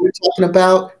 what we're talking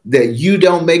about that you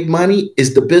don't make money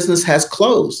is the business has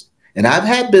closed. And I've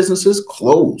had businesses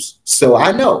close. So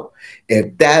I know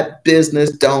if that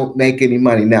business don't make any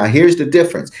money. Now, here's the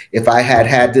difference. If I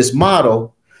had this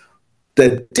model,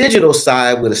 the digital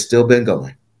side would have still been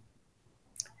going.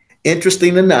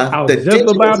 Interesting I enough, the was just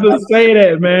digital about to side say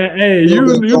that, man. Hey, would still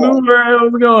you been you going. knew where I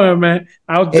was going, man.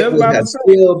 I was It just would about have to say,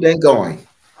 still been going.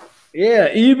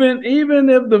 yeah, even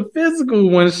if the physical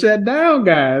one shut down,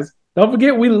 guys, don't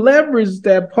forget we leveraged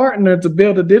that partner to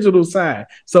build a digital side.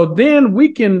 So then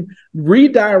we can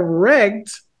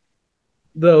redirect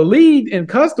the lead and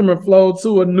customer flow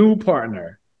to a new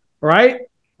partner, right?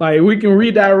 Like we can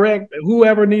redirect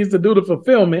whoever needs to do the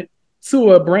fulfillment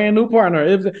to a brand new partner.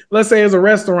 If let's say it's a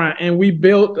restaurant and we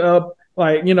built up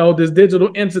like this digital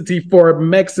entity for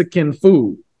Mexican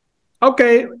food.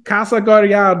 Okay, Casa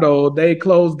Gallardo, they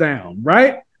closed down,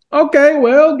 right? Okay,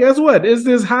 well, guess what? It's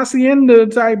this hacienda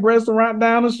type restaurant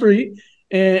down the street,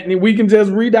 and we can just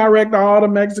redirect all the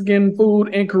Mexican food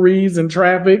inquiries and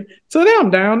traffic to them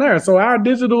down there. So our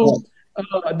digital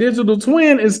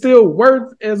twin is still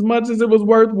worth as much as it was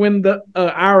worth when the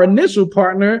our initial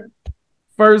partner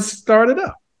first started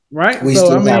up, right? We So I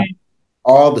still have mean,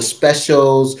 all the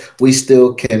specials. We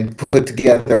still can put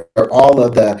together all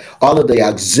of the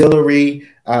auxiliary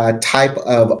type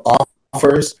of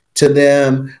offers to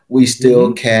them. We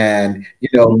still mhm. can,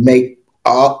 make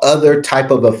all other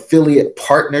type of affiliate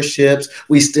partnerships.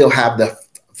 We still have the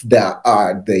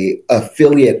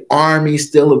affiliate army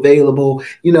still available.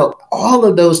 All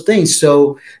of those things.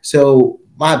 So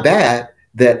my bad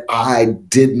that I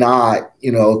did not,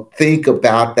 think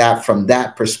about that from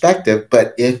that perspective.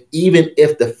 But even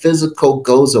if the physical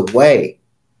goes away,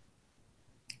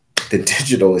 the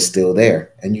digital is still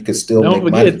there, and you can still Don't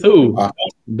make forget money. too.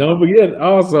 Don't forget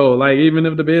also, like even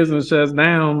if the business shuts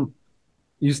down,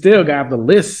 you still got the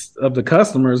list of the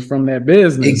customers from that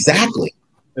business. Exactly.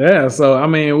 Yeah. So I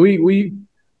mean, we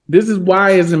this is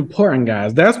why it's important,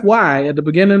 guys. That's why at the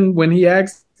beginning when he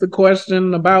asked the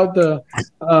question about the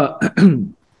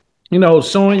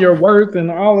showing your worth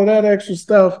and all of that extra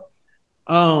stuff,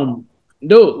 dude,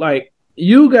 like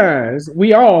you guys,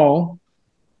 we all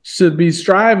should be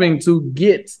striving to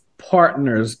get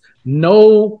partners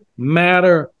no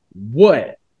matter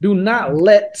what. Do not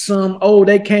let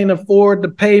they can't afford to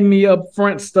pay me up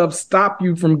front stuff stop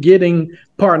you from getting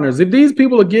partners. If these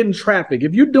people are getting traffic,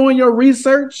 if you're doing your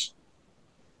research,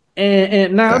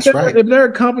 and now That's right. if they're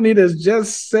a company that's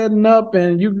just setting up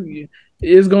and you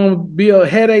is going to be a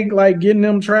headache like getting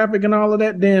them traffic and all of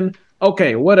that, then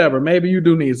okay, whatever. Maybe you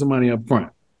do need some money up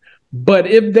front. But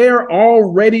if they're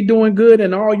already doing good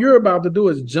and all you're about to do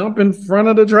is jump in front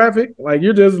of the traffic, like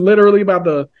you're just literally about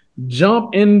to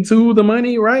jump into the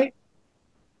money, right?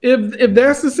 If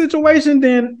that's the situation,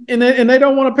 then and they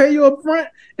don't want to pay you up front,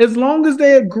 as long as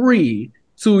they agree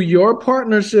to your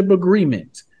partnership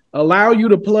agreement, allow you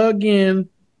to plug in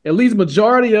at least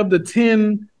majority of the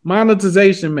 10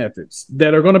 monetization methods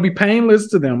that are going to be painless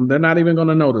to them. They're not even going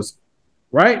to notice,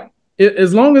 right?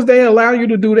 As long as they allow you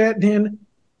to do that, then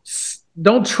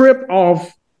don't trip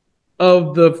off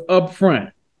of the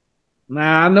upfront.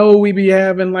 Now I know we be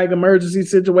having like emergency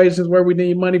situations where we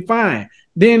need money. Fine,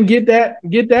 then get that,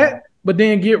 but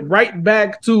then get right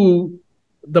back to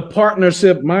the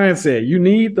partnership mindset. You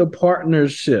need the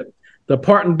partnership. The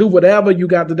partner do whatever you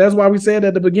got to. That's why we said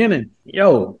at the beginning,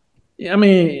 yo. I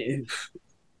mean,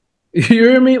 you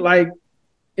hear me? Like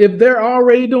if they're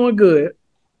already doing good,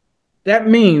 that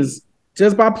means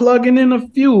just by plugging in a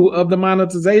few of the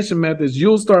monetization methods,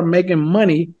 you'll start making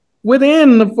money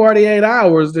within the 48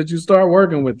 hours that you start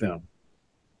working with them.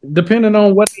 Depending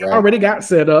on what they Right. already got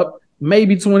set up,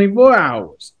 maybe 24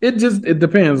 hours. It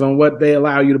depends on what they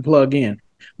allow you to plug in.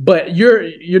 But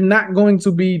you're not going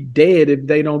to be dead if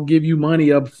they don't give you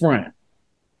money up front.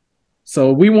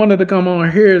 So we wanted to come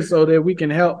on here so that we can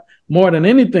help more than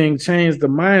anything change the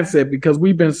mindset, because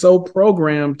we've been so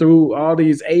programmed through all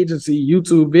these agency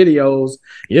YouTube videos.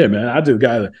 Yeah, man, I just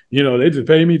got to, they just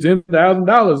paid me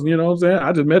 $10,000. You know what I'm saying?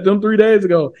 I just met them 3 days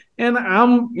ago. And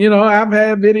I've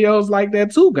had videos like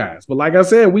that too, guys. But like I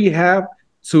said, we have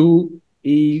to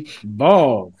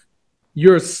evolve.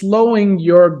 You're slowing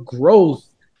your growth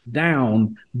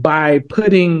down by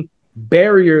putting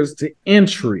barriers to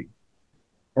entry,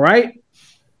 right?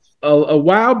 A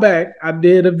while back, I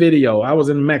did a video. I was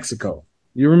in Mexico.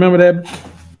 You remember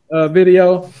that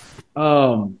video?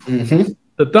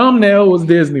 The thumbnail was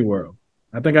Disney World.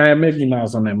 I think I had Mickey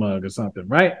Mouse on that mug or something,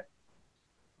 right?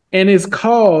 And it's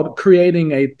called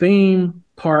creating a theme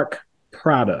park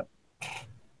product.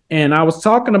 And I was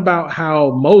talking about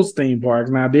how most theme parks,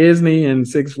 now Disney and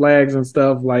Six Flags and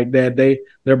stuff like that,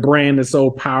 their brand is so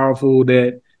powerful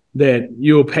that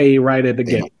you'll pay right at the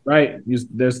gate, right?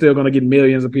 They're still going to get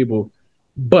millions of people.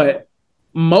 But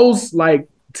most like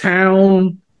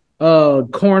town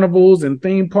carnivals and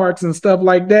theme parks and stuff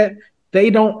like that, they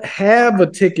don't have a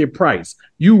ticket price.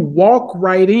 You walk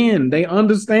right in. They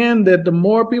understand that the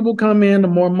more people come in, the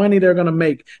more money they're going to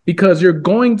make, because you're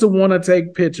going to want to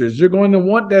take pictures. You're going to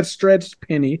want that stretched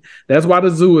penny. That's why the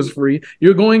zoo is free.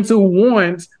 You're going to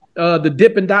want the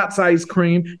Dippin' Dots ice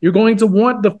cream. You're going to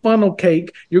want the funnel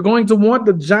cake. You're going to want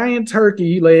the giant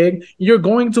turkey leg. You're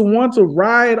going to want to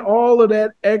ride all of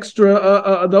that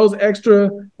extra, those extra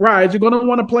rides. You're going to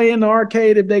want to play in the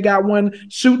arcade if they got one.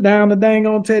 Shoot down the dang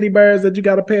on teddy bears that you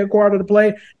got to pay $0.25 to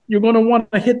play. You're going to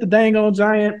want to hit the dang on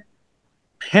giant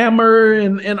hammer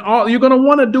and all. You're going to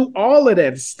want to do all of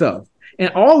that stuff, and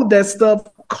all of that stuff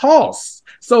costs.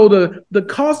 So the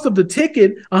cost of the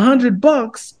ticket,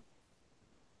 $100.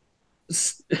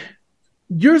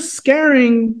 You're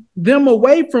scaring them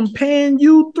away from paying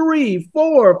you $300,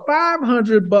 $400,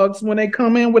 $500 when they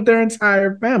come in with their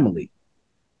entire family,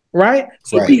 right?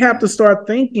 So we have to start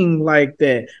thinking like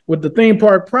that with the theme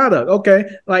park product. Okay,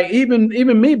 like even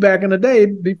me back in the day,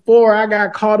 before I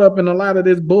got caught up in a lot of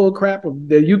this bull crap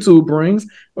that YouTube brings.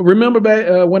 Remember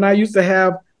back when I used to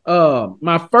have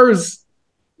my first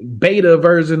beta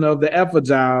version of the Alpha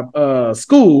Job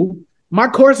school, my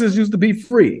courses used to be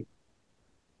free.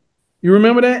 You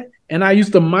remember that? And I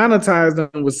used to monetize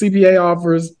them with CPA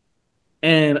offers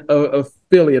and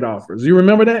affiliate offers. You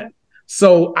remember that?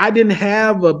 So I didn't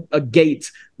have a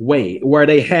gateway where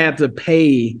they had to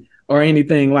pay or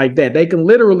anything like that. They can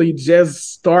literally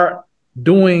just start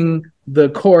doing the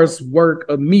course work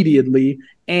immediately.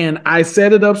 And I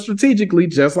set it up strategically,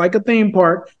 just like a theme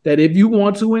park, that if you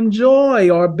want to enjoy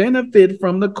or benefit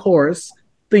from the course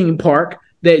theme park,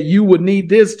 that you would need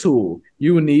this tool,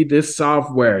 you would need this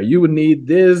software, you would need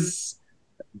this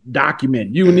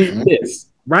document, you would need this,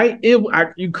 right?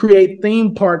 You create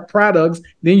theme park products,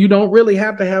 then you don't really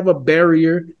have to have a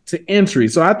barrier to entry.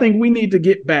 So I think we need to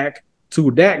get back to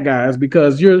that, guys,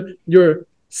 because we're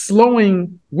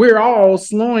all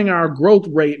slowing our growth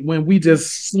rate when we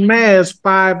just smash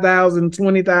 $5,000,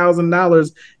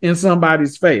 $20,000 in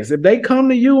somebody's face. If they come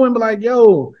to you and be like,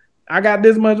 yo, I got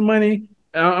this much money,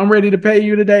 I'm ready to pay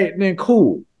you today, then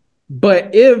cool.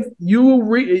 But if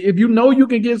you know you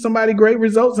can give somebody great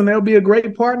results and they'll be a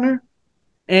great partner,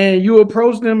 and you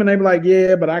approach them and they be like,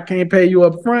 yeah, but I can't pay you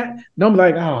up front, don't be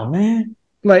like, oh man.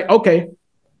 Like, okay,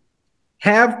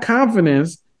 have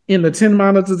confidence in the 10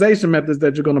 monetization methods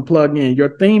that you're going to plug in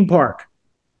your theme park.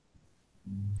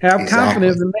 Have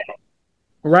confidence in that,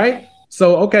 right?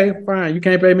 So, okay, fine, you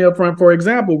can't pay me up front. For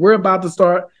example, we're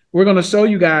going to show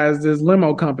you guys this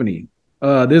limo company.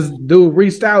 This dude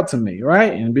reached out to me,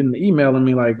 right, and been emailing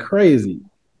me like crazy.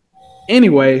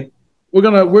 Anyway, we're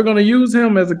gonna use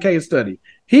him as a case study.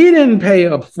 He didn't pay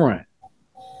up front,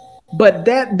 but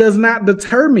that does not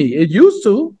deter me. It used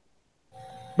to,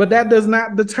 but that does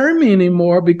not deter me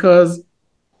anymore because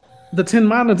the 10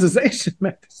 monetization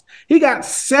methods. He got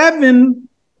 7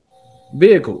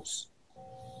 vehicles.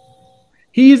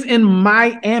 He's in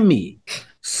Miami,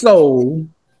 so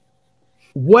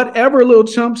whatever little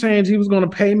chump change he was going to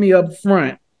pay me up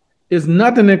front is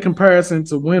nothing in comparison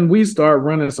to when we start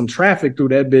running some traffic through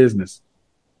that business.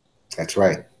 That's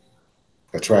right.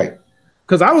 That's right.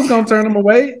 Because I was going to turn him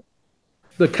away.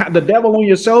 The devil on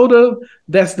your shoulder,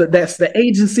 that's the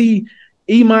agency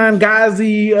Iman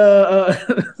Ghazi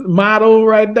model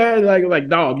right there. Like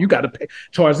dog, you got to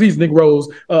charge these Negroes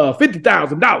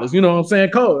 $50,000. You know what I'm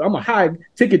saying? I'm a high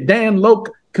ticket Dan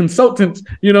Loke consultant.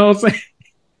 You know what I'm saying?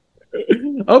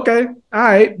 Okay, all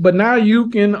right, but now you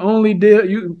can only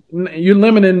you're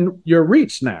limiting your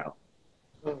reach now.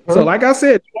 So, like I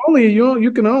said, you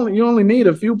only need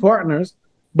a few partners.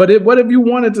 But what if you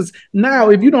wanted to now?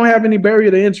 If you don't have any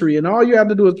barrier to entry, and all you have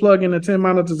to do is plug in the 10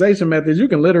 monetization methods, you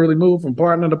can literally move from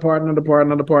partner to partner to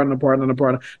partner to partner to partner to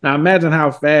partner. Now, imagine how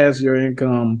fast your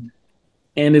income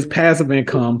and his passive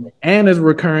income and his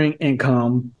recurring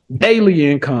income, daily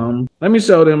income. Let me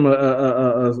show them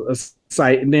a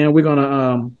site, and then we're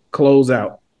gonna close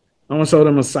out. I'm gonna show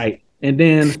them a site, and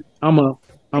then I'm a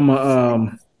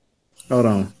hold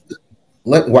on.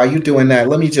 While you're doing that,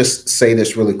 let me just say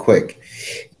this really quick.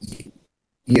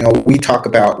 You know, we talk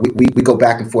about, we go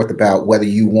back and forth about whether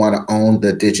you want to own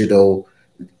the digital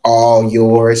all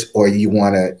yours, or you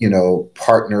want to, you know,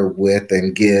 partner with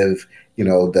and give, you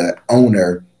know, the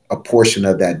owner a portion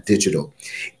of that digital.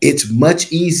 It's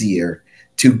much easier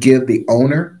to give the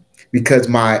owner, because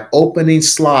my opening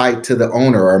slide to the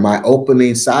owner, or my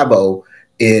opening sabo,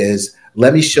 is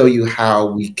let me show you how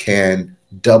we can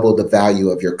double the value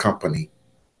of your company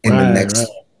in the Right, next 90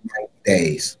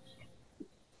 days.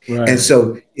 And right.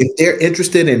 so if they're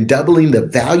interested in doubling the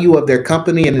value of their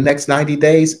company in the next 90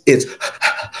 days, it's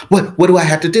what do I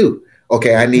have to do?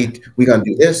 Okay, we're gonna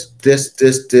do this,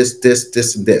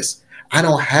 and this. I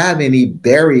don't have any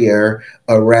barrier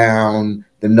around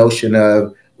the notion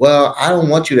of, well, I don't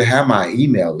want you to have my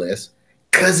email list,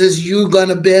 because it's you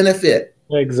gonna benefit.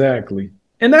 Exactly.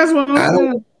 And that's what I'm I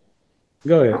don't saying.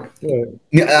 Go ahead. Go ahead.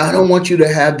 Yeah, I don't want you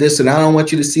to have this, and I don't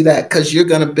want you to see that, because you're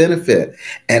going to benefit.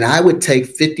 And I would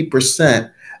take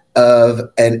 50%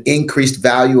 of an increased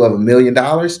value of $1 million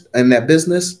in that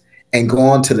business and go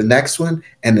on to the next one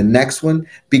and the next one,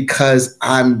 because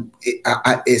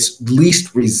it's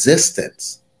least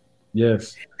resistance.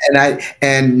 Yes.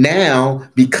 And now,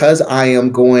 because I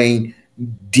am going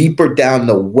deeper down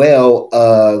the well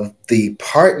of the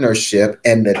partnership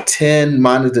and the 10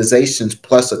 monetizations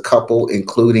plus a couple,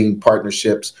 including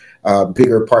partnerships,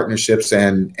 bigger partnerships,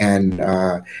 and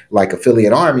like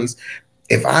affiliate armies.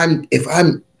 If I'm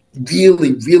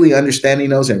really understanding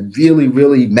those and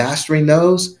really mastering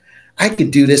those, I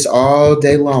could do this all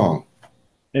day long.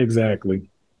 Exactly.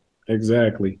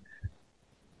 Exactly.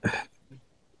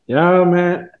 Yeah,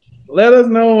 man. Let us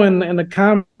know in the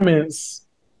comments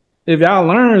if y'all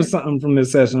learned something from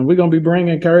this session. We're gonna be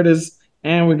bringing Curtis,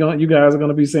 and you guys are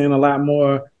gonna be seeing a lot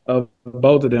more of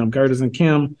both of them, Curtis and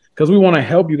Kim, because we want to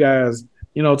help you guys.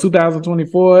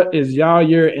 2024 is y'all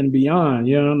year and beyond.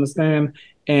 You understand?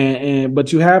 And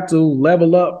but you have to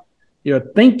level up your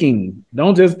thinking.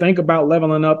 Don't just think about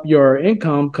leveling up your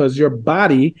income, because your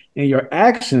body and your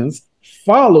actions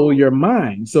follow your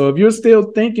mind. So if you're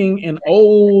still thinking in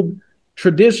old,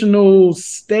 traditional,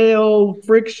 stale,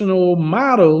 frictional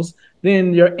models,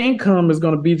 then your income is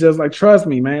going to be just like, trust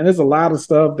me, man, there's a lot of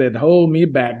stuff that hold me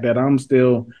back that I'm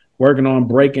still working on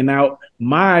breaking out.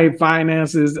 My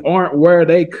finances aren't where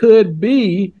they could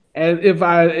be, as if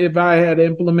I had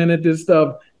implemented this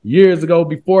stuff years ago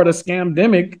before the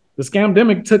scamdemic. The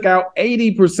scamdemic took out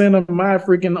 80% of my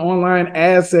freaking online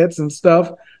assets and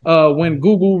stuff when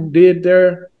Google did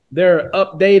their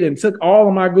update and took all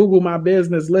of my Google My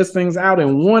Business listings out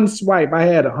in one swipe. I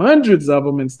had hundreds of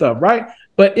them and stuff, right?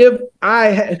 But if I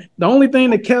had, the only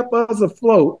thing that kept us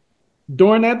afloat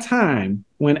during that time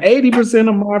when 80%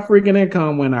 of my freaking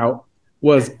income went out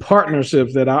was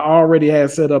partnerships that I already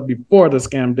had set up before the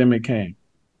scamdemic came.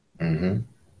 Mm-hmm.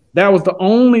 That was the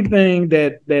only thing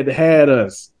that had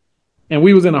us. And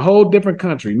we was in a whole different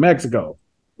country, Mexico.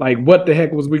 Like, what the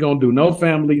heck was we gonna do? No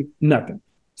family, nothing.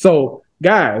 So,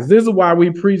 guys, this is why we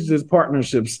preach this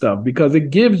partnership stuff, because it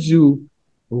gives you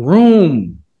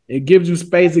room, it gives you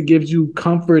space, it gives you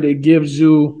comfort, it gives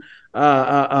you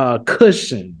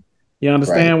cushion. You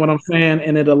understand what I'm saying?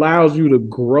 And it allows you to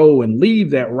grow and leave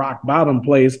that rock bottom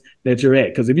place that you're at.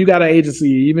 Because if you got an agency,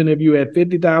 even if you're at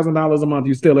 $50,000 a month,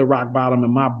 you're still at rock bottom in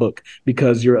my book,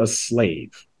 because you're a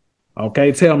slave.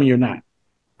 Okay, tell me you're not.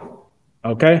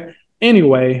 Okay.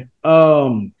 Anyway,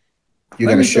 you're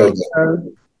going to show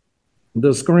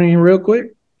the screen real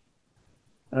quick,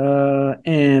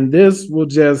 and this will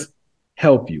just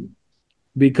help you,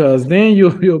 because then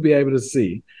you'll be able to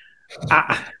see.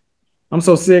 I'm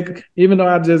so sick. Even though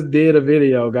I just did a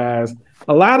video, guys,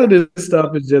 a lot of this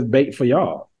stuff is just bait for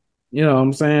y'all. You know what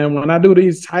I'm saying? When I do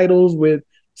these titles with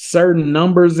certain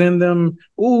numbers in them,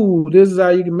 ooh, this is how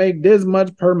you can make this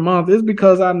much per month, it's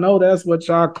because I know that's what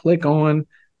y'all click on.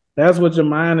 That's what your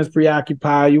mind is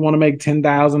preoccupied. You want to make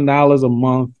 $10,000 a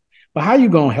month. But how you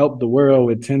going to help the world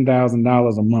with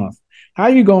 $10,000 a month? How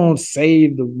you going to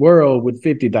save the world with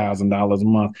 $50,000 a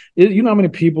month? You know how many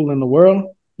people in the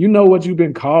world? You know what you've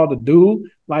been called to do?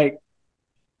 Like,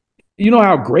 you know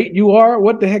how great you are,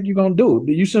 what the heck you gonna do?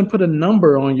 You shouldn't put a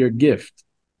number on your gift.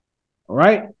 All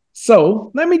right.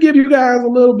 So let me give you guys a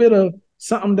little bit of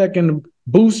something that can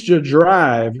boost your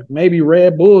drive. Maybe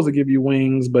Red Bulls will give you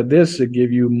wings, but this should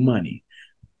give you money.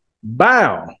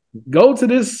 Bow. Go to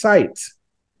this site,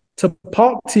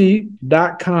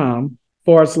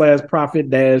 tapalti.com/profit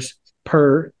dash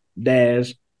per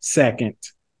dash second.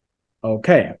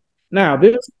 Okay. Now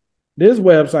this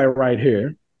website right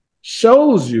here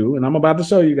shows you, and I'm about to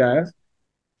show you guys,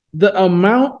 the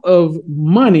amount of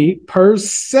money per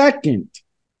second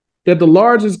that the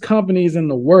largest companies in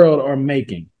the world are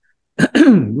making.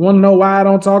 You want to know why I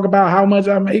don't talk about how much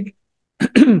I make?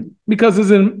 Because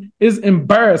it's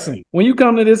embarrassing. When you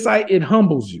come to this site, it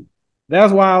humbles you.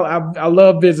 That's why I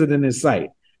love visiting this site,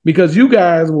 because you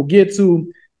guys will get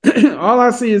to, all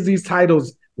I see is these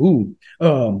titles.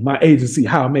 My agency,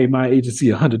 how I made my agency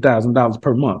 $100,000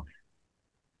 per month.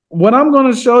 What I'm going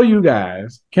to show you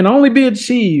guys can only be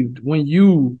achieved when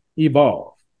you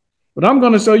evolve. What I'm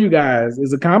going to show you guys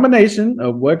is a combination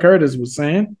of what Curtis was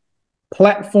saying,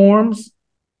 platforms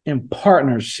and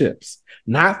partnerships,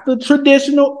 not the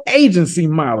traditional agency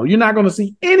model. You're not going to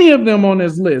see any of them on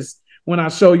this list when I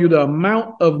show you the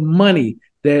amount of money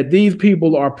that these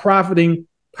people are profiting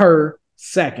per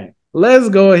second. Let's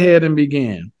go ahead and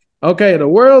begin. Okay, the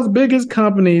world's biggest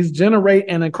companies generate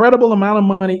an incredible amount of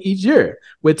money each year,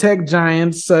 with tech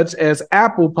giants such as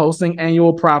Apple posting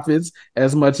annual profits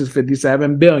as much as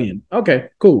 $57 billion. Okay,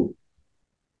 cool.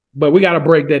 But we got to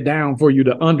break that down for you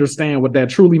to understand what that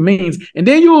truly means. And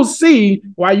then you'll see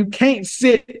why you can't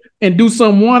sit and do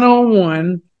some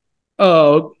one-on-one,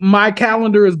 my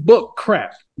calendar is booked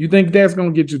crap. You think that's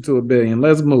going to get you to $1 billion.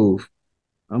 Let's move.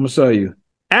 I'm going to show you.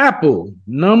 Apple,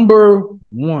 number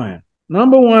one.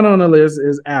 Number one on the list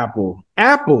is Apple.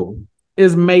 Apple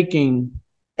is making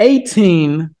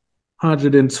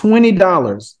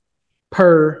 $1,820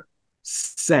 per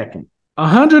second.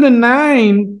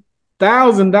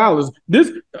 $109,000.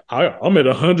 I'm at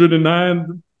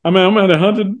 $109. I'm at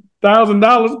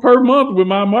 $100,000 per month with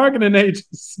my marketing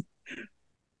agency.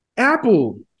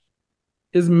 Apple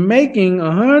is making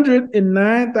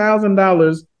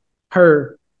 $109,000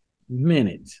 per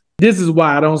minute. This is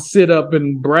why I don't sit up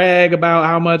and brag about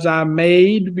how much I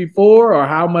made before or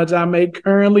how much I make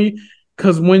currently.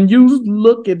 Because when you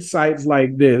look at sites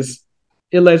like this,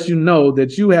 it lets you know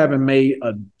that you haven't made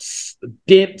a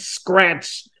dent,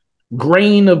 scratch,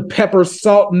 grain of pepper,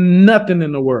 salt, nothing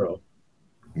in the world.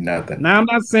 Nothing. Now, I'm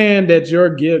not saying that your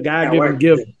God-given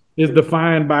gift is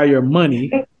defined by your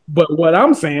money. But what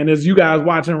I'm saying is, you guys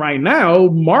watching right now,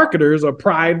 marketers are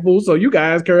prideful, so you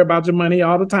guys care about your money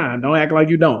all the time. Don't act like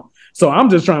you don't. So I'm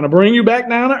just trying to bring you back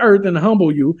down to earth and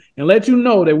humble you and let you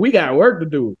know that we got work to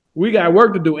do. We got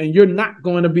work to do, and you're not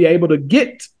going to be able to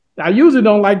get. I usually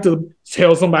don't like to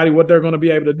tell somebody what they're going to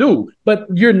be able to do, but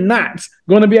you're not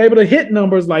going to be able to hit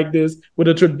numbers like this with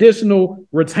a traditional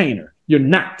retainer. You're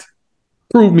not.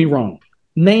 Prove me wrong.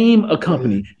 Name a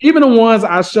company. Even the ones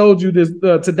I showed you this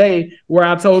today, where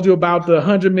I told you about the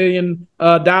 $100 million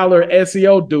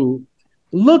SEO dude.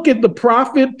 Look at the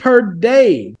profit per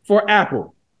day for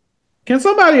Apple. Can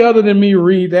somebody other than me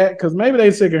read that? Because maybe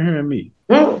they sick of hearing me.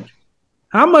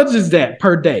 How much is that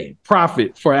per day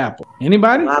profit for Apple?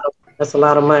 Anybody? That's a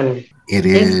lot of money. It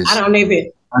is. I don't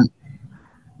even.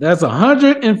 That's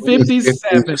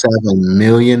 $157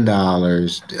 million,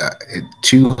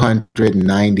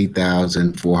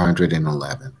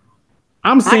 290,411.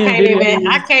 I'm saying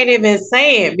I can't even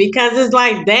say it because it's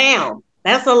like, damn,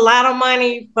 that's a lot of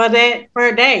money for that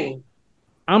per day.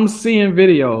 I'm seeing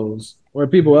videos where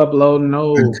people uploading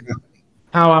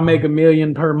how I make $1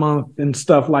 million per month and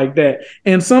stuff like that.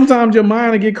 And sometimes your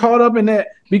mind will get caught up in that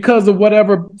because of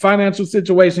whatever financial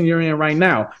situation you're in right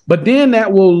now. But then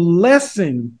that will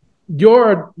lessen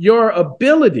your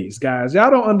abilities, guys. Y'all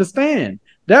don't understand.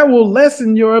 That will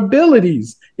lessen your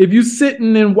abilities. If you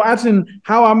sitting and watching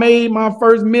how I made my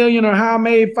first $1 million or how I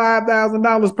made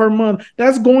 $5,000 per month,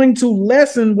 that's going to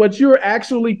lessen what you're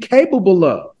actually capable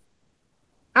of.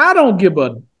 I don't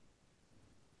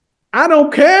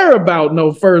care about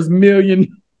no first $1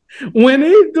 million when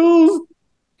these dudes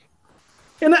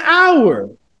in an hour,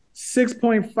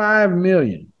 6.5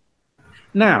 million.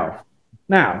 Now,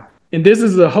 and this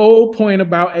is the whole point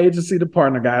about agency to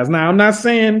partner, guys. Now, I'm not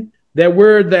saying that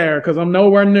we're there because I'm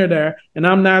nowhere near there. And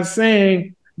I'm not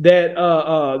saying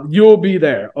that you'll be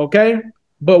there, okay?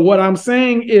 But what I'm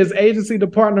saying is agency to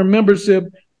partner membership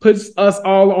puts us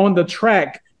all on the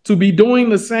track to be doing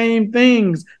the same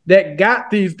things that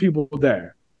got these people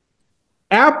there.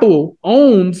 Apple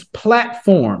owns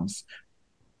platforms.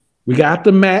 We got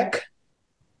the Mac.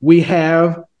 We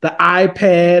have the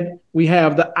iPad, we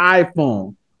have the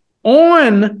iPhone.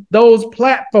 On those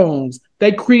platforms,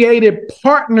 they created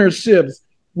partnerships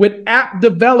with app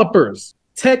developers,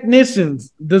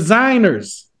 technicians,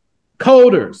 designers,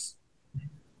 coders,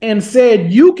 and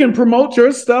said, you can promote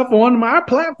your stuff on my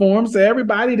platform so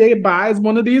everybody that buys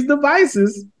one of these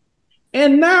devices.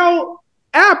 And now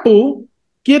Apple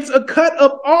gets a cut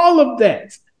of all of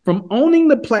that from owning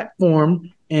the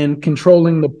platform and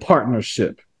controlling the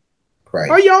partnership. Right.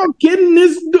 Are y'all getting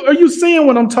this? Are you seeing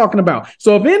what I'm talking about?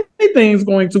 So if anything's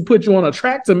going to put you on a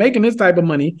track to making this type of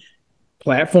money,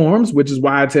 platforms, which is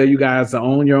why I tell you guys to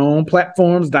own your own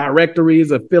platforms,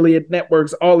 directories, affiliate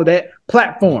networks, all of that,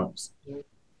 platforms,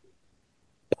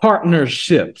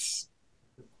 partnerships.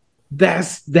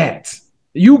 That's that.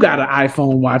 You got an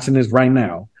iPhone watching this right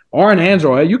now or an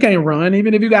Android. You can't run.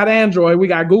 Even if you got Android, we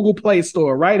got Google Play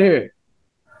Store right here.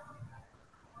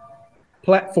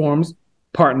 Platforms,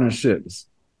 partnerships.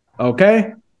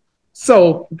 Okay?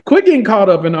 So quit getting caught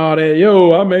up in all that.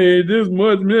 Yo, I made this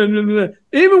much.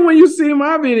 Even when you see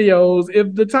my videos,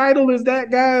 if the title is that,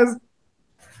 guys,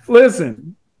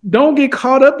 listen, don't get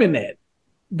caught up in that.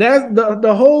 That's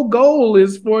the whole goal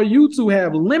is for you to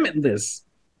have limitless.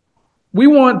 We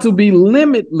want to be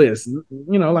limitless,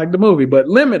 like the movie, but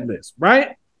limitless,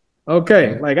 right?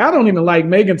 Okay. Like I don't even like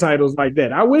making titles like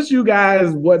that. I wish you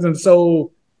guys wasn't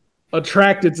so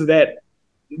attracted to that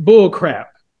bull crap.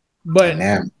 But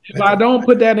if I don't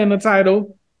put that in the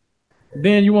title,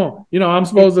 then you won't. I'm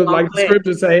supposed to, like the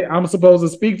scriptures say, I'm supposed to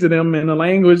speak to them in a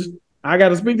language. I got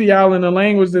to speak to y'all in a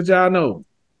language that y'all know,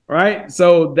 right?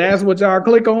 So that's what y'all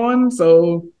click on.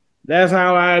 So that's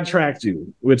how I attract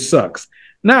you, which sucks.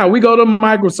 Now we go to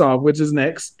Microsoft, which is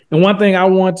next. And one thing I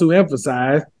want to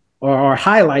emphasize or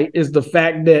highlight is the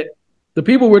fact that the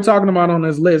people we're talking about on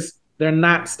this list, they're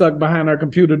not stuck behind their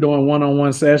computer doing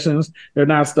one-on-one sessions. They're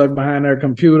not stuck behind their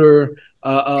computer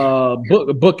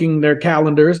booking their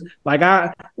calendars.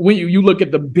 Like when you look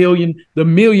at the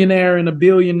millionaire and the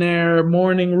billionaire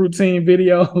morning routine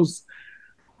videos,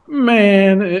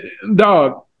 man,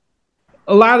 dog,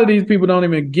 a lot of these people don't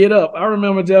even get up. I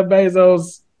remember Jeff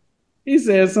Bezos, he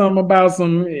said something about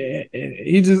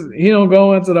he don't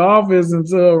go into the office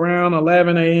until around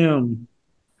 11 a.m.,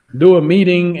 do a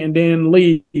meeting and then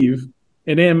leave.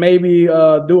 And then maybe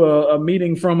do a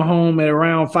meeting from home at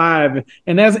around 5.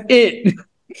 And that's it.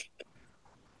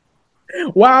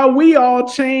 While we all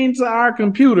chained to our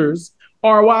computers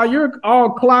or while you're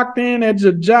all clocked in at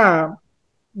your job,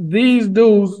 these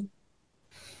dudes,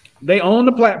 they own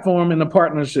the platform and the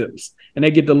partnerships. And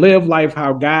they get to live life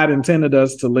how God intended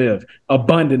us to live,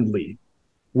 abundantly,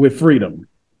 with freedom.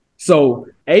 So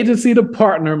agency to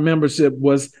partner membership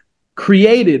was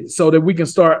created so that we can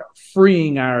start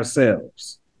freeing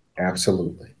ourselves.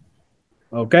 Absolutely.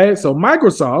 Okay, so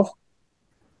Microsoft,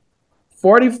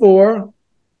 44.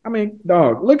 I mean,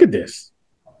 dog, look at this.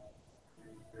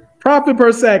 Profit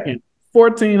per second,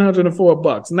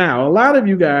 $1,404. Now, a lot of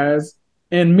you guys,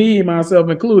 and me, myself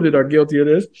included, are guilty of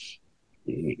this.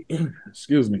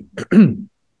 Excuse me.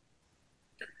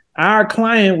 Our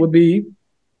client would be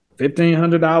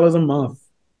 $1,500 a month.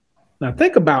 Now,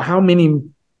 think about how many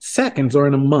seconds are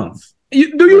in a month. Do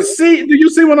you see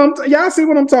y'all see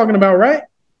what I'm talking about, right?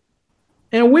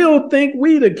 And we'll think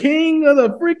we the king of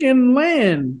the freaking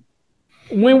land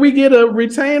when we get a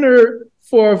retainer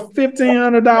for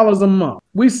 $1,500 a month.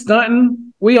 We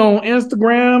stunting, we on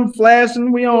Instagram,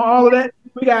 flashing, we on all of that.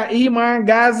 We got Iman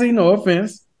Ghazi, no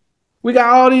offense. We got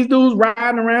all these dudes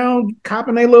riding around,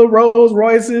 copping their little Rolls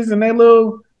Royces and their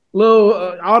little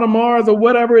Audemars or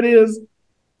whatever it is,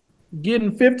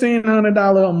 getting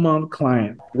 $1,500 a month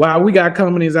client. While we got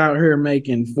companies out here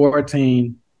making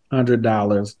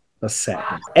 $1,400 a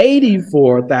second,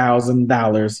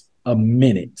 $84,000 a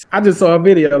minute. I just saw a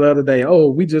video the other day. Oh,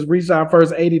 we just reached our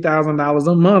first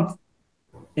 $80,000 a month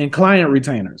in client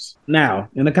retainers. Now,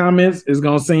 in the comments, it's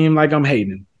going to seem like I'm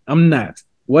hating. I'm not.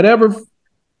 Whatever.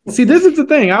 See, this is the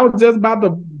thing. I was just about to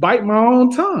bite my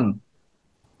own tongue.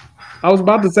 I was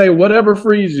about to say whatever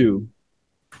frees you.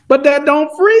 But that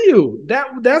don't free you.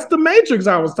 That's the matrix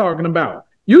I was talking about.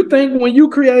 You think when you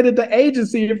created the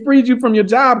agency, it freed you from your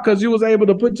job because you was able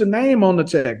to put your name on the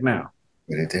check now.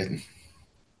 But it didn't.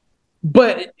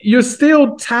 But you're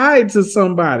still tied to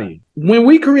somebody. When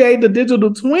we create the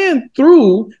digital twin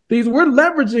through these, we're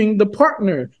leveraging the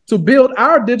partner to build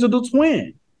our digital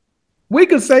twin. We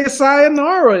could say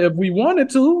sayonara if we wanted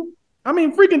to. I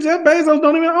mean, freaking Jeff Bezos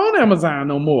don't even own Amazon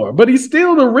no more, but he's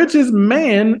still the richest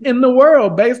man in the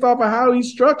world based off of how he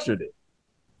structured it.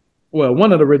 Well,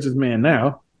 one of the richest men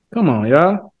now. Come on,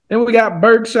 y'all. Then we got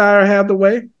Berkshire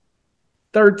Hathaway,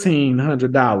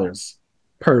 $1,300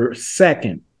 per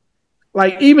second.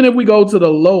 Like, even if we go to the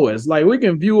lowest, like we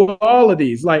can view all of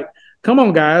these. Like, come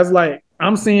on, guys. Like,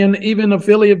 I'm seeing even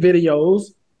affiliate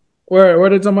videos where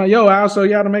they're talking about, yo, I'll show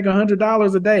you how to make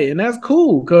 $100 a day. And that's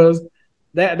cool because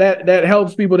that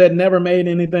helps people that never made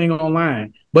anything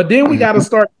online. But then we got to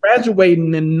start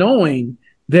graduating and knowing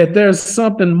that there's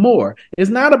something more. It's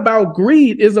not about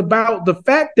greed. It's about the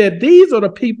fact that these are the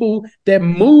people that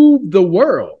move the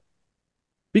world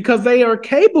because they are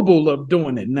capable of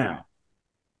doing it now.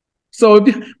 So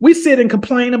if we sit and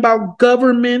complain about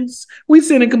governments, we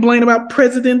sit and complain about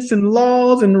presidents and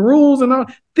laws and rules and all.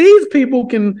 These people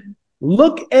can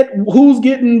look at who's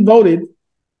getting voted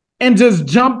and just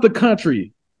jump the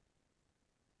country.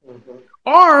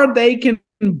 Or they can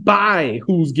buy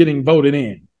who's getting voted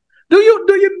in. Do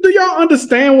y'all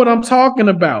understand what I'm talking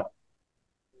about?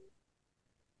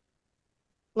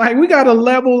 Like, we got to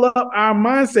level up our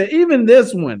mindset. Even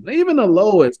this one, even the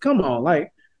lowest, come on,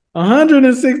 like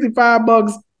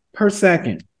 $165 per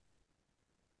second.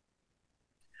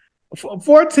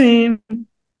 $14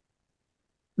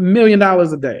 million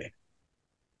a day.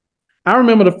 I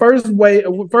remember the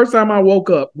first time I woke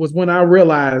up was when I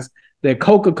realized that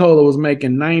Coca-Cola was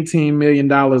making $19 million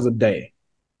a day.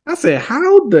 I said,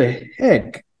 how the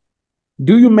heck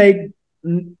do you make?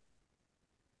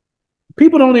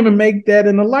 People don't even make that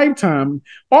in a lifetime.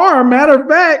 Or, matter of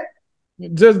fact,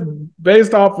 just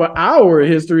based off of our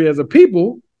history as a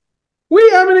people, we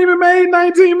haven't even made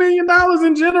 $19 million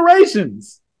in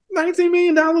generations. $19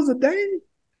 million a day?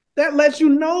 That lets you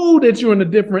know that you're in a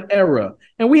different era.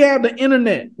 And we have the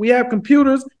internet, we have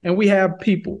computers, and we have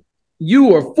people.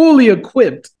 You are fully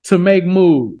equipped to make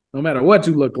moves, no matter what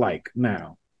you look like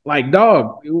now. Like,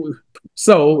 dog.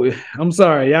 So I'm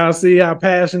sorry, y'all see how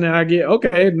passionate I get.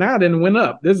 Okay, now it didn't went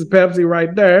up. This is Pepsi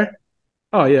right there.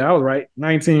 Oh yeah, I was right.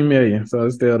 19 million. So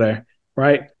it's still there.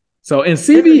 Right. So in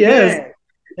CVS,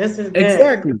 this is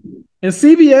exactly. And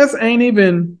CVS ain't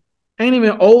even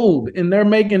old, and they're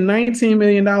making $19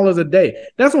 million a day.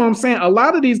 That's what I'm saying. A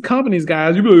lot of these companies,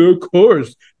 guys, you be like, of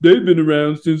course, they've been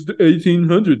around since the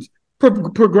 1800s.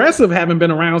 Progressive haven't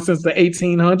been around since the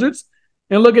 1800s.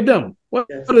 And look at them. What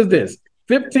is this?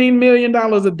 $15 million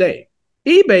a day.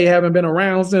 eBay haven't been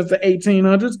around since the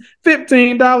 1800s.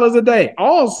 $15 a day.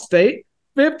 Allstate,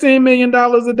 $15 million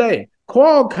a day.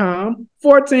 Qualcomm,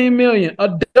 $14 million.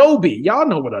 Adobe, y'all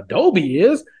know what Adobe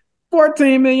is.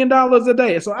 $14 million a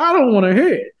day. So I don't want to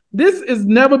hear it. This has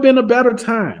never been a better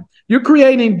time. You're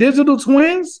creating digital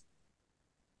twins.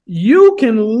 You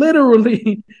can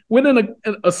literally, within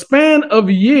a span of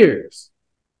years,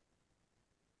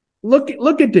 look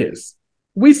at this.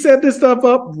 We set this stuff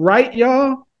up right,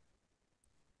 y'all.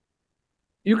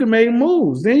 You can make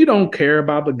moves. Then you don't care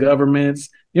about the governments.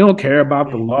 You don't care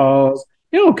about the laws.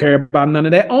 You don't care about none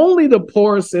of that. Only the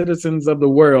poor citizens of the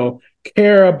world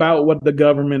care about what the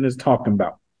government is talking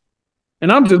about.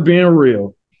 And I'm just being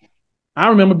real. I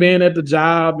remember being at the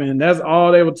job, and that's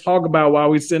all they would talk about while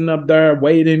we sitting up there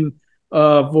waiting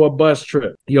for a bus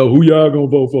trip. Yo, who y'all gonna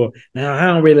vote for? Now, I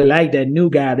don't really like that new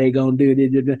guy they gonna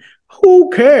do. Who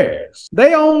cares?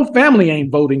 Their own family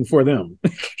ain't voting for them.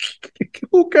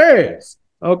 Who cares?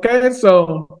 Okay,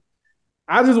 so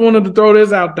I just wanted to throw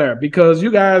this out there because you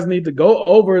guys need to go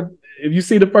over. If you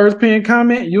see the first pinned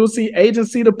comment, you'll see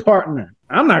agency to partner.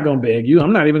 I'm not going to beg you.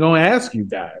 I'm not even going to ask you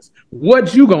guys.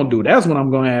 What you going to do? That's what I'm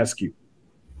going to ask you.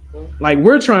 Like,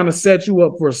 we're trying to set you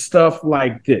up for stuff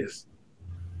like this.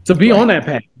 To be on that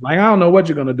path. Like, I don't know what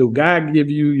you're going to do. God give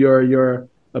you your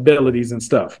abilities and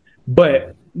stuff.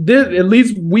 But this, at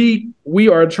least we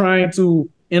are trying to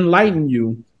enlighten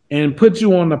you and put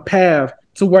you on the path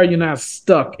to where you're not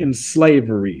stuck in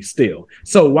slavery still.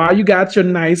 So while you got your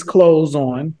nice clothes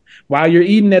on, while you're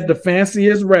eating at the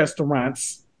fanciest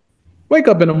restaurants, wake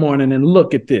up in the morning and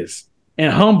look at this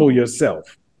and humble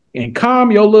yourself and calm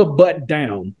your little butt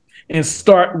down and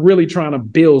start really trying to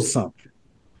build something.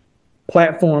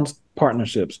 Platforms,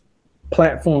 partnerships.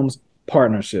 Platforms,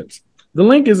 partnerships. The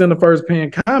link is in the first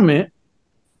pinned comment.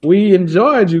 We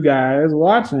enjoyed you guys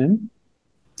watching.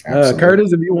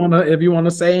 Curtis, if you wanna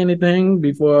say anything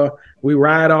before we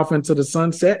ride off into the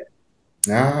sunset.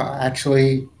 No,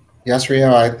 actually,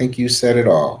 Yasriel, I think you said it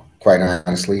all. Quite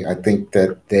honestly, I think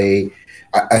that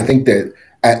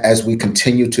as we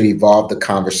continue to evolve the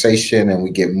conversation and we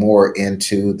get more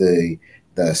into the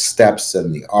steps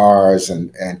and the R's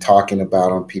and talking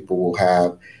about them, people will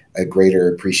have a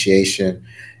greater appreciation.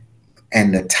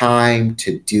 And the time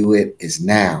to do it is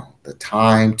now. The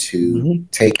time to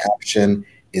take action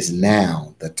is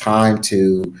now. The time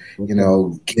to,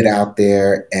 get out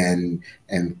there and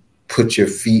put your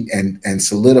feet and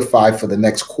solidify for the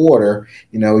next quarter,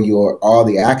 all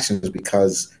the actions,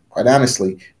 because quite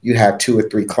honestly, you have 2 or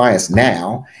 3 clients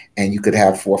now, and you could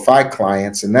have 4 or 5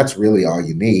 clients, and that's really all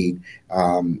you need.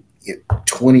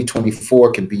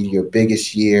 2024 can be your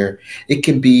biggest year. It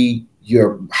can be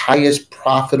your highest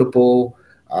profitable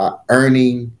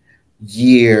earning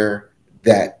year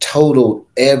that totaled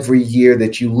every year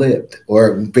that you lived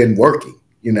or been working.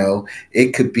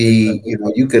 It could be,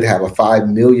 you could have a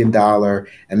 $5 million,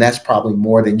 and that's probably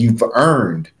more than you've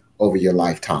earned over your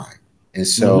lifetime. And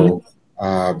so,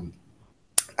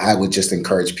 I would just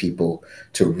encourage people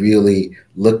to really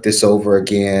look this over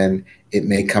again. It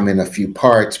may come in a few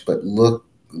parts, but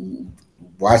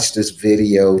watch this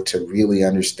video to really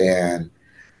understand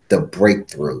the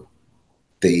breakthrough, For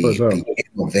the sure. the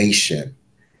innovation,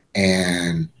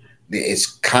 and it's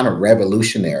kind of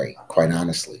revolutionary, quite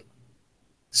honestly.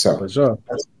 So, For sure.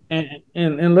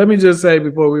 And let me just say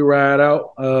before we ride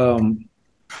out,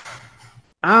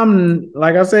 I'm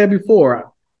like I said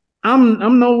before,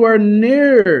 I'm nowhere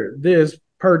near this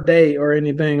per day or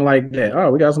anything like that.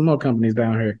 Oh, we got some more companies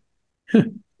down here.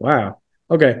 Wow.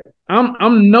 Okay.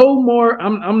 I'm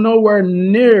nowhere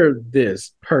near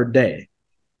this per day.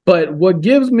 But what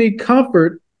gives me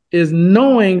comfort is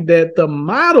knowing that the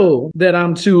model that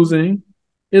I'm choosing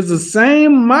is the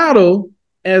same model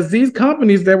as these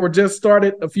companies that were just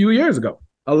started a few years ago.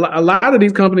 A lot of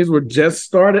these companies were just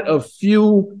started a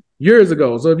few years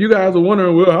ago. So if you guys are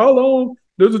wondering, well, how long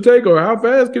does it take or how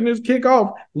fast can this kick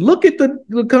off? Look at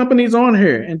the companies on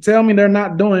here and tell me they're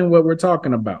not doing what we're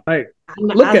talking about. Like,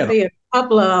 look at see them. A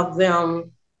couple of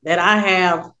them that I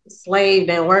have slaved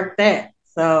and worked at.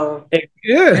 So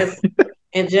yeah.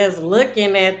 just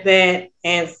looking at that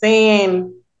and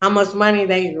seeing how much money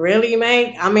they really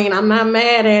make. I mean, I'm not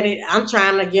mad at it. I'm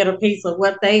trying to get a piece of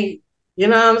what they, you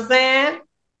know what I'm saying?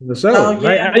 So,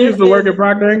 yeah, I used to work at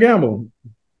Procter and Gamble.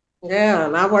 Yeah,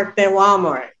 and I worked at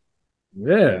Walmart.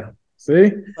 Yeah.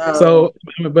 See? So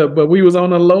but we was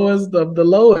on the lowest of the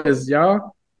lowest,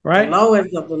 y'all. Right? The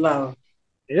lowest of the low.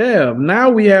 Yeah. Now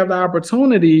we have the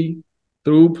opportunity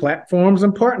through platforms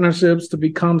and partnerships to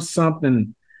become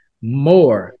something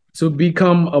more, to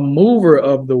become a mover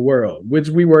of the world, which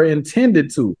we were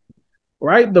intended to.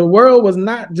 Right? The world was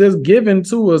not just given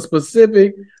to a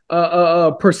specific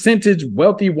percentage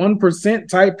wealthy 1%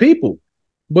 type people,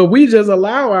 but we just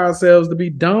allow ourselves to be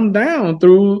dumbed down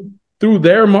through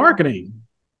their marketing.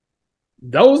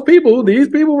 These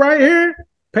people right here,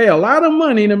 pay a lot of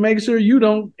money to make sure you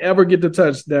don't ever get to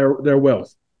touch their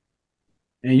wealth,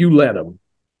 and you let them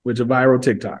with your viral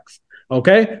TikToks.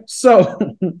 Okay, so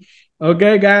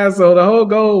okay, guys. So the whole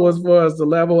goal was for us to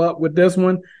level up with this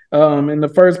one. In the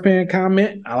first pinned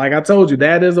comment, like I told you,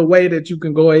 that is a way that you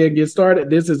can go ahead and get started.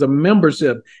 This is a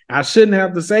membership. I shouldn't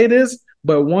have to say this,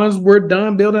 but once we're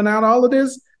done building out all of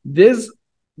this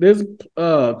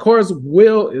course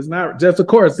is not just a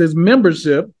course. This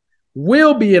membership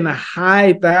will be in the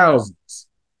high thousands.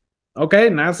 Okay,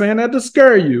 not saying that to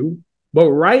scare you, but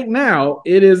right now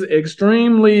it is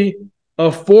extremely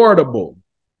affordable.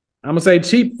 I'm gonna say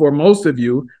cheap for most of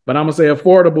you, but I'm gonna say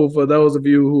affordable for those of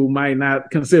you who might not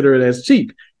consider it as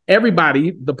cheap.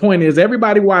 The point is,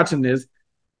 everybody watching this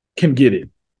can get it.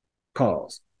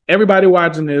 Everybody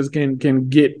watching this can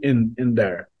get in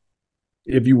there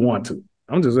if you want to.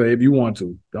 I'm just saying, if you want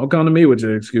to, don't come to me with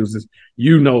your excuses.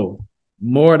 You know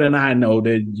more than I know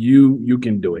that you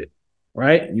can do it,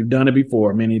 right? You've done it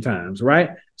before many times,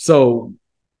 right? So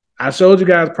I showed you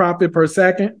guys profit per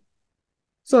second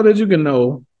so that you can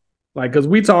know, like, because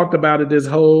we talked about it this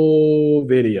whole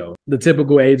video. The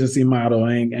typical agency model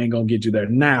ain't gonna get you there.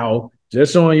 Now,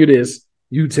 just showing you this,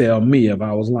 you tell me if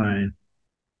I was lying.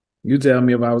 You tell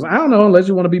me if I don't know, unless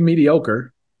you want to be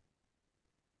mediocre.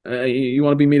 You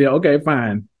want to be mediocre? Okay,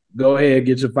 fine. Go ahead,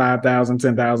 get your $5,000,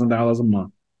 $10,000 a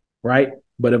month, right?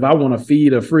 But if I want to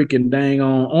feed a freaking dang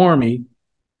on army,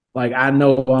 like, I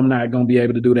know I'm not going to be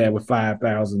able to do that with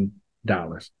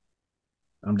 $5,000.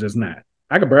 I'm just not.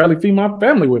 I could barely feed my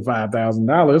family with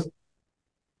 $5,000,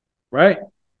 right?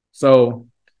 So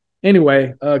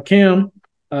anyway, Kim,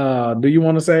 do you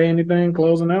want to say anything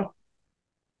closing out?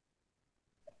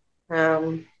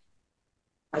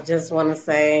 I just want to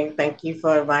say thank you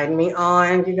for inviting me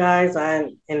on, you guys.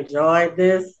 I enjoyed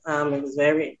this. It was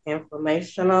very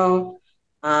informational.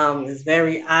 It's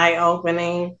very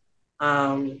eye-opening.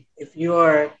 If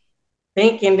you're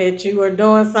thinking that you are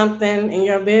doing something in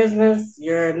your business,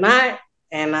 you're not.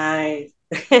 And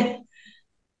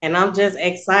and I'm just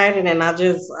excited, and I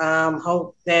just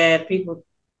hope that people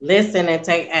listen and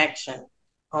take action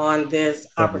on this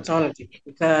opportunity,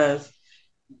 because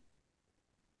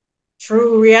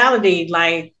true reality,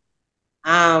 like,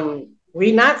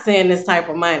 we're not seeing this type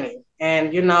of money.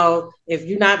 And if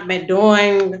you're not been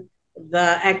doing the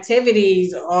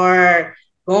activities or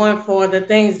going for the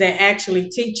things that actually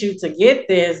teach you to get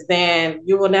this, then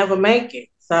you will never make it.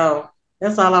 So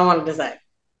that's all I wanted to say.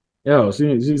 Yo,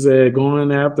 she said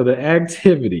going after the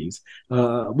activities.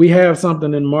 We have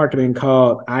something in marketing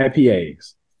called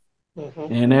IPAs,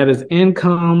 and that is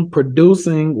income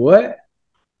producing what?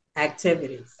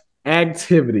 Activities.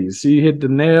 Activities. She hit the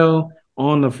nail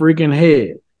on the freaking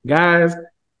head. Guys,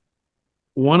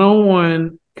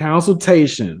 one-on-one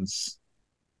consultations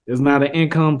is not an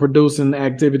income producing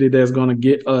activity that's going to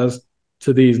get us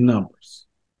to these numbers.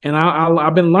 And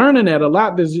I've been learning that a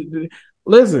lot.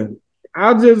 Listen,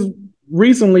 I just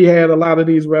recently had a lot of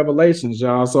these revelations,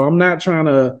 y'all. So I'm not trying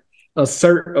to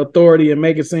assert authority and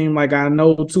make it seem like I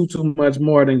know too much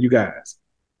more than you guys,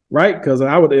 right? Because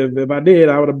I would, if I did,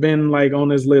 I would have been like on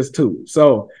this list too.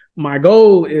 So my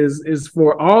goal is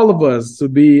for all of us to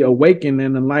be awakened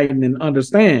and enlightened and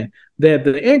understand that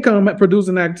the income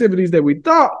producing activities that we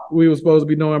thought we were supposed to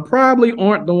be doing probably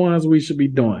aren't the ones we should be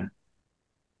doing.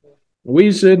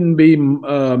 We shouldn't be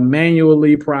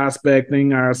manually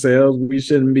prospecting ourselves. We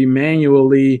shouldn't be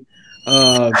manually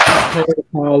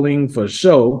calling for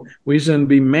show. We shouldn't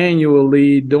be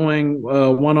manually doing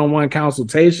one-on-one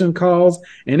consultation calls.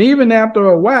 And even after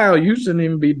a while, you shouldn't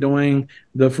even be doing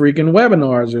the freaking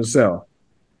webinars yourself.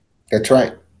 That's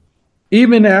right.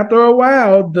 Even after a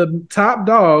while, the top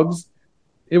dogs,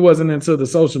 it wasn't until the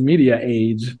social media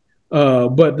age,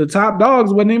 but the top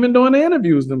dogs wasn't even doing the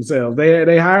interviews themselves.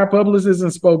 They hire publicists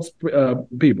and spokes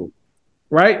people,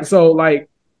 right? So like,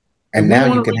 and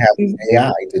now you can have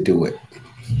AI to do it.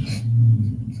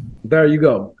 There you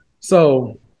go.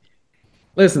 So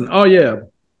listen, oh yeah,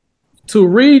 to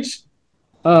reach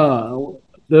the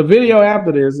video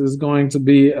after this is going to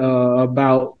be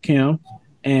about Kim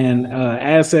and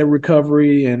asset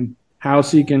recovery and how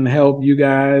she can help you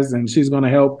guys, and she's going to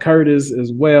help Curtis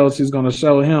as well. She's going to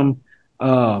show him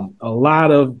a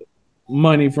lot of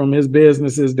money from his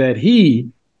businesses that he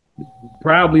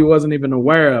probably wasn't even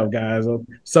aware of, guys.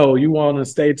 So you want to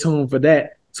stay tuned for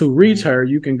that. To reach her,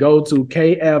 you can go to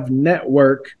KF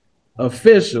Network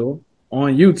Official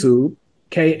on YouTube.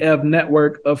 KF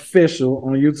Network Official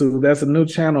on YouTube. That's a new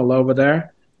channel over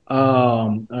there.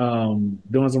 Doing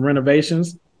some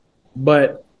renovations.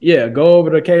 But yeah, go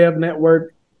over to KF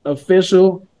Network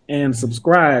Official and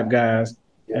subscribe, guys.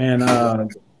 And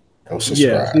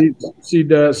yeah, she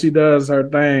does her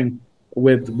thing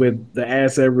with the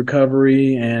asset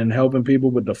recovery and helping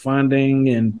people with the funding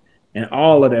and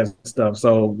all of that stuff.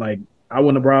 So like, I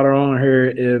wouldn't have brought her on here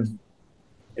if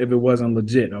it wasn't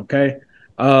legit. Okay.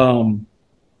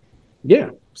 Yeah.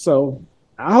 So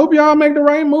I hope y'all make the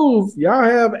right move. Y'all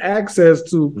have access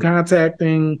to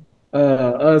contacting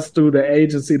us through the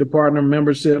agency, the partner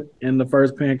membership in the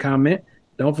first pinned comment.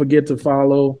 Don't forget to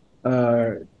follow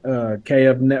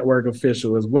KF Network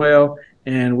Official as well.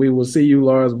 And we will see you,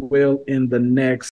 Lars Will, in the next